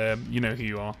it. You know who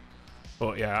you are,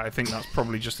 but yeah, I think that's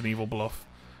probably just an evil bluff.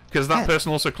 Because that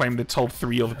person also claimed they'd told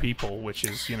 3 other people, which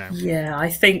is, you know. Yeah, I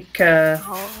think Good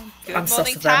I'm sus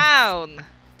morning, of them. town.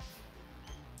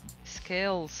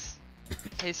 Skills.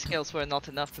 His skills were not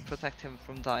enough to protect him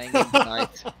from dying in the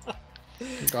night.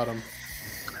 Got him.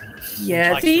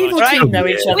 Yeah, Like, the evil right. team know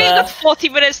each We've got other. 40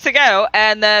 minutes to go,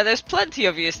 and there's plenty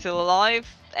of you still alive.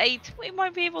 8, we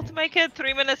might be able to make it.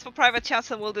 3 minutes for private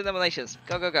chats, and we'll do nominations.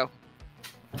 Go, go, go.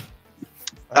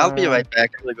 I'll be right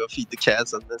back. I'm gonna go feed the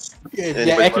cats on this. Yeah,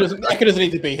 Anybody Echo want- doesn't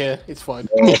need to be here. It's fine.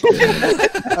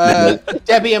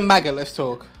 Debbie and Maggot, let's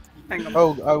talk. Hang on.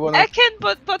 Oh, I want to. Ekin,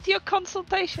 but your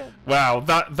consultation. Wow,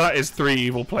 that is 3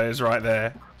 evil players right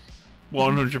there.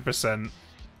 100%.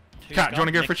 Who's Cat, do you want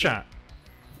to go for a Nikki? chat?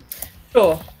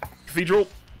 Sure. Cathedral.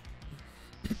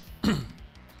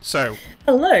 So,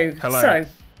 Hello. hello. So,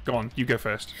 Go on, you go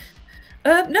first.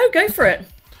 no, go for it.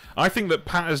 I think that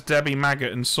Patters, Debbie,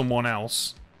 Maggot, and someone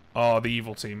else are the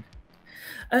evil team.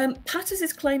 Patters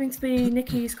is claiming to be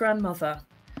Nikki's grandmother.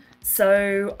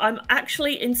 So I'm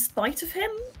actually, in spite of him,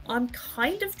 I'm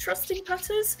kind of trusting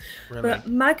Patters. Really? But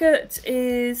Maggot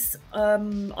is,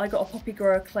 I got a Poppy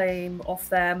Grower claim off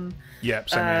them. Yep,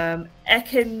 same here.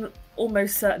 Ekin,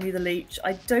 almost certainly the Leech.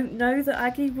 I don't know that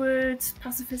Aggie would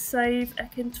pacifist save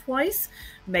Ekin twice.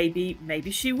 Maybe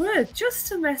she would, just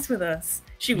to mess with us.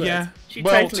 She would. Yeah, She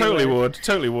well, totally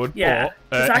would. Yeah,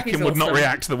 But 'cause Aggie's Ekin would not awesome.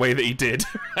 react the way that he did.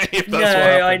 If that's No, what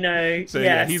happened. I know. So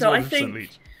yeah, he's so I 100% think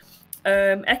Leech.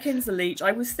 Ekin's the Leech.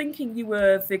 I was thinking you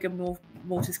were Vigor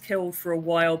Mortis killed for a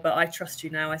while, but I trust you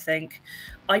now, I think.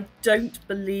 I don't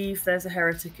believe there's a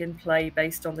heretic in play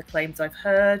based on the claims I've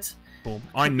heard. Cool.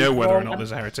 I Could be know whether or wrong. not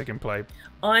there's a heretic in play.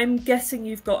 I'm guessing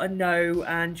you've got a no,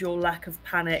 and your lack of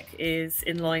panic is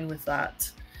in line with that.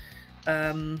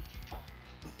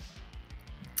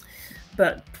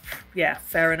 But yeah,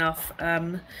 fair enough.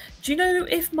 Do you know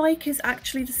if Mike is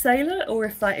actually the sailor, or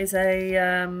if that is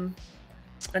a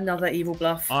another evil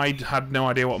bluff? I had no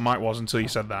idea what Mike was until you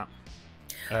said that.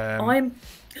 I'm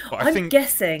but I I'm think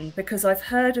guessing because I've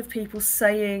heard of people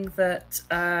saying that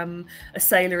a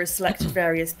sailor has selected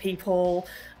various people.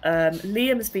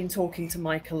 Liam has been talking to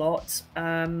Mike a lot.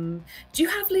 Do you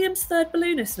have Liam's third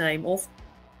balloonist name? Or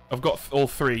I've got all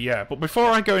 3, yeah. But before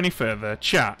I go any further,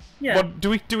 chat. Yeah. What do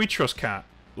we trust Cat?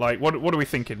 Like, what are we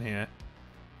thinking here?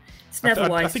 it's never I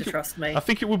wise think to trust me. I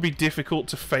think it would be difficult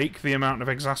to fake the amount of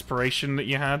exasperation that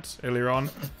you had earlier on.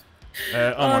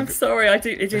 Oh my I'm sorry, it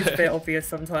is a bit obvious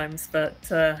sometimes, but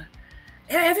yeah,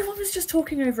 everyone was just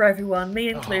talking over everyone, me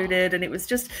included, and it was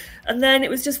just, and then it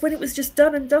was just when it was just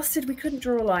done and dusted, we couldn't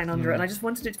draw a line under it, and I just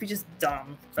wanted it to be just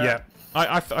done. But Yeah,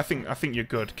 I think you're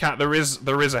good, Cat. There is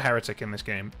a heretic in this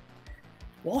game.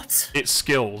 what? It's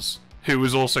Skills, who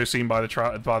was also seen by the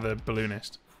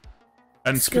balloonist.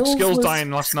 And Skills Skills was-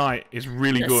 dying last night is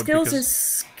really good. Skills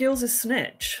is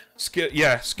snitch.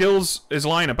 Skills is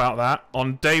lying about that.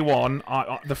 On day one,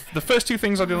 the first two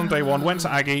things I did on day one went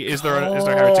to Aggie. Is there a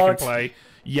heretic in play?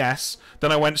 Yes.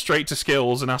 Then I went straight to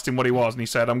Skills and asked him what he was, and he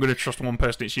said, "I'm going to trust one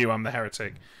person. It's you. I'm the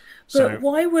heretic." So But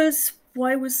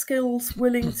why was Skills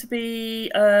willing to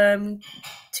be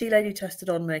T-Lady tested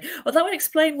on me? Well, that would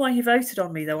explain why he voted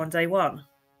on me, though, on day one.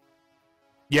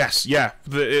 yes, yeah.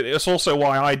 It's also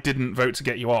why I didn't vote to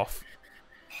get you off.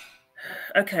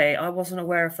 Okay, I wasn't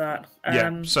aware of that.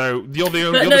 Yeah. So you're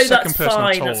the no, second that's person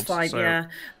fine. I told. That's fine. So Yeah,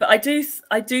 but I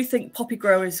do think Poppy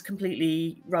Grow is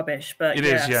completely rubbish. But it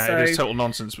is. Yeah, it is total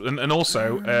nonsense. And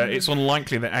also, it's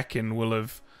unlikely that Ekin will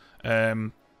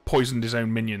have poisoned his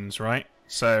own minions, right?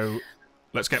 So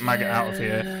let's get Maggot out of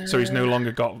here. So he's no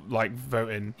longer got like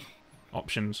voting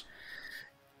options.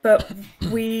 But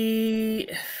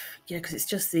because it's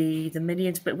just the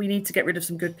minions. But we need to get rid of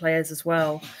some good players as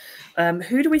well.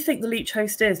 Who do we think the leech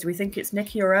host is? Do we think it's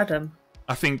Nikki or Adam?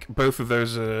 I think both of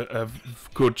those are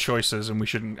good choices, and we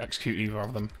shouldn't execute either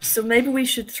of them. So maybe we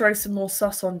should throw some more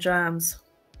sus on Jams.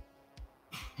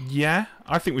 Yeah,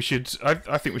 I think we should.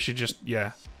 I think we should just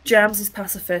Jams is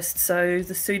pacifist, so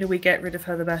the sooner we get rid of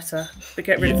her, the better. But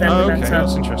get rid of them, Oh, the okay, better.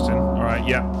 that's interesting. All right,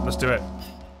 yeah, let's do it.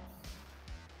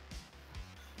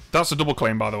 That's a double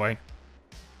claim, by the way.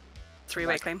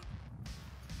 3-way claim.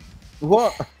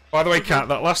 What? By the way, Kat,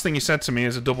 that last thing you said to me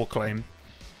is a double claim.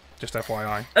 Just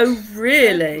FYI. Oh,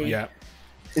 really? Yeah.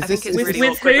 I think it's really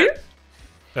with who?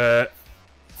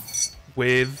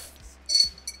 With.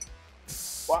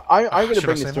 Well, I'm going to Should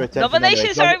bring I this say to that? attention.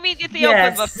 Nominations anyway. are immediately Yes.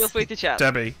 open, but feel free to chat.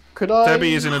 Debbie. Could I?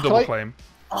 Debbie is in a double could I- claim.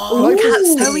 Oh,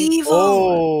 Cat's so evil.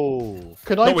 Oh.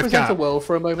 Could I Not with present Kat. a world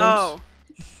for a moment? Oh,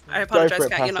 I for apologise, it,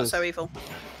 Cat. You're not Passes. so evil.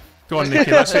 Go on,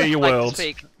 Nikki. Let's hear your Like to world.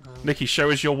 speak. Nikki, show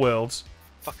us your worlds.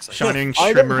 Fuck's sake. Shining,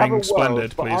 I don't have a shimmering, world,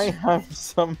 splendid, but please. I have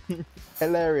some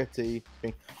hilarity.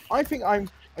 I think I'm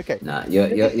okay. Nah,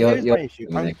 Here's you're my issue.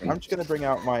 I'm just going to bring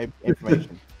out my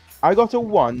information. I got a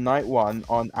 1 night 1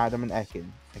 on Adam and Ekin.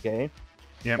 Okay.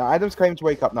 Yep. Now Adam's claimed to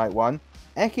wake up night 1.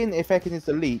 Ekin, if Ekin is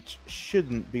the leech,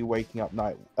 should be waking up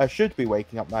night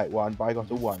 1, but I got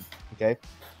a 1. Okay.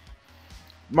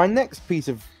 My next piece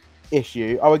of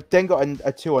issue, I then got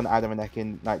a 2 on Adam and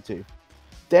Ekin night 2.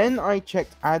 Then I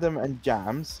checked Adam and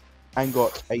Jams and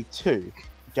got a 2.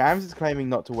 Jams is claiming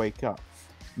not to wake up.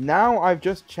 Now I've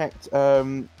just checked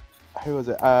who was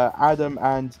it? Adam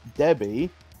and Debbie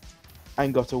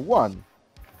and got a 1.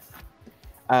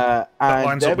 That and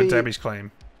lines up with Debbie's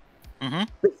claim.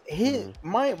 But here,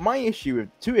 my issue with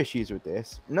 2 issues with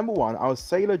this. Number 1, I was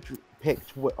Sailor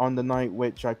picked on the night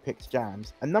which I picked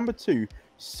Jams, and number 2,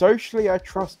 socially I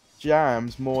trust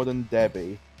Jams more than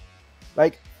Debbie.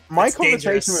 Like my That's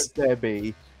conversation dangerous. with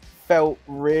Debbie felt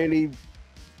really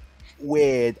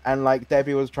weird, and like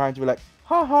Debbie was trying to be like,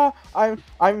 haha,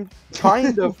 I'm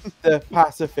kind of the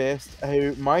pacifist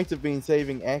who might have been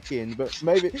saving Ekin, but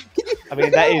maybe. I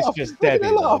mean, that is just Debbie.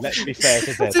 though. Let's be fair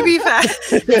to Debbie. To be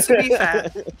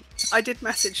fair, I did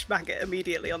message Maggot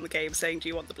immediately on the game saying, "Do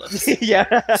you want the blood?"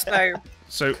 Yeah.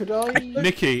 So Could I?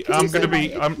 Nikki, I'm going to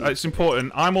be. It's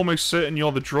important. I'm almost certain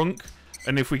you're the drunk,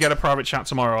 and if we get a private chat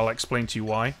tomorrow, I'll explain to you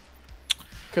why.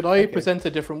 Could I present a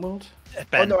different world?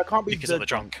 Ben, no, I can't be because the- of the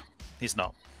drunk. He's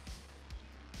not.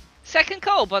 Second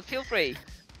call, but feel free.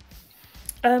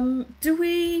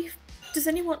 Does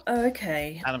anyone? Oh,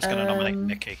 okay. Adam's going to nominate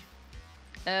Nikki.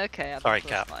 Okay. Sorry,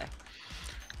 Cap.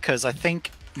 Because I think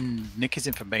Nikki's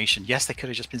information, yes, they could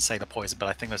have just been Sailor Poison, but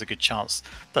I think there's a good chance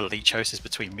the leech host is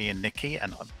between me and Nikki.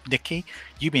 And Nikki,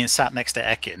 you being sat next to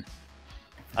Ekin,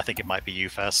 I think it might be you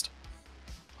first.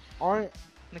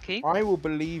 Nikki? I will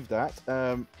believe that.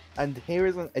 And here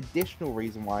is an additional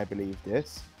reason why I believe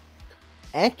this.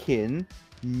 Ekin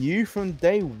knew from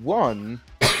day 1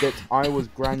 that I was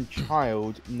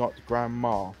grandchild, not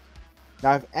grandma.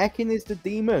 Now, if Ekin is the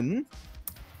demon,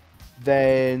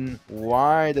 then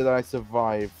why did I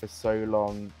survive for so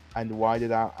long? And why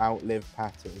did I outlive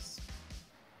Patters?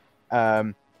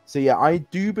 So yeah, I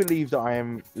do believe that I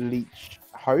am leech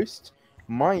host.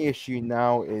 My issue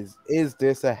now is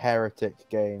this a heretic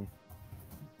game?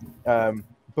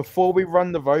 Before we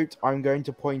run the vote, I'm going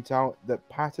to point out that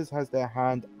Patters has their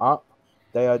hand up.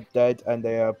 They are dead, and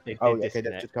they are. They Oh, okay, they've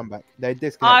disconnect. just come back. They're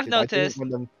disconnected. I've noticed.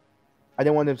 I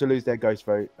didn't want them to lose their ghost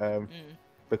vote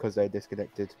because they're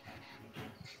disconnected.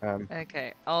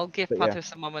 Okay, I'll give But yeah.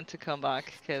 Patters a moment to come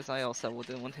back, because I also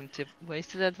wouldn't want him to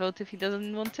waste that vote if he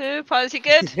doesn't want to. Patters, you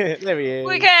good? There he is.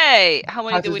 Okay, how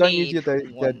many do Patters, we don't need? use your dead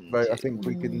One, vote. I think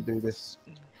we can do this.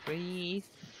 3,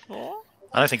 4?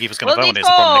 I don't think he was going to We'll vote on need it. Is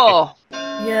the problem,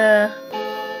 Nikki. 4! Yeah.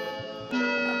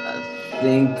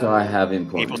 think I have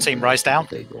important. Evil team rise down.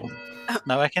 People.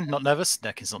 No, Ekin, not nervous.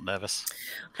 Ekin's not nervous.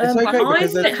 It's okay I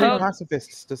because there's think- two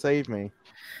pacifists to save me.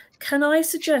 Can I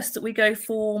suggest that we go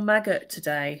for maggot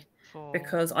today?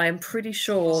 Because I am pretty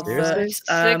sure Seriously?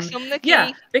 that Six on Nikki.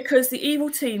 yeah, because the evil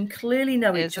team clearly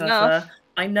know Is each enough. other.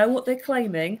 I know what they're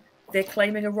claiming. They're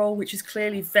claiming a role which is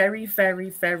clearly very, very,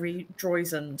 very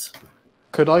Droizened.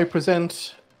 Could I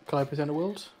present a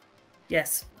world?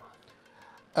 Yes.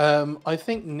 I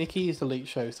think Nikki is the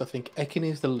leech host. I think Ekin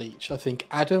is the leech. I think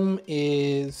Adam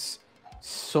is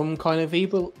some kind of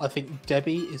evil. I think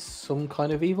Debbie is some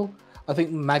kind of evil. I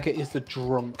think Maggot is the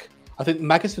drunk. I think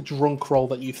Maggot's the drunk role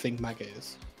that you think Maggot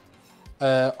is.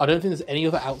 I don't think there's any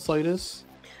other outsiders.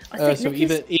 I think So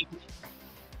Nikki's-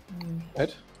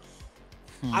 Ed?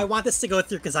 I want this to go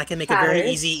through because I can make a very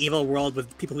Harris? easy evil world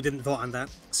with people who didn't vote on that.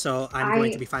 So I'm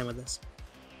going to be fine with this.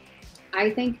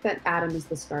 I think that Adam is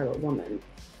the Scarlet Woman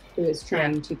who is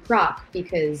trying to proc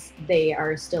because they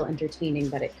are still entertaining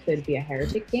that it could be a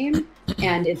heretic game,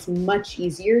 and it's much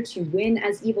easier to win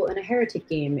as evil in a heretic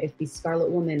game if the Scarlet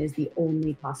Woman is the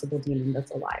only possible demon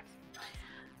that's alive.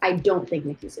 I don't think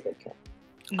Nikki's a good kill.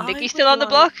 Nikki's still on the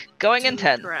block, going in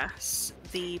 10. Address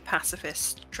the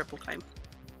pacifist triple claim.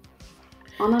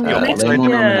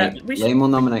 Lame will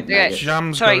nominate Okay, Maggot.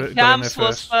 Jam's sorry, got it Jams there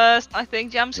was first. I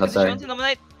think Jams, Oh, did you sorry. want to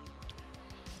nominate?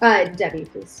 Debbie,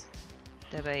 please.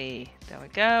 Debbie, there we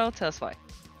go. Tell us why.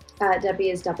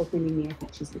 Debbie is double claiming me. I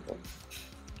think she's evil.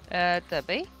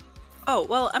 Debbie? Oh,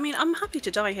 well, I mean, I'm happy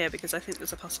to die here because I think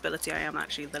there's a possibility I am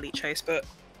actually the leech host, but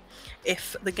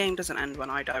if the game doesn't end when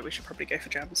I die, we should probably go for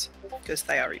Jams because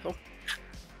they are evil.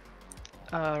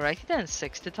 Alrighty then,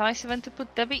 6 decisive to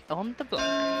put Debbie on the block.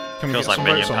 Can we Feels get like some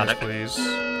Minion votes on this, Panic.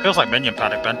 please? Feels like Minion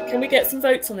Panic, Ben. Can we get some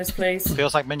votes on this, please?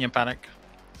 Feels like Minion Panic.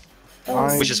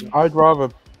 I'd rather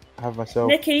have myself.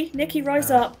 Nikki, rise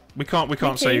up. We can't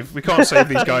Nikki. save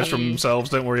these guys from themselves.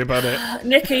 Don't worry about it.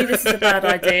 Nikki, this is a bad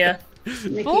idea.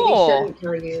 Nikki, 4 we shouldn't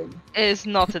kill you. is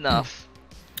not enough.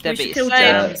 We Debbie should is kill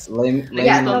safe. Jams.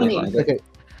 Yeah, tell me. Okay.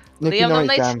 Nikki Liam nominates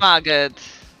nominates Jam. Maggot.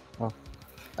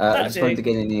 I just wanted to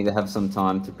get in here to have some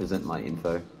time to present my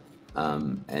info.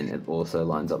 And it also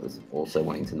lines up with also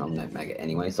wanting to nominate Maggot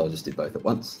anyway, so I'll just do both at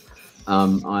once.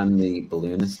 I'm the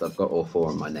balloonist. I've got all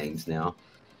 4 of my names now.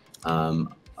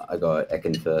 I got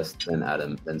Ekin first, then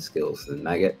Adam, then Skills, then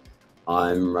Maggot.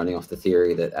 I'm running off the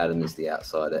theory that Adam is the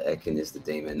outsider, Ekin is the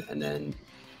demon, and then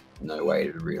no way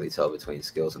to really tell between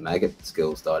Skills and Maggot.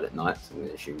 Skills died at night, so I'm going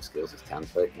to assume Skills is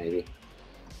townsfolk, maybe.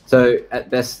 So, at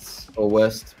best or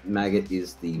worst, Maggot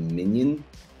is the minion,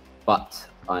 but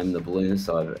I'm the balloonist,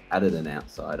 so I've added an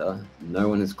outsider. No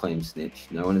one has claimed Snitch,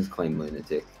 no one has claimed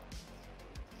Lunatic.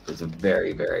 There's a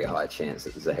very, very high chance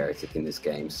that there's a heretic in this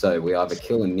game. So, we either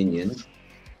kill a minion,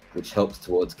 which helps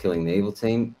towards killing the evil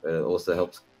team, but it also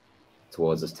helps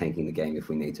towards us tanking the game if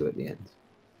we need to at the end.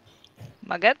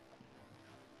 Maggot?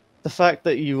 The fact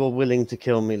that you are willing to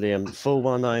kill me, Liam, full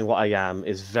well knowing what I am,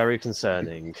 is very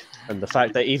concerning. And the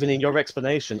fact that even in your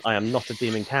explanation, I am not a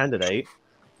demon candidate,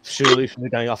 surely should be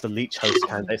going after leech host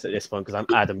candidates at this point because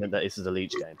I'm adamant that this is a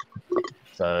leech game.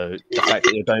 So the fact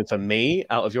that you're going for me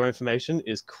out of your information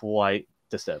is quite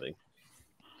disturbing.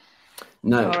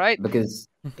 No, All right. because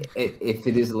if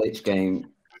it is a leech game,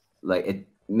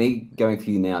 me going for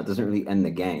you now, it doesn't really end the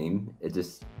game. It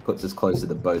just puts us closer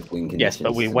to both win conditions. Yes,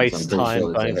 but we so I'm waste pretty time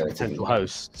sure there's a going for heretic potential in there.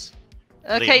 hosts.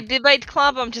 Okay, debate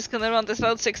club. I'm just gonna run this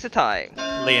vote 6 at a time.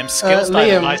 Liam, Skills died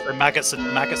at Liam. night, so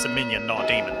Maggot's a minion, not a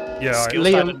demon. Yeah,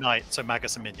 Skills died Liam. at night, so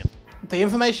Maggot's a minion. The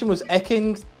information was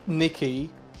Ekin, Nikki,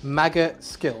 Maggot,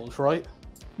 Skills, right?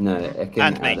 No, Ekin,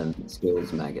 And me. Adam,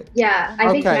 Skills, Maggot. Yeah, I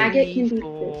think Okay. Maggot can be the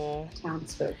 4.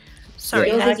 townsfolk. Sorry,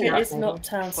 Skills Maggot is an Maggot is outsider. not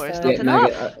Forest townsfolk. not Yeah,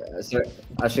 enough. Maggot,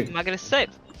 sorry, Maggot is safe.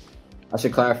 I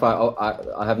should clarify.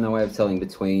 I have no way of telling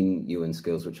between you and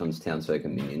Skills which one's townsfolk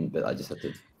and minion, but I just have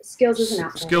to. Skills is an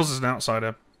outsider. Skills is an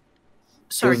outsider.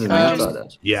 Sorry, Skills is can an I just, outsider.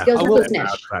 Yeah. Skills I is will- a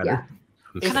snitch. Yeah.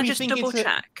 If can I we just think it's double a-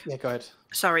 check? Yeah, go ahead.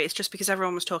 Sorry, it's just because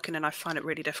everyone was talking and I find it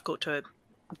really difficult to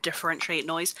differentiate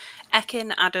noise.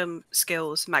 Ekin, Adam,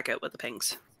 Skills, Maggot were the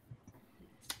pings.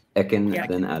 Ekin, Yeah.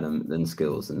 then Adam, then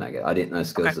Skills, and Maggot. I didn't know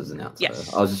Skills Okay. was an outsider.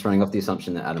 Yes. I was just running off the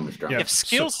assumption that Adam was drunk. Yeah. If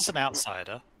Skills is an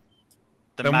outsider,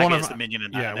 then Then Maggot one is of- the minion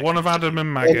and Yeah, Ekin one of is the Adam demon.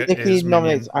 and Maggot Nikki is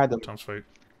nominates minion Adam. townsfolk.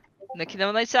 Nikki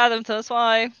nominates Adam. Tell us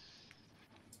why.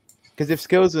 Because if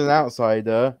Skills is an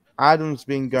outsider, Adam's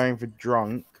been going for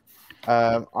drunk.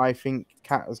 I think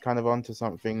Kat was kind of onto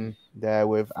something there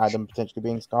with Adam potentially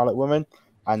being Scarlet Woman,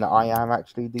 and that I am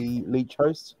actually the leech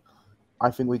host. I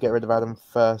think we get rid of Adam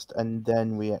first, and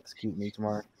then we execute me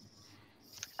tomorrow.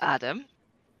 Adam.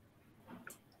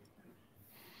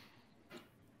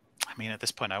 I mean, at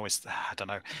this point, I don't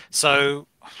know. So,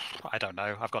 I don't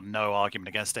know. I've got no argument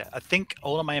against it. I think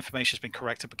all of my information has been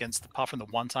corrected apart from the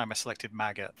one time I selected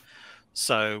Maggot.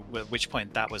 So, at which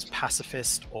point that was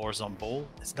Pacifist or Zomball.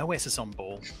 There's no way it's a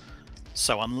Zomball.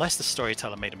 So, unless the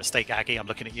Storyteller made a mistake, Aggie, I'm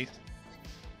looking at you.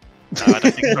 No, I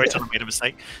don't think the Storyteller made a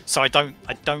mistake. So, I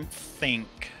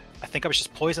think I was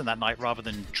just poisoned that night rather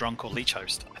than drunk or leech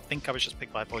host. I think I was just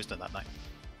picked by a poisoner that night.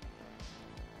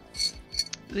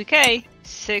 Okay,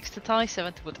 6 to tie,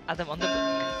 7 to put Adam on the book.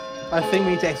 I think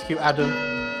we need to execute Adam.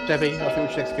 Debbie, I think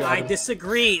we should execute Adam. I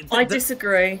disagree. I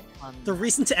disagree. The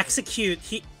reason to not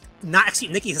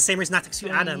execute Nikki is the same reason not to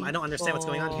execute Adam. I don't understand what's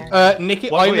going on here. Nikki,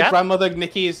 I'm the grandmother.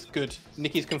 Nikki is good.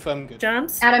 Nikki's confirmed good.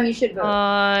 Jams? Adam, you should vote.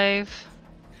 5.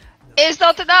 It's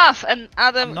not enough, and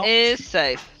Adam is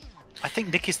safe. I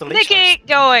think Nikki's the leech Nikki host.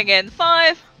 going in.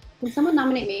 5. Can someone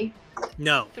nominate me?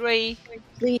 No. 3.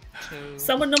 Please. 2.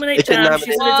 Someone nominate Jams.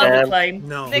 She's a double claim.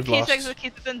 No. Nikki's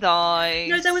executed and dies.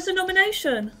 No, there was a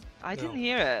nomination. I didn't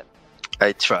hear it.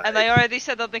 I tried. And I already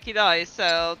said that Nikki dies,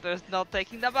 so there's not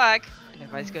taking that back.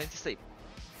 Everybody's going to sleep.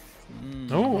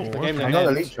 Oh, The game I'm not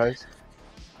a leech host.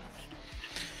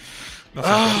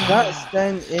 That's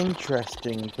then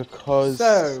interesting because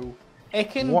So,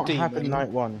 Ekin what Demon, happened night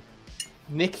 1?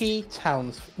 Nikki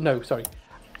Towns. No, sorry.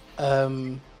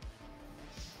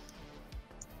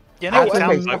 Yeah, no, okay,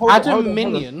 Townsfolk. hold on, Adam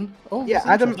Minion. Oh,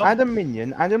 Yeah, that's Adam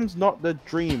Minion. Adam's not the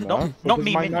dreamer. Not because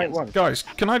me, my Minion. night 1. Guys,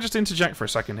 can I just interject for a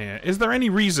second here? Is there any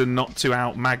reason not to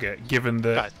out Maggot, given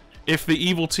that Guys. if the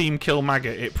evil team kill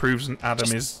Maggot, it proves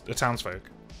Adam is a townsfolk?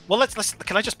 Well, let's.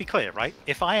 Can I just be clear, right?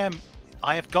 If I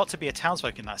have got to be a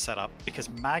townsfolk in that setup because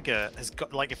Maggot has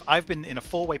got, like, if I've been in a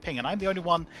 4-way ping and I'm the only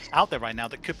one out there right now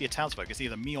that could be a townsfolk, it's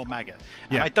either me or Maggot.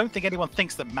 And Yeah. I don't think anyone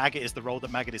thinks that Maggot is the role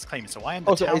that Maggot is claiming, so I am the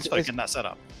Also, townsfolk in that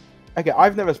setup. Okay,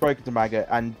 I've never spoken to Maggot,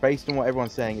 and based on what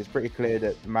everyone's saying, it's pretty clear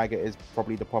that Maggot is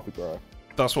probably the poppy grower.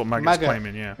 That's what Maggot's Maggot.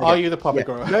 claiming, yeah. Are you the poppy Yeah,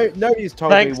 grower? nobody's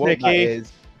told Thanks, me what that Nikki.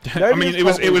 is. I mean,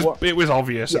 Nobody's told me it was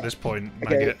obvious at this point,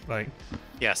 Okay. Maggot. Like,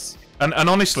 Yes. and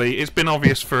honestly, it's been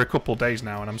obvious for a couple days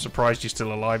now, and I'm surprised you're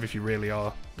still alive if you really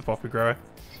are the poppy grower.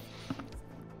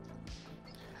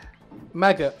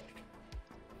 Maggot,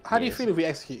 how do you feel if we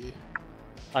execute you?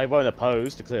 I won't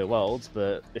oppose to clear worlds,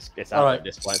 but it's out Alright. at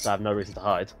this point, so I have no reason to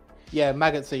hide. Yeah,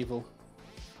 Maggot's evil.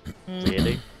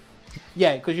 Really?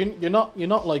 Yeah, because you're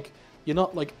not like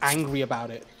angry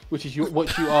about it, which is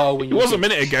what you are when It you. was a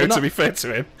minute ago, to be fair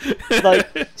to him.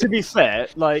 Like, to be fair,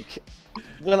 like,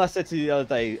 when I said to you the other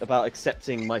day about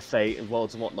accepting my fate in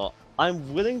worlds and whatnot,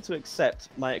 I'm willing to accept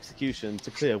my execution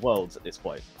to clear worlds at this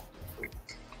point.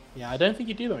 Yeah, I don't think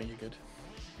you do that when you're good.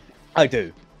 I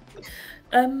do.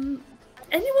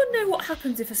 Anyone know what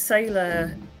happens if a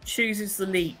sailor chooses the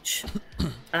leech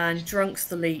and drunks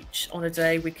the leech on a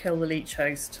day we kill the leech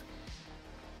host?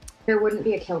 There wouldn't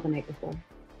be a kill the night before.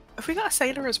 Have we got a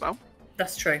sailor as well?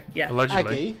 That's true, yeah. Allegedly.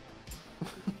 Aggie.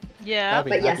 Yeah. That'd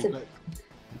be But yes, Aggie,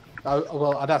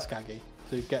 well, I'd ask Aggie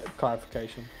to get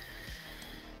clarification.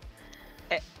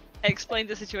 Explain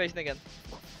the situation again.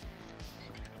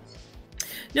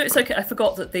 No, it's okay. I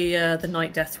forgot that the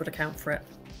night deaths would account for it.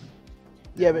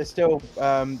 Yeah, but still,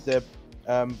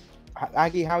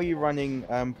 Aggie, how are you running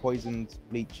poisoned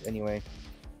leech anyway?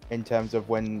 In terms of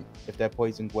if they're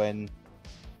poisoned when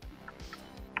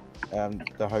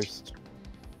the host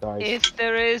dies. If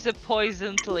there is a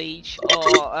poisoned leech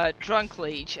or a drunk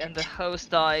leech and the host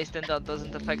dies, then that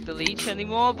doesn't affect the leech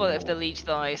anymore. But if the leech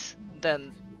dies,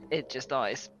 then it just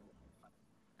dies.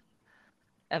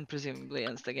 And presumably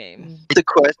ends the game.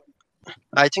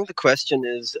 I think the question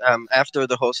is, after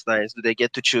the host dies, do they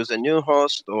get to choose a new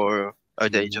host, or are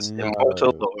they just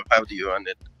immortal, or how do you run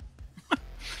it?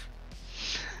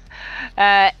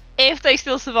 If they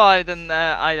still survive, then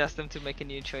I'd ask them to make a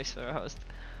new choice for a host.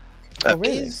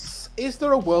 Is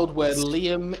there a world where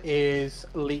Liam is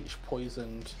leech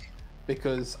poisoned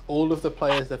because all of the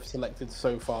players they've selected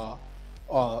so far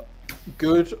are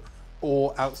good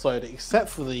or outside, except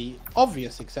for the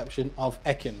obvious exception of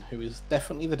Ekin, who is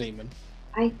definitely the demon?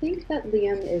 I think that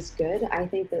Liam is good. I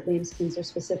think that Liam's skins are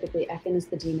specifically Ekin is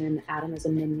the demon, Adam is a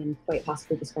minion, quite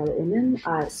possibly the Scarlet Woman,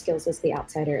 Skills as the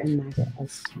outsider, and Maggot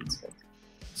as townsfolk.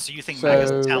 So you think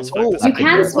Maggot's a townsfolk? You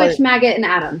can switch Maggot and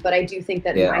Adam, but I do think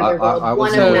that in either world, I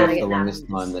one was of aware Maggot the and longest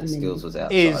Adam time that is a Skills minion. was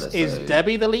outside. Is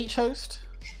Debbie the leech host?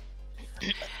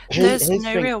 There's Here's no the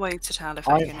thing. real way to tell if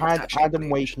I've Ekin is had actually Adam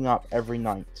waking up every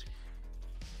night.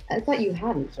 I thought you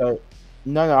hadn't. So,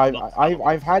 no,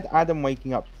 I've had Adam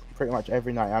waking up pretty much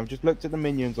every night. I've just looked at the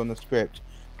minions on the script,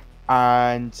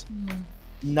 and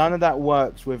none of that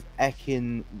works with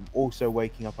Ekin also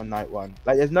waking up on night 1.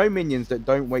 Like, there's no minions that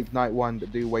don't wake night 1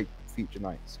 that do wake future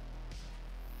nights.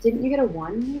 Didn't you get a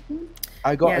 1? Nathan?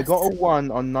 I got Yes. a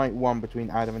 1 on night 1 between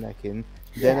Adam and Ekin,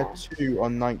 then Yeah. a 2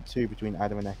 on night 2 between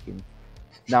Adam and Ekin.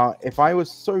 Now, if I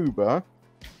was sober,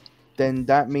 then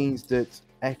that means that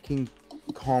Ekin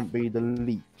can't be the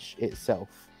leech itself,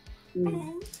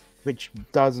 Mm. which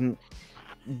doesn't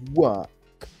work.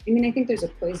 I mean, I think there's a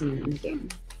poison in the game.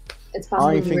 It's possible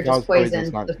I you were think I just was poisoned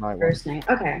poisoned night the night 1. first night.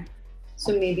 Okay.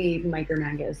 So maybe Mike or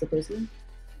Maggot is the poison?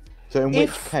 So in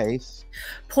If- which case,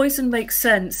 Poison makes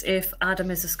sense if Adam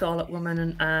is a Scarlet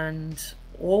Woman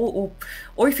or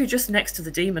if you're just next to the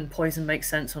demon. Poison makes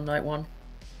sense on night 1.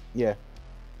 yeah.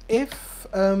 If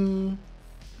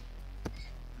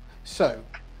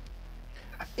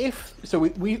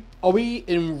we are we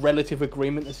in relative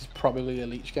agreement this is probably a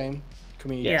leech game? Can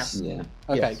we Yes. Yeah.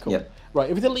 Okay, Yes. cool. Yep. Right,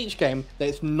 if it's a leech game, then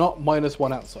it's not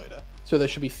 -1 outsider. So there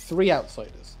should be 3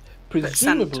 outsiders.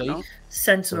 Presumably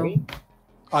Sentinel.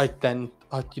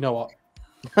 you know what?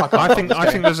 I think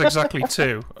there's exactly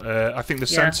 2. I think the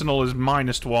Yeah. Sentinel is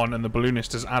 -1 and the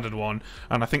Balloonist has added 1,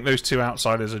 and I think those 2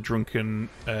 outsiders are Drunken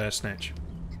Snitch.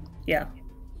 Yeah.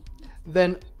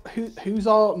 Then who's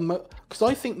our because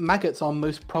I think Maggot's our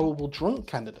most probable drunk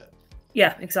candidate.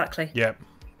 Yeah, exactly. Yep.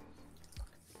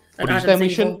 And do you- Adam's Then we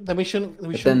evil. shouldn't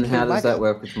But then kill how does that Maggot.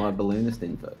 work with my balloonist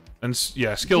info? And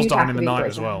yeah, skills You'd down have in to the be night quick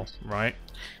as now. well, right?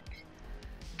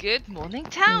 Good morning,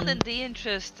 town. In the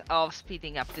interest of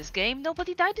speeding up this game,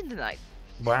 nobody died in the night.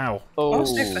 Wow. Oh,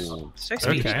 so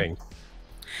Okay. Interesting.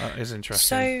 That is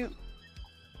interesting. So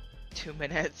 2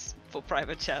 minutes for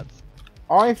private chats.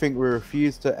 I think we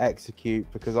refuse to execute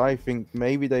because I think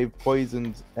maybe they've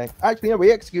poisoned. Actually, no, we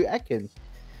execute Ekin.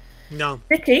 No.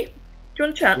 Vicky, do you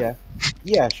want to chat? Yeah.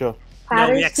 Yeah, sure. No,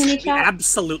 we, Patters, can you we chat?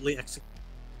 absolutely execute.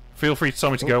 Feel free to tell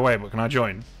me to go away, but can I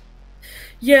join?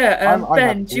 Yeah, I'm Ben,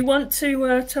 happy. do you want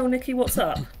to tell Nikki what's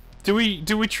up? Do we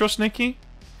trust Nikki?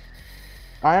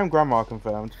 I am grandma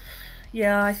confirmed.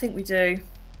 Yeah, I think we do.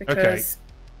 Because,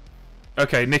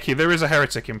 Okay, Nikki, there is a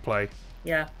heretic in play.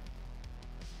 yeah.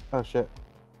 Oh shit.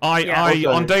 Yeah.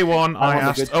 Also, On day 1, I'm I on the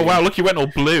asked. good Oh team. wow, look, you went all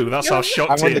blue. That's how I'm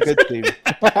shocked on he the is. good team.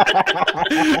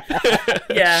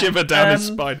 Yeah, Shiver down his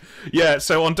spine. Yeah,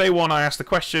 so on day 1, I asked the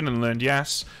question and learned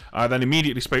yes. I then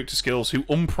immediately spoke to Skills, who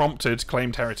unprompted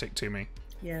claimed heretic to me.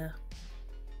 Yeah.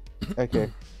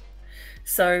 Okay.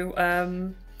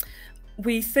 So,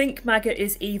 we think Maggot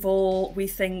is evil. We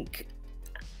think...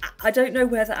 I don't know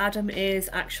whether Adam is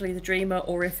actually the dreamer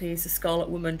or if he's a Scarlet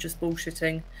Woman just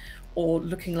bullshitting or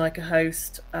looking like a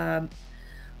host. I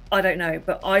don't know.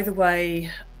 But either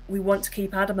way, we want to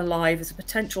keep Adam alive as a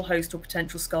potential host or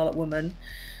potential Scarlet Woman.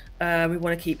 We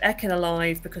want to keep Ekin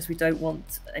alive because we don't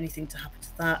want anything to happen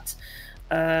to that.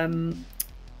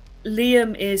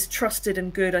 Liam is trusted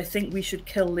and good. I think we should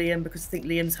kill Liam because I think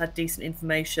Liam's had decent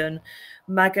information.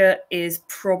 Maggot is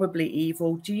probably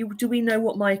evil. Do we know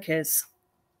what Mike is?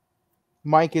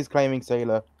 Mike is claiming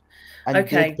Sailor. And he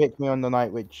Okay. did pick me on the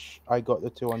night which I got the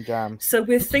 2 on jams. So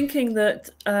we're thinking that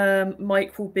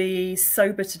Mike will be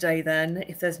sober today then,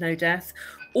 if there's no death,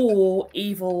 or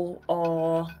evil,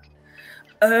 or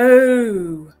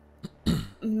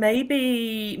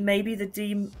maybe the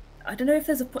demon. I don't know if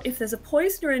there's a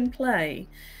poisoner in play.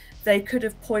 They could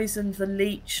have poisoned the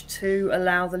leech to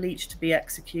allow the leech to be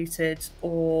executed,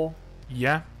 or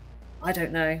Yeah, I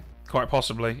don't know. quite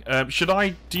possibly. Do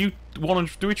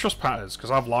we trust Patters? Because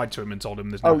I've lied to him and told him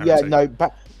there's no Oh yeah, heretic.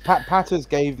 no. Patters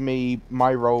gave me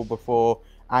my role before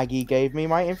Aggie gave me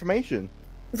my information.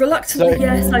 Reluctantly, So-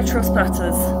 yes, I trust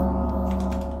Patters.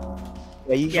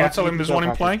 Yeah, you Yeah. can Tell him there's tell one in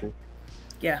Patters play? too.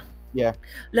 Yeah. Yeah.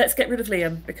 Let's get rid of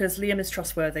Liam because Liam is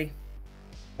trustworthy.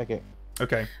 Okay.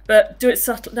 Okay. But do it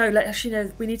subtle. No, actually,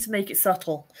 no. We need to make it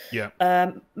subtle. Yeah.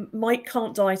 Mike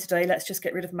can't die today. Let's just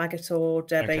get rid of Maggot or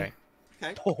Debbie.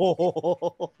 Okay.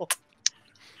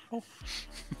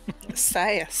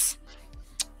 Say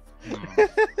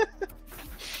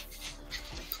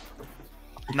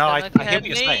No, I Don't know if you hear heard what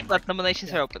you're me, saying, but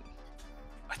nominations are open.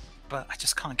 but I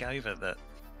just can't get over that.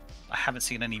 I haven't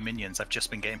seen any minions. I've just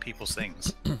been getting people's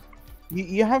things.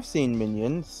 You have seen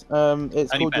minions. It's Only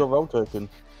called Ben. your role token.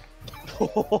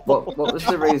 What was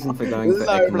the reason for going for No,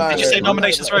 Ekin? no, Did you say no.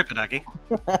 nominations are open, Aggie?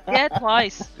 Yeah,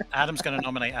 twice. Adam's going to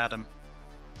nominate Adam.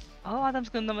 Oh, Adam's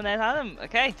gonna nominate Adam.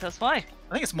 Okay, that's fine.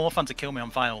 I think it's more fun to kill me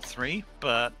on final 3,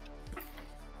 but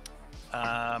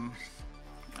I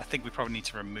think we probably need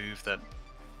to remove that.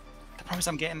 The problem is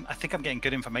I think I'm getting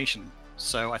good information,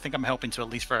 so I think I'm helping to at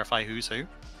least verify who's who.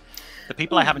 The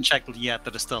people I haven't checked yet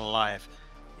that are still alive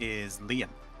is Liam.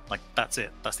 Like, that's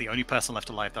it. That's the only person left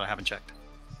alive that I haven't checked.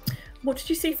 What did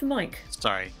you see for Mike?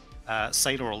 Sorry.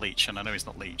 Sailor or Leech, and I know he's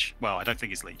not Leech. Well, I don't think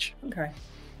he's Leech. Okay.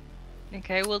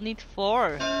 Okay, we'll need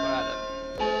 4 for Adam.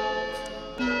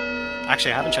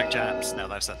 Actually, I haven't checked jams. Now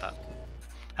that I've said that,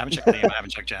 I haven't checked Liam. I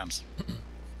haven't checked jams.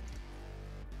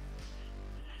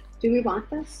 Do we want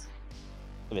this?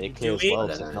 I mean, it Do clears we? well,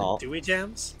 does it not? Do we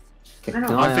jams?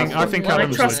 I think I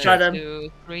Adam's trust legit. Adam.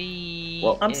 2, 3.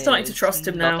 Well, I'm starting to trust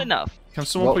him Not now. enough. Can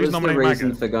someone What please was the nominate reason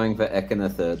Maggot? for going for Ekin a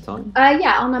third time?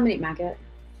 Yeah, I'll nominate Maggot.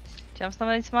 Jams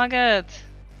nominates Maggot.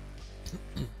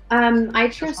 I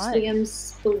trust Fine.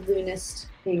 Liam's balloonist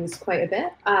things quite a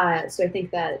bit. So I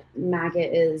think that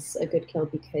Maggot is a good kill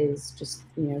because just,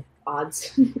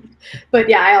 odds. But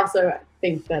yeah, I also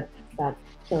think that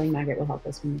killing Maggot will help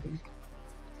us win the game.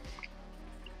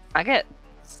 Maggot.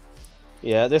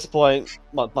 Yeah, at this point,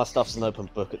 my stuff's an open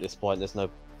book at this point. There's no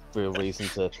real reason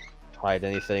to hide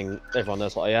anything. Everyone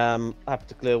knows what I am. Happy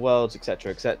to clear worlds,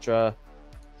 etc., etc.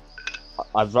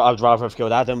 I'd rather have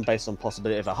killed Adam based on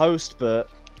possibility of a host,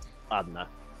 but I don't know.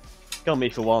 Kill me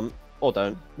if you want, or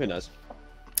don't. Who knows?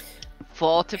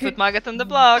 4 to put Maggot on the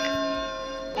block.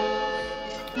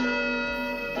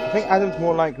 I think Adam's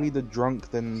more likely the drunk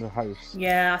than the host.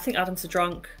 Yeah, I think Adam's a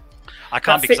drunk. I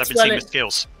can't That because I've fits been well seeing in- the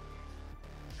skills.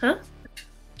 Huh?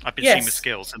 I've been seeing the Yes.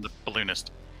 skills in the balloonist.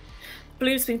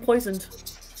 Blue's been poisoned.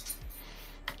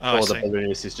 Oh, I Or the see.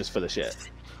 balloonist is just full of shit.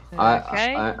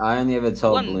 Okay. I only ever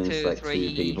told 1, balloons 2, like 3,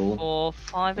 2 people, 4,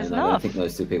 5 is and I don't enough. think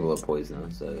those 2 people are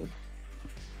poisoners. So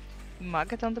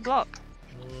Maggot on the block.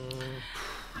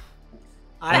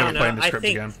 I Never don't know. playing the script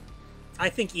again. I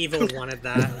think Evil wanted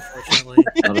that, unfortunately.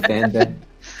 not a fan, Ben.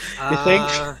 You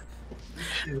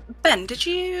think? Ben, did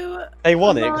you? They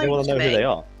want it because they lie want to know to who me they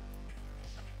are.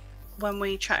 When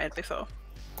we chatted before.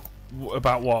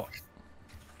 About what?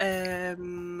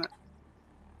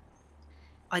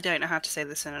 I don't know how to say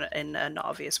this in a not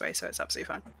obvious way, so it's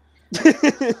absolutely fine.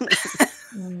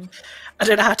 I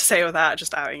don't know how to say it without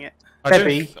just outing it. I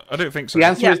don't think so. The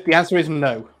answer is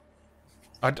no.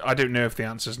 I don't know if the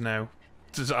answer's no.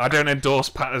 I don't endorse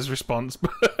Patter's response,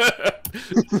 but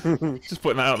just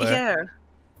putting that out there. Yeah,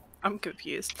 I'm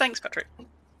confused. Thanks, Patrick.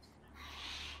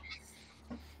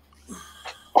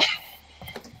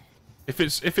 If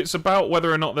it's about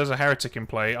whether or not there's a heretic in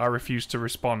play, I refuse to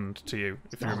respond to you.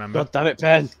 If you remember. God damn it,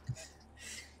 Ben.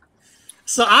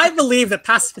 So I believe that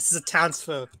Pacifist is a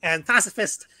townsfolk, and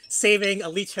Pacifist saving a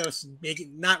leech host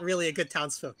making not really a good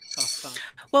townsfolk.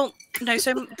 Well, no.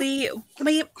 So so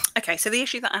the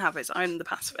issue that I have is I'm the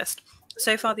pacifist.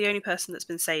 So far, the only person that's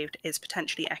been saved is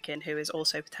potentially Ekin, who is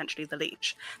also potentially the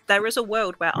leech. There is a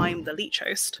world where I'm the leech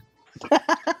host.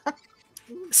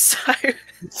 So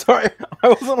Sorry, I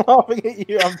wasn't laughing at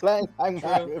you. I'm playing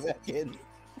Hangman with Ekin.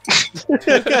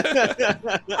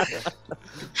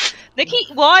 Nikki,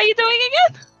 what are you doing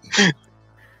again?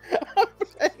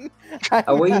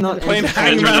 Are we not playing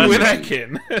Hangman with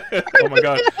Ekin? Oh my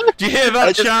god! Do you hear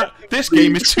that, chat? This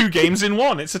game is 2 games in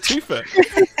 1. It's a twofer.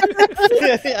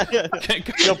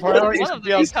 Your priorities One of should be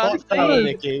them on you can't top down, see.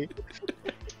 Nikki.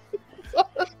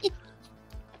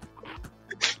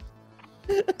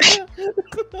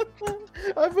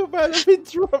 I feel bad I've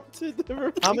interrupted the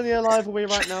review. How many alive are we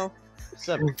right now?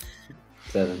 7.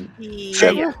 7?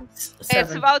 yeah.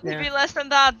 It's about to be less than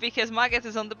that because Maggot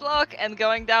is on the block and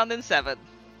going down in 7.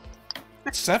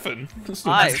 7? That's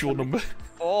not an 5. actual number.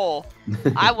 4.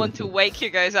 I want to wake you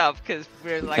guys up because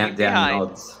we're lagging Count down behind.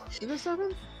 odds. Is it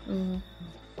 7?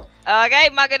 Okay,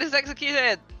 Maggot is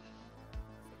executed.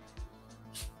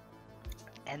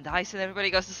 And dies and everybody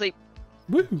goes to sleep.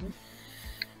 Woo.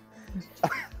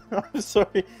 I'm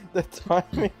sorry, the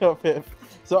timing of it.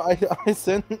 So I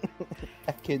sent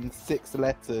Ekin 6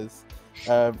 letters,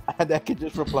 and Ekin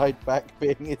just replied back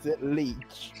being, "Is it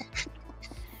leech?"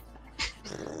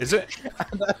 Is it?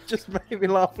 And that just made me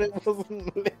laugh. It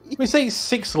wasn't leech. When you say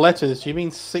 6 letters, do you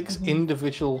mean 6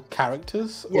 individual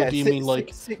characters, or Yeah, do you six- mean like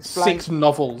six 6 blank-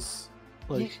 novels?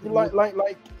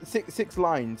 Like six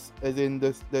lines, as in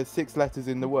there's 6 letters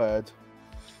in the word.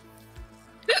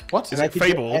 What? Is it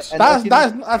fables?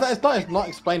 That's not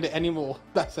explained it anymore.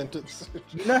 That sentence.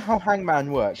 You know how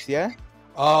Hangman works, yeah?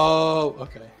 Oh,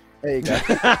 okay. There you go.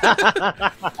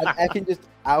 And Ekin just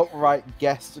outright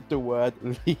guessed the word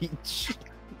leech.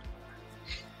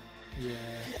 Yeah.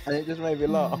 And it just made me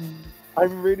laugh.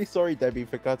 I'm really sorry, Debbie,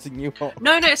 for cutting you off.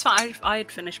 No, it's fine.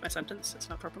 I'd finished my sentence. It's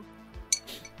no problem.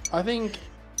 I think.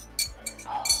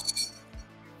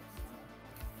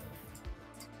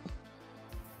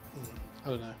 I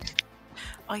don't know.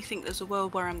 I think there's a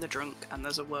world where I'm the drunk, and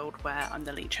there's a world where I'm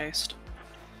the leech host.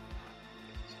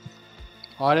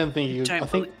 I don't think you. Don't I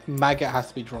think Maggot has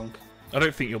to be drunk. I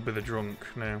don't think you'll be the drunk.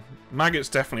 No, Maggot's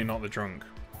definitely not the drunk.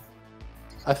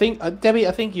 I think Debbie.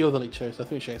 I think you're the leech host. I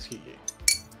think we should execute you.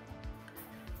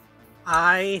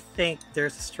 I think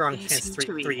there's a strong You chance seem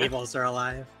three to be- evils are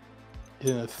alive.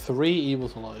 3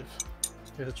 evils alive.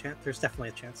 There's a chance. There's definitely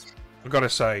a chance. I've got to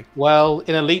say. Well,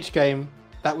 in a leech game,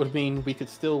 that would mean we could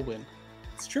still win.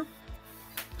 It's true.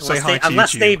 Say hi to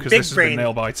YouTube, because this has been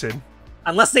nail biting.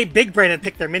 Unless they big brain and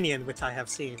pick their minion, which I have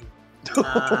seen.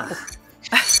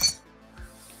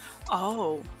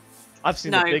 Oh. I've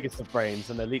seen the biggest of brains,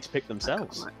 and the leech pick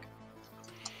themselves.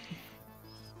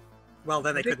 Well,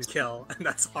 then they couldn't kill, and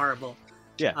that's horrible.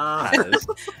 Yeah.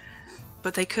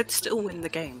 But they could still win the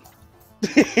game.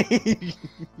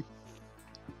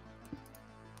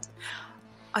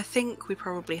 I think we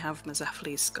probably have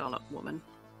Mazephile's Scarlet Woman.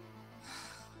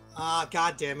 Ah,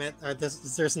 god damn it.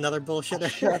 There's another bullshit.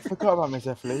 Shit, I forgot about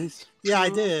Mazephile's. Yeah, I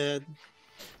did.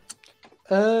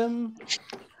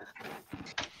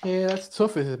 Yeah, that's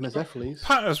tough, is it, Mazephile's?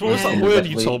 Patters, what was that word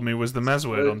you told me was the Mez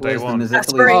word on day one?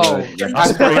 Aspiration.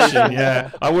 Aspiration,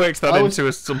 yeah. I worked that into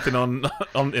as something on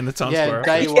in the town square.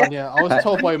 Yeah, day one, yeah. I was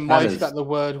told by Mike that the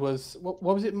word was... What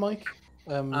was it, Mike?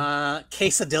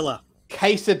 Quesadilla.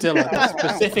 Quesadilla. That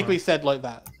specifically said like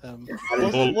that.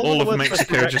 All of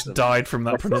Mexico just died from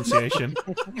that pronunciation.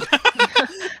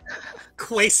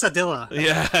 Quesadilla.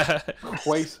 Yeah.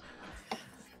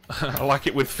 I like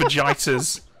it with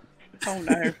fajitas. Oh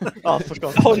no. Oh, for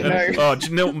God's Oh sake. no. Oh, do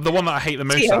you know the one that I hate the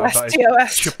most out of that is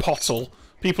chipotle.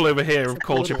 People over here have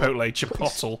called Chipotle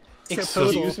chipotle.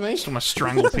 Excuse me? I just want to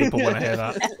strangle people when I hear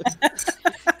that.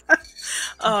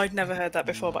 Oh, I'd never heard that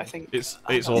before, but I think it's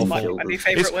awful. my new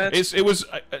favourite word. It was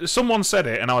someone said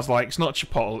it, and I was like, "It's not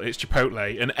chipotle, it's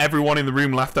chipotle," and everyone in the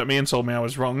room laughed at me and told me I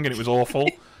was wrong, and it was awful.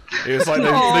 It was like those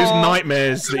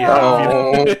nightmares that you have, you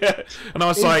know? And I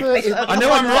was like, I know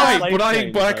I'm right,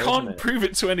 but I can't prove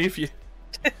it to any of you.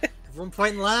 Everyone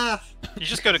point and laugh. You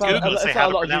just go to Google and say how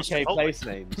to pronounce UK Chipotle. place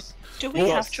names. Do we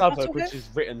have Southwark, Chipotle? which is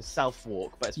written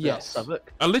Southwark, but it's pronounced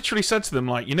Southwark. I literally said to them,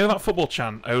 like, you know that football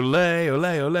chant, ole, ole,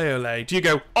 ole, ole. Do you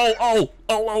go, oh,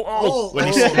 when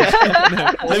you say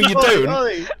it? No, you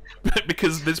don't,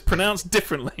 because it's pronounced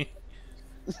differently.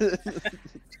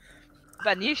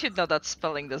 Ben, you should know that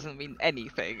spelling doesn't mean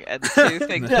anything, and 2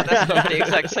 things that are spelled the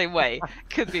exact same way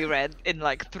could be read in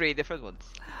like 3 different ones.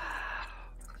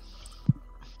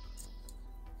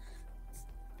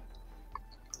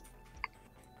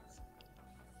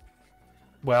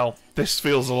 Well, this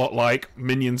feels a lot like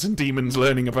minions and demons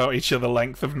learning about each other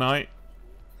length of night.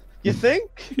 You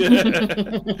think?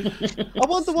 I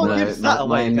wonder what gives that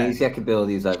My away. amnesiac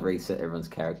ability is I've reset everyone's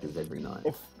characters every night.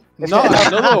 Not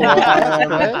another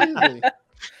one.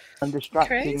 I'm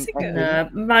distracting. Crazy Ekin. Nah,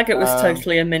 Maggot was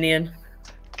totally a minion.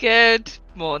 Good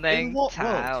morning, In what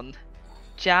town.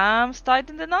 Jams died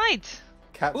in the night.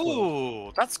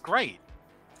 Ooh, that's great.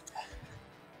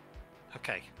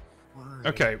 Okay.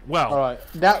 Okay, well. All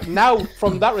right. Now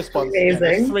from that response, yeah, there's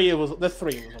Amazing. 3 of us. There's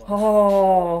 3 of us.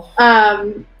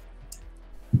 Oh.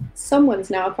 Someone's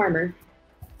now a farmer.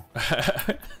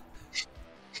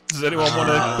 Does anyone want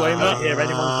to claim I that? don't hear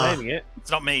anyone claiming it. It's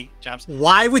not me, Jams.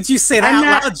 Why would you say that I'm out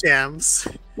not- loud, Jams?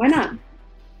 Why not?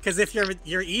 Because if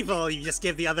you're evil, you just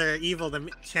give the other evil the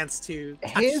chance to.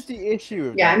 Here's the issue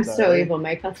with Yeah, that, I'm though. so evil,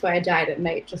 Mike. That's why I died at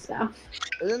night just now.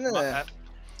 No. Sorry.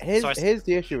 Here's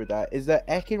the issue with that, is that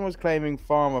Ekin was claiming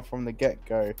farmer from the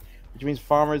get-go, which means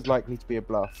farmer is likely to be a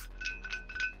bluff.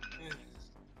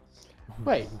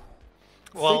 Wait.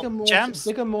 Well, Jams.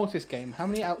 Vigor Mortis game. How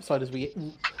many outsiders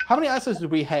do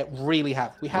we really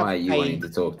have? We have Why are you wanting to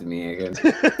talk to me again?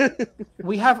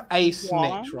 we have a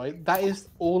snitch, right? That is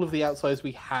all of the outsiders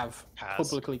we have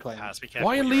publicly claimed.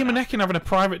 Why are Liam and Ekin having a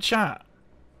private chat?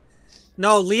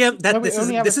 No, Liam. No, we This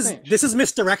only have a is snitch. this is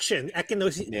misdirection. Ekin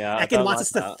knows. Yeah, I Ekin don't wants like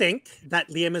us to that. think that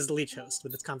Liam is the leech host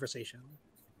with this conversation.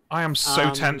 I am so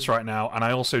tense right now, and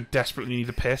I also desperately need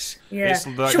a piss. Yeah. It's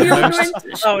like Should we the all most, go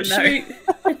into... Oh, no. should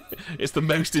we- it's the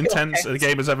most intense the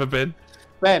game has ever been.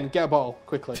 Ben, get a bottle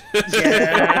quickly.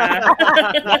 Yeah.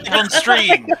 Live on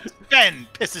stream. Ben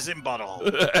pisses in bottle.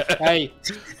 Hey,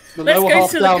 the Let's lower go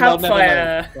half to the down, they'll never know.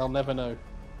 campfire. They'll never know.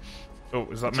 Oh,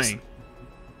 is that me?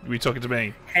 Are we talking to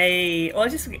me? Hey, well,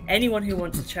 just anyone who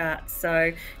wants to chat.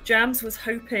 So, Jams was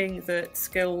hoping that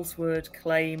Skills would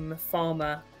claim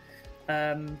Farmer,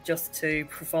 just to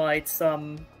provide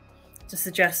some, to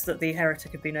suggest that the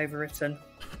heretic had been overwritten.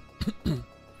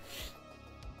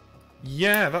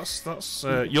 Yeah, that's.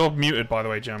 You're muted, by the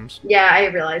way, Jams. Yeah, I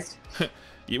realized.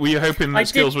 Were you hoping that I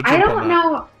Skills did- would I jump don't on that?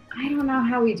 know. I don't know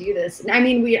how we do this. I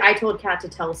mean, I told Kat to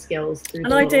tell Skills through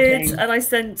And the I little did, thing. and I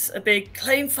sent a big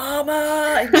claim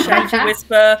Farmer in shouty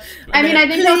whisper. I mean, I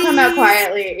think he'll come out "Please."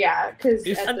 quietly, yeah, because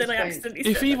And then I accidentally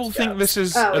If sent evil that to think Jams. this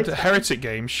is Oh, a it's fine. heretic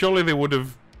game, surely they would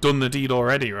have done the deed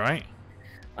already, right?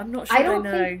 I'm not sure I don't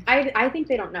they know. think. I think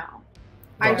they don't know.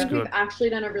 I think we've actually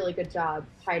done a really good job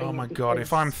hiding. Oh my it god! because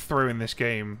If I'm through in this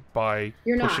game by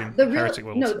you're pushing not. The real, heretic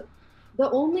wolves, no, the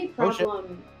only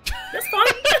problem. That's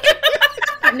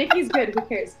fine. Nikki's good. Who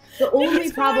cares? The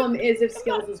only problem is if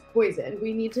skills is poison.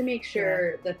 We need to make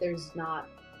sure that there's not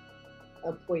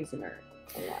a poisoner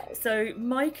alive. So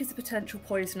Mike is a potential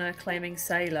poisoner claiming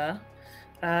Sailor.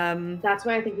 That's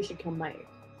why I think we should kill Mike.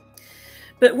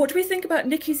 But what do we think about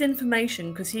Nikki's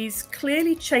information? Because he's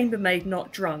clearly chambermaid,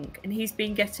 not drunk, and he's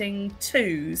been getting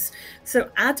 2s. So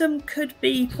Adam could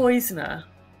be poisoner.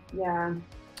 Yeah.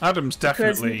 Adam's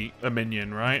definitely a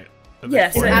minion, right?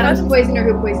 Yes. Yeah, so Adam's poisoner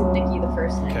who poisoned Nikki the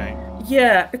first night. Okay.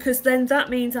 Yeah, because then that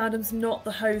means Adam's not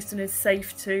the host and is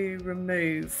safe to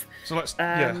remove. So let's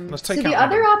let's take So out the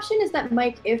other Adam. option is that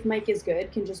Mike, if Mike is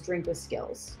good, can just drink with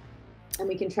skills, and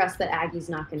we can trust that Aggie's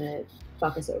not going to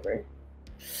fuck us over.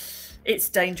 It's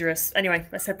dangerous. Anyway,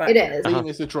 let's head back. It is. Liam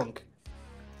is a drunk.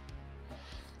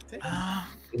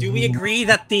 Do we agree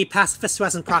that the pacifist who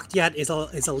hasn't procced yet is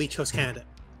a leech host candidate?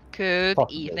 Good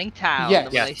evening, town. Yes.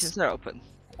 Nominations are open.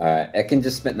 Alright, Ekin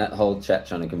just spent that whole chat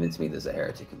trying to convince me there's a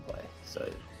heretic in play, so...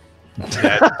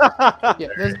 Yeah,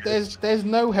 there's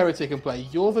no heretic in play.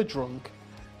 You're the drunk.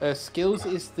 Skills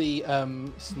is the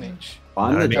snitch.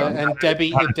 I'm the drunk. And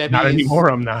Debbie Not is, anymore,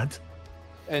 I'm not.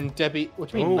 And Debbie, what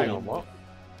do you mean? Ooh. Hang on, what?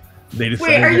 They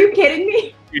decided Wait, are you kidding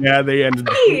me? Yeah, they ended.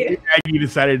 Hey! Aggie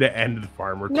decided to end the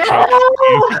farmer. No!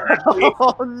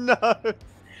 Oh no!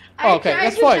 Oh, okay,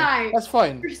 that's fine. That's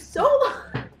fine. For so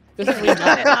long. Doesn't really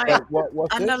matter.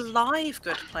 What's An this? alive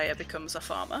good player becomes a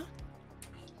farmer.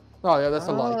 Oh yeah, that's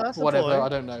a lie. that's a Whatever, point. I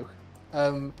don't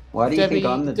know. Why do you Debbie, think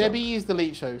I'm the drunk? Debbie is the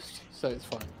leech host, so it's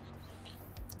fine.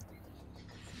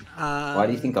 Why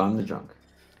do you think I'm the drunk?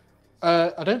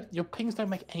 I don't. Your pings don't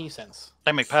make any sense.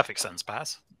 They make perfect sense,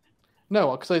 Paz.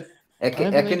 No, because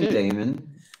Ekin Demon,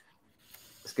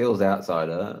 Skills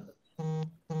Outsider.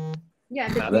 Yeah,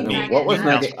 I don't know. What was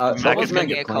Maggot? What was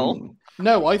Maggot claiming?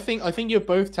 No, I think you're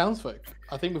both townsfolk.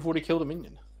 I think we've already killed a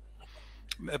minion.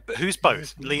 Who's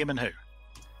both? Liam and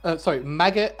who? Sorry,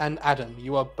 Maggot and Adam.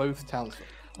 You are both townsfolk.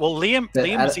 Well, Liam But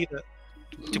was either.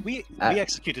 Did we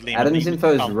executed Liam? Adam's Liam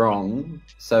info is can't- wrong.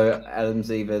 So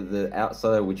Adam's either the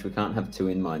outsider, which we can't have 2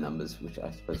 in my numbers, which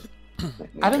I suppose.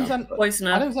 make me Adam's drunk, an but-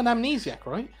 Adam's an amnesiac,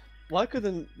 right? Why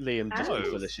couldn't Liam just Adam.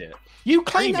 go for the shit? You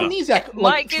claimed Dreamer. amnesiac like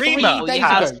Mike is 3 evil. days He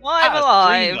has ago. 5 Paz,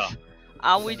 alive. Dreamer.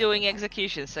 Are we doing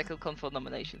execution? Second confirmed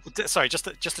nominations. Sorry, just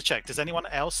to check. Does anyone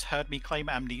else heard me claim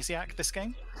amnesiac this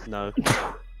game? No.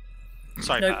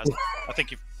 Sorry, Nope. Paz. I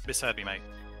think you've misheard me, mate.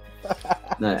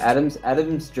 No,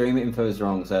 Adam's dream info is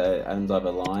wrong. So Adam's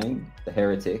either lying, the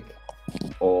heretic,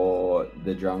 or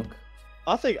the drunk.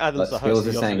 I think But Adam's the host. Skills of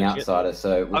is the saying opposite. outsider,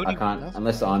 so I Only- can't.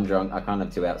 Unless I'm drunk, I can't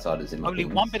have 2 outsiders in my Only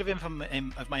pings. one bit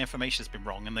of my information has been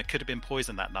wrong, and there could have been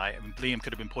poison that night, and Liam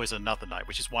could have been poisoned another night,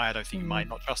 which is why I don't think you might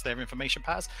not trust their information,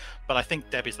 Paz. But I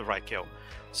think Debbie's the right kill.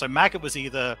 So Maggot was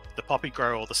either the Poppy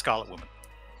Grower or the Scarlet Woman.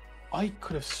 I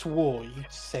could have swore you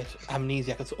said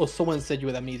amnesiac, or someone said you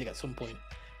were amnesiac at some point.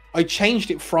 I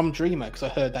changed it from Dreamer because I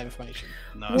heard that information.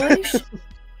 No,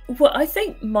 Well, I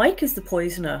think Mike is the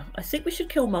poisoner. I think we should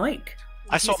kill Mike.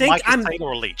 I saw think Mike as I'm- Taylor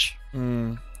or Leech.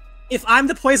 If I'm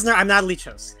the poisoner, I'm not a leech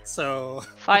host. So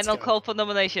Final go. call for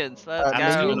nominations. Let's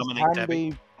Adam's go. gonna nominate Can Debbie.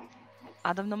 be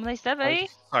Adam nominates Debbie.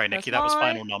 Sorry, Nikki, That's that was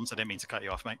fine. final noms. I didn't mean to cut you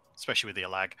off, mate, especially with the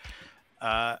lag.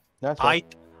 that's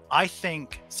right. I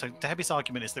think so. Debbie's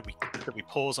argument is that we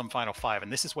pause on final 5,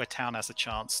 and this is where Town has a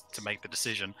chance to make the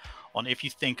decision on if you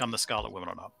think I'm the Scarlet Woman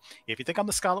or not. If you think I'm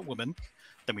the Scarlet Woman,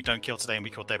 then we don't kill today and we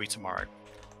kill Debbie tomorrow.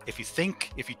 If you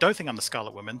don't think I'm the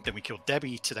Scarlet Woman, then we kill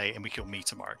Debbie today and we kill me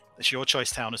tomorrow. It's your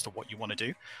choice, Town, as to what you want to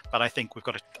do. But I think we've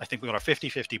got a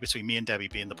 50-50 between me and Debbie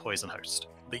being the poison host,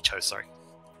 leech host. Sorry.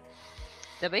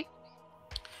 Debbie?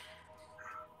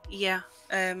 Yeah.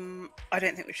 I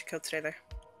don't think we should kill today though.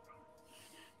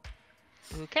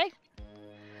 Okay.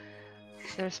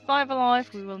 There's 5 alive.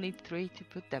 We will need 3 to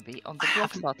put Debbie on the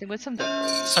block, starting with some dirt.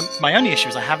 So my only issue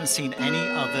is I haven't seen any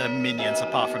other minions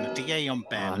apart from the DA on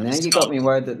Ben. Oh, now you got me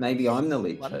worried that maybe I'm the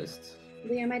leech host.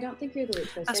 Liam, I don't think you're the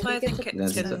leech host. That's why I think it's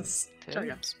That's Since Sorry,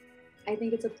 James. I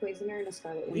think it's a poisoner and a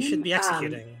scarlet woman. we should be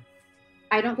executing.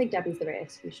 I don't think Debbie's the right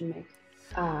execution,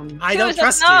 Mike. I Two don't is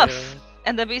trust enough. you.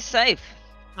 And Debbie's safe.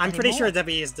 I'm pretty Anymore. sure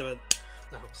Debbie is the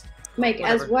host. Mike,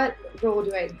 Whatever. as what role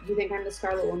do you think I'm the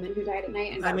Scarlet Woman who died at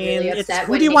night and got I mean, really it's, upset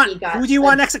who when do you Nikki want? got Who do you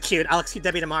want to execute? I'll execute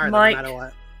Debbie tomorrow, no Mike. matter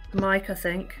what. Mike, I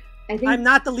think. I think I'm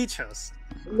not the leech host.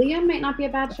 Liam might not be a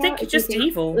bad shot. think you're if you just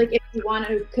evil. Like if you want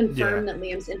to confirm Yeah. that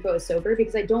Liam's info is sober,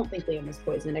 because I don't think Liam is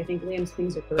poisoned. I think Liam's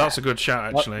things are correct. That's a good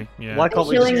shout, actually. Yeah. Why can't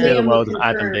we just Killing clear the Liam world will of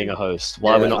Adam confirm- being a host?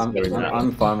 Why are we not doing that?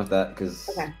 I'm fine with that because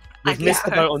Okay. We've missed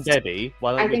the boat on Debbie.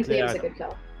 Why don't I we think clear Liam's a Adam? good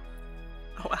kill.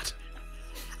 Oh, Adam.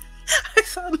 I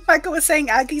thought Michael was saying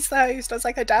Aggie's the host. I was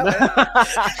like, I doubt it.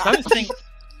 I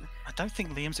don't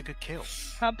think Liam's a good kill.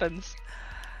 Happens.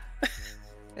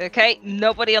 Okay,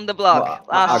 nobody on the block.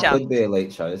 Well, Last I chance. could be a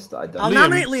late host. I don't. I'll know.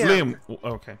 nominate Liam.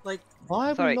 Okay. Like,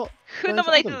 Why are Sorry. we not? Who going for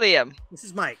nominated Adam? Liam? this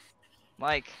is Mike.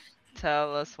 Mike,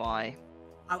 tell us why.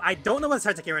 I don't know whether it's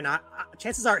hard to game or not.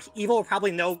 Chances are Evil will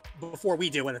probably know before we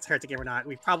do when it's hard to game or not.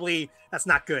 That's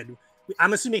not good.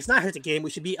 I'm assuming it's not hard to game. We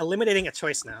should be eliminating a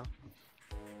choice now.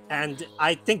 And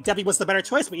I think Debbie was the better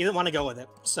choice, but you didn't want to go with it.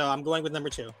 So I'm going with number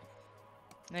 2.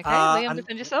 Okay, Liam,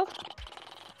 defend yourself.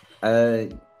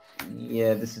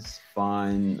 Yeah, this is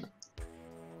fine.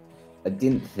 I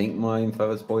didn't think my info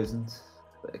was poisoned,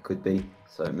 but it could be.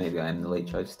 So maybe I am the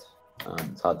leech host.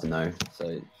 It's hard to know.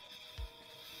 So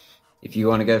if you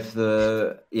want to go for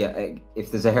the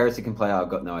if there's a heresy can play, I've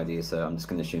got no idea. So I'm just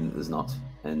going to assume that there's not,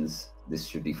 and this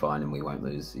should be fine, and we won't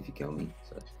lose if you kill me.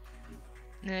 So.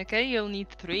 Okay, you'll need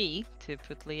 3 to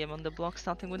put Liam on the block,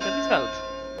 starting with Debbie's vote.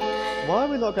 Why are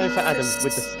we not going for Adam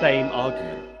with the same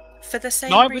argument? For the same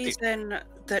No, I'm with you. reason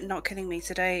that not killing me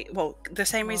today, well, the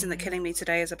same reason that killing me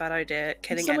today is a bad idea,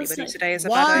 killing someone anybody say- today is a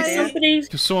Why? bad idea. Somebody,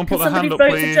 Can someone Can put their hand somebody up,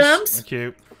 vote for please? Jams? Thank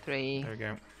you. 3. There we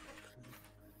go.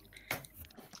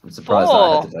 I'm surprised that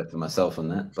I had 4 to vote for myself on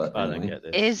that, but I don't anyway. get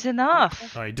this. is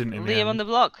enough. Oh, he didn't in the Liam end. on the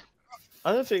block.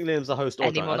 I don't think Liam's the host or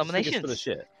Any don't. more I just think it's full of nominations?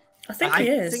 shit. I think he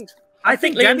is. I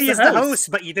think Liam's Debbie the is the host.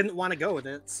 host, but you didn't want to go with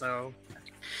it, so.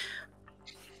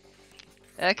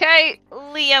 Okay,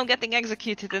 Liam getting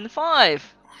executed in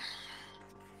 5.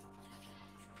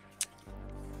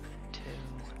 2,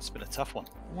 It's been a tough one.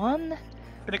 1.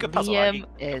 Been a good puzzle, Liam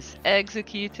Aggie. is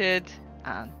executed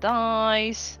and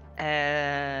dies,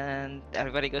 and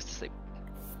everybody goes to sleep.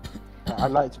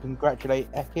 I'd like to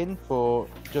congratulate Ekin for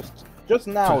just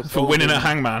now For winning solving at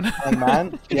Hangman.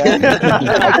 Hangman. Yeah.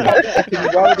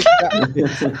 Ekin, well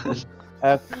distracted.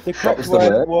 The correct was the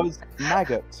word word? was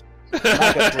maggot.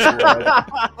 Maggot was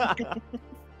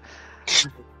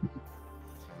the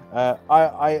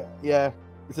word. Yeah.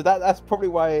 So that's probably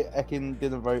why Ekin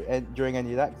didn't vote during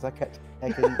any of that, because I kept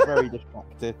Ekin very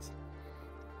distracted.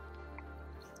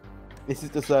 This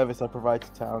is the service I provide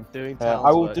to town. Doing I towns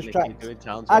will work, Nikki, distract doing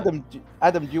towns Adam.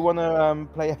 Adam, do you want to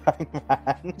play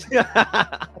Hangman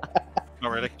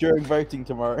Not really. during voting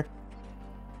tomorrow?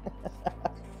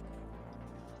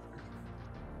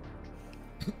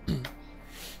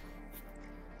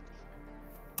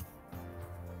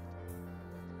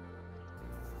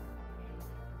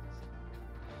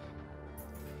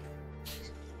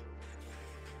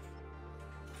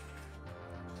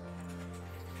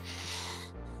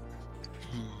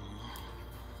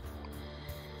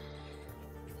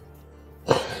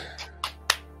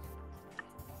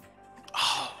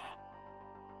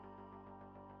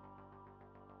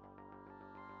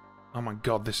 Oh my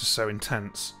god, this is so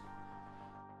intense.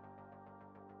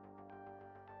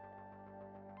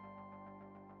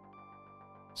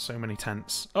 So many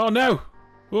tents. Oh no!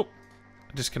 Whoop.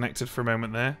 I disconnected for a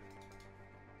moment there.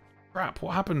 Crap,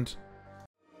 what happened?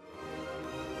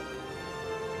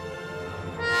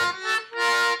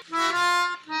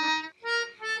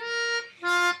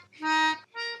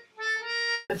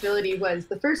 Ability was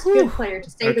the first good player to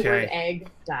say the word Okay. egg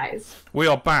dies. We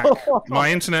are back.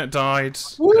 My internet died.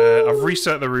 I've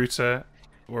reset the router.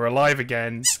 We're alive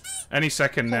again. Any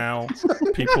second now,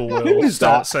 people will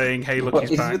start saying, "Hey, look, What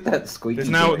he's is back." with that squeaky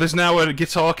There's now a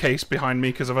guitar case behind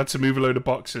me because I've had to move a load of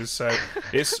boxes. So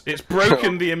it's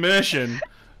broken the immersion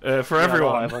for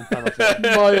everyone. My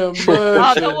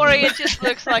Oh, don't worry, it just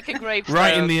looks like a grape.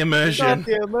 Right in the immersion.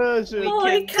 The immersion.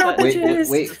 My cabbages.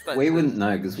 We wouldn't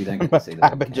know because we don't get to see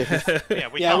that. Yeah,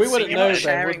 we Yeah, can't we see wouldn't you. know Not then,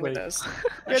 sharing would with we? us. Yeah,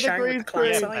 Not the sharing green with the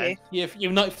class, screen. are you?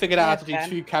 You've not figured out how to do Yeah,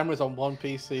 2 cameras on one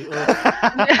PC.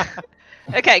 Ugh.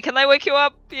 Okay, can I wake you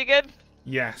up? You good?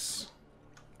 Yes.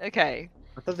 Okay.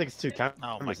 I don't think it's 2 cameras.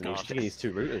 Oh my in it. God. I think it's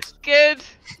 2 routers. Good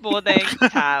morning,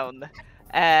 town.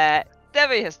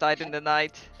 Debbie has died in the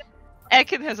night.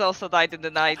 Ekin has also died in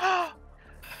the night.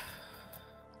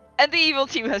 And the evil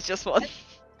team has just won.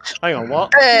 Hang on,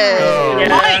 what? Oh,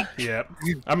 Yeah. yeah.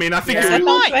 I mean, I think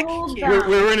Yeah.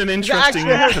 we're in an interesting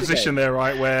actually position there,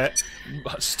 right? Where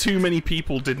too many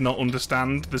people did not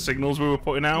understand the signals we were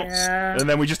putting out, Yeah. and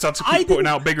then we just had to keep putting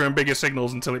out bigger and bigger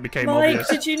signals until it became Mike, obvious.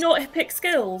 did you not pick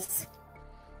skills?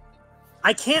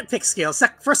 I can't pick scales.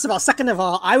 First of all, second of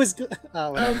all, I was.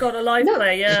 Oh, Oh god, a live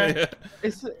play, yeah.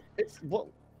 It's what?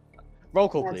 Roll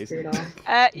call, That's please. brutal.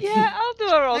 Yeah, I'll do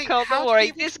a roll Wait, call, how don't do worry.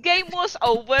 you- This game was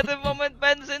over the moment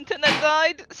Ben's internet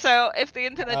died, so if the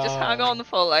internet just hung Oh. on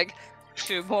for like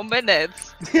 2 more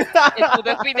minutes, it would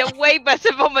have been a way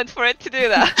better moment for it to do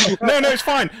that. No, it's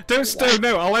fine.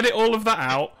 No, I'll edit all of that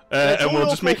out, It's and all we'll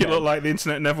your just make it fault, look like the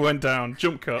internet never went down.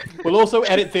 Jump cut. We'll also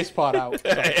edit this part out.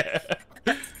 So.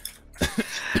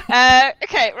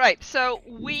 Okay, right. So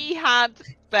we had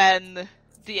Ben,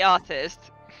 the artist,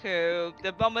 who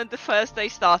the moment the first day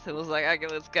started was like, "Okay,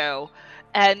 let's go,"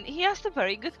 and he asked a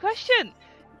very good question: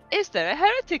 is there a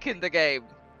heretic in the game?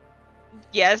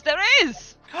 Yes, there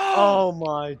is. Oh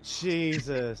my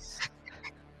Jesus!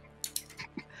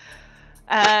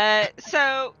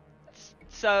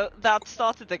 So that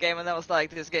started the game, and I was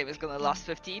like, this game is gonna last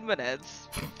 15 minutes.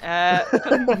 But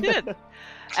it didn't.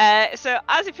 So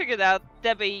as you figured out,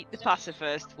 Debbie the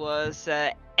pacifist was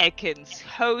Ekin's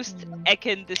host.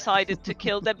 Ekin decided to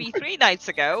kill Debbie 3 nights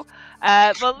ago,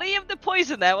 but Liam the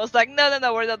poisoner was like,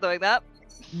 no, we're not doing that.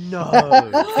 No.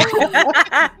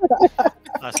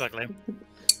 Nice ugly.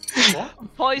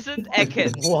 What? Poisoned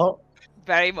Ekin. What?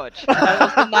 Very much. That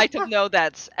was the night of no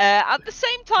deaths. At the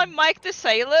same time, Mike the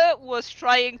sailor was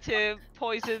trying to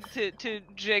poison to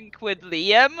drink with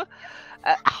Liam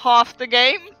half the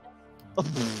game.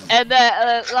 And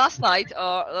last night,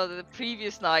 or the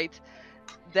previous night,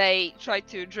 they tried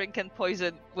to drink and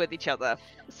poison with each other.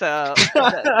 So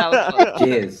that was fun.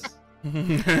 Cheers.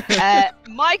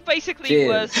 Mike basically Cheers.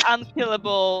 was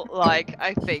unkillable, like,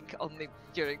 I think, only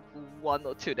during 1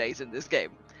 or 2 days in this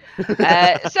game.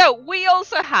 So we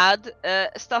also had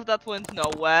stuff that went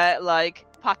nowhere, like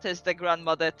Pattis the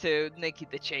grandmother to Nikki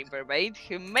the chambermaid,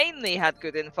 who mainly had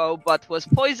good info, but was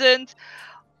poisoned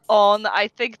on, I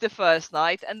think, the first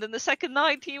night, and then the second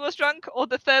night he was drunk, or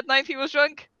the third night he was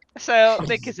drunk. So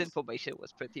Nikki's information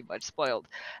was pretty much spoiled.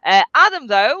 Adam,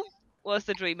 though, was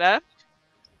the dreamer,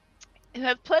 who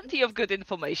had plenty of good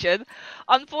information.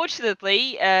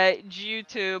 Unfortunately, due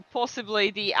to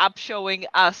possibly the app showing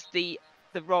us the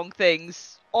wrong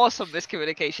things or some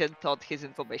miscommunication, thought his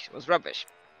information was rubbish.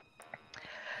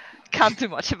 Can't do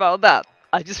much about that.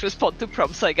 I just respond to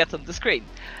prompts I get on the screen.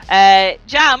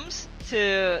 Jams,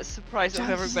 to surprise of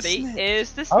everybody,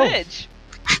 is the smidge.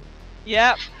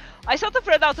 Yeah. I sort of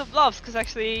ran out of bluffs because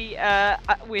actually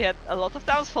we had a lot of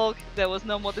townsfolk, there was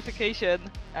no modification,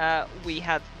 we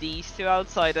had these 2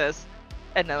 outsiders,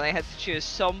 and then I had to choose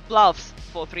some bluffs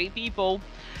for 3 people.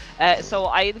 So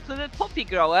I included Poppy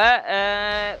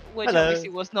Grower, which obviously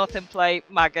was not in play.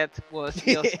 Maggot was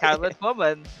your Scarlet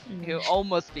Woman, who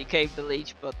almost became the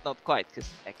leech, but not quite because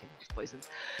Ekin was poisoned.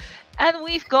 And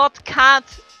we've got Kat,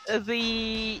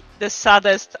 the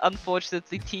saddest,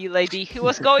 unfortunately, tea lady, who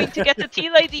was going to get the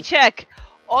tea lady check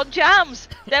on Jams,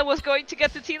 then was going to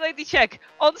get the tea lady check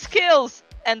on Skills,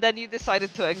 and then you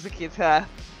decided to execute her.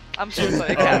 I'm so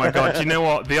sorry, Kat. Oh my god! You know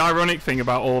what? The ironic thing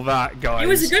about all that, guys, It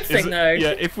was a good thing, though.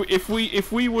 Yeah,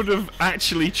 if we would have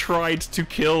actually tried to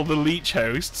kill the leech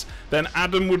hosts, then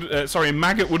Adam would,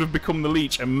 Maggot would have become the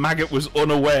leech, and Maggot was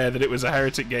unaware that it was a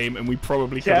heretic game, and we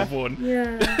probably could have won.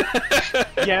 Yeah.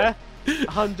 Yeah.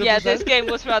 100%. Yeah, this game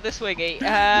was rather swingy.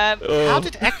 How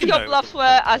did Ekin your know? bluffs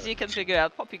were, as you can figure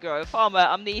out, Poppy Grower, Farmer,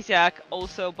 Amnesiac,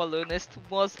 also Balloonist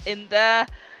was in there.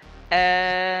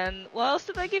 And what else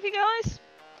did I give you guys?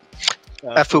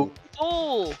 Fool.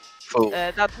 Fool.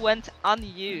 That went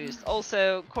unused.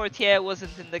 Also, Courtier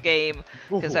wasn't in the game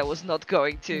because I was not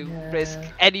going to risk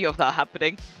any of that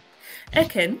happening.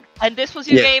 Ekin. And this was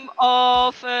your game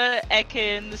of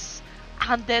Ekin's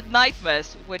Undead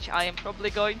Nightmares, which I am probably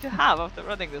going to have after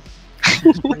running this.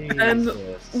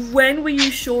 When were you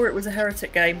sure it was a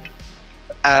heretic game?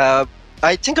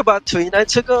 I think about 3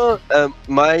 nights ago,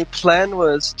 my plan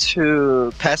was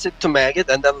to pass it to Maggot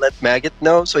and then let Maggot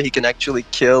know so he can actually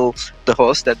kill the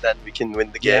host and then we can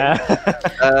win the game.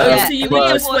 So you were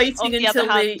just waiting until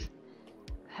the...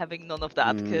 Having none of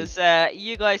that, because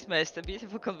you guys missed a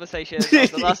beautiful conversation on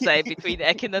the last day between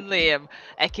Ekin and Liam.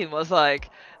 Ekin was like,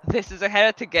 this is a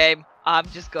heretic game, I'm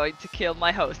just going to kill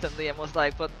my host, and Liam was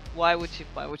like, but why would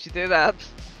you do that?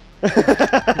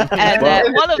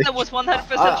 And one of them was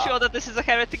 100% sure that this is a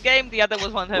heretic game, the other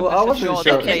was 100% sure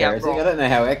that they are wrong. I don't know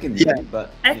how Ekin did it,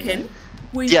 but... Ekin?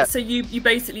 So you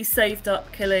basically saved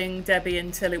up killing Debbie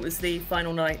until it was the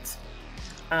final night?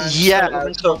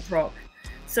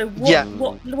 So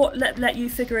what let you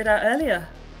figure it out earlier?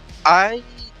 I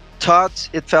thought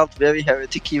it felt very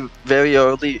hereticy very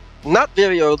early, not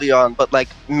very early on, but like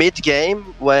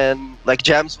mid-game when like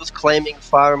Jams was claiming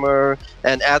Farmer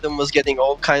and Adam was getting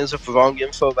all kinds of wrong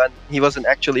info when he wasn't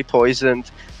actually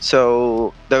poisoned.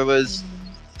 So there was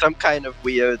some kind of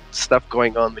weird stuff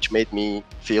going on which made me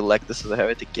feel like this is a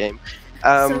heretic game.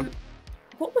 So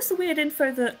what was the weird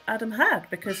info that Adam had?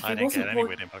 Because I didn't get any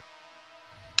weird info.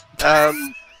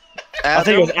 I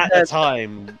think it was at the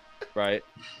time. right?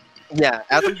 Yeah,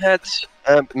 Adam had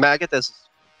Maggot as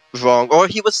wrong, or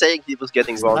he was saying he was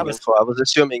getting wrong That was- info. I was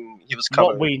assuming he was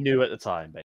covering. What we knew at the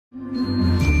time, basically.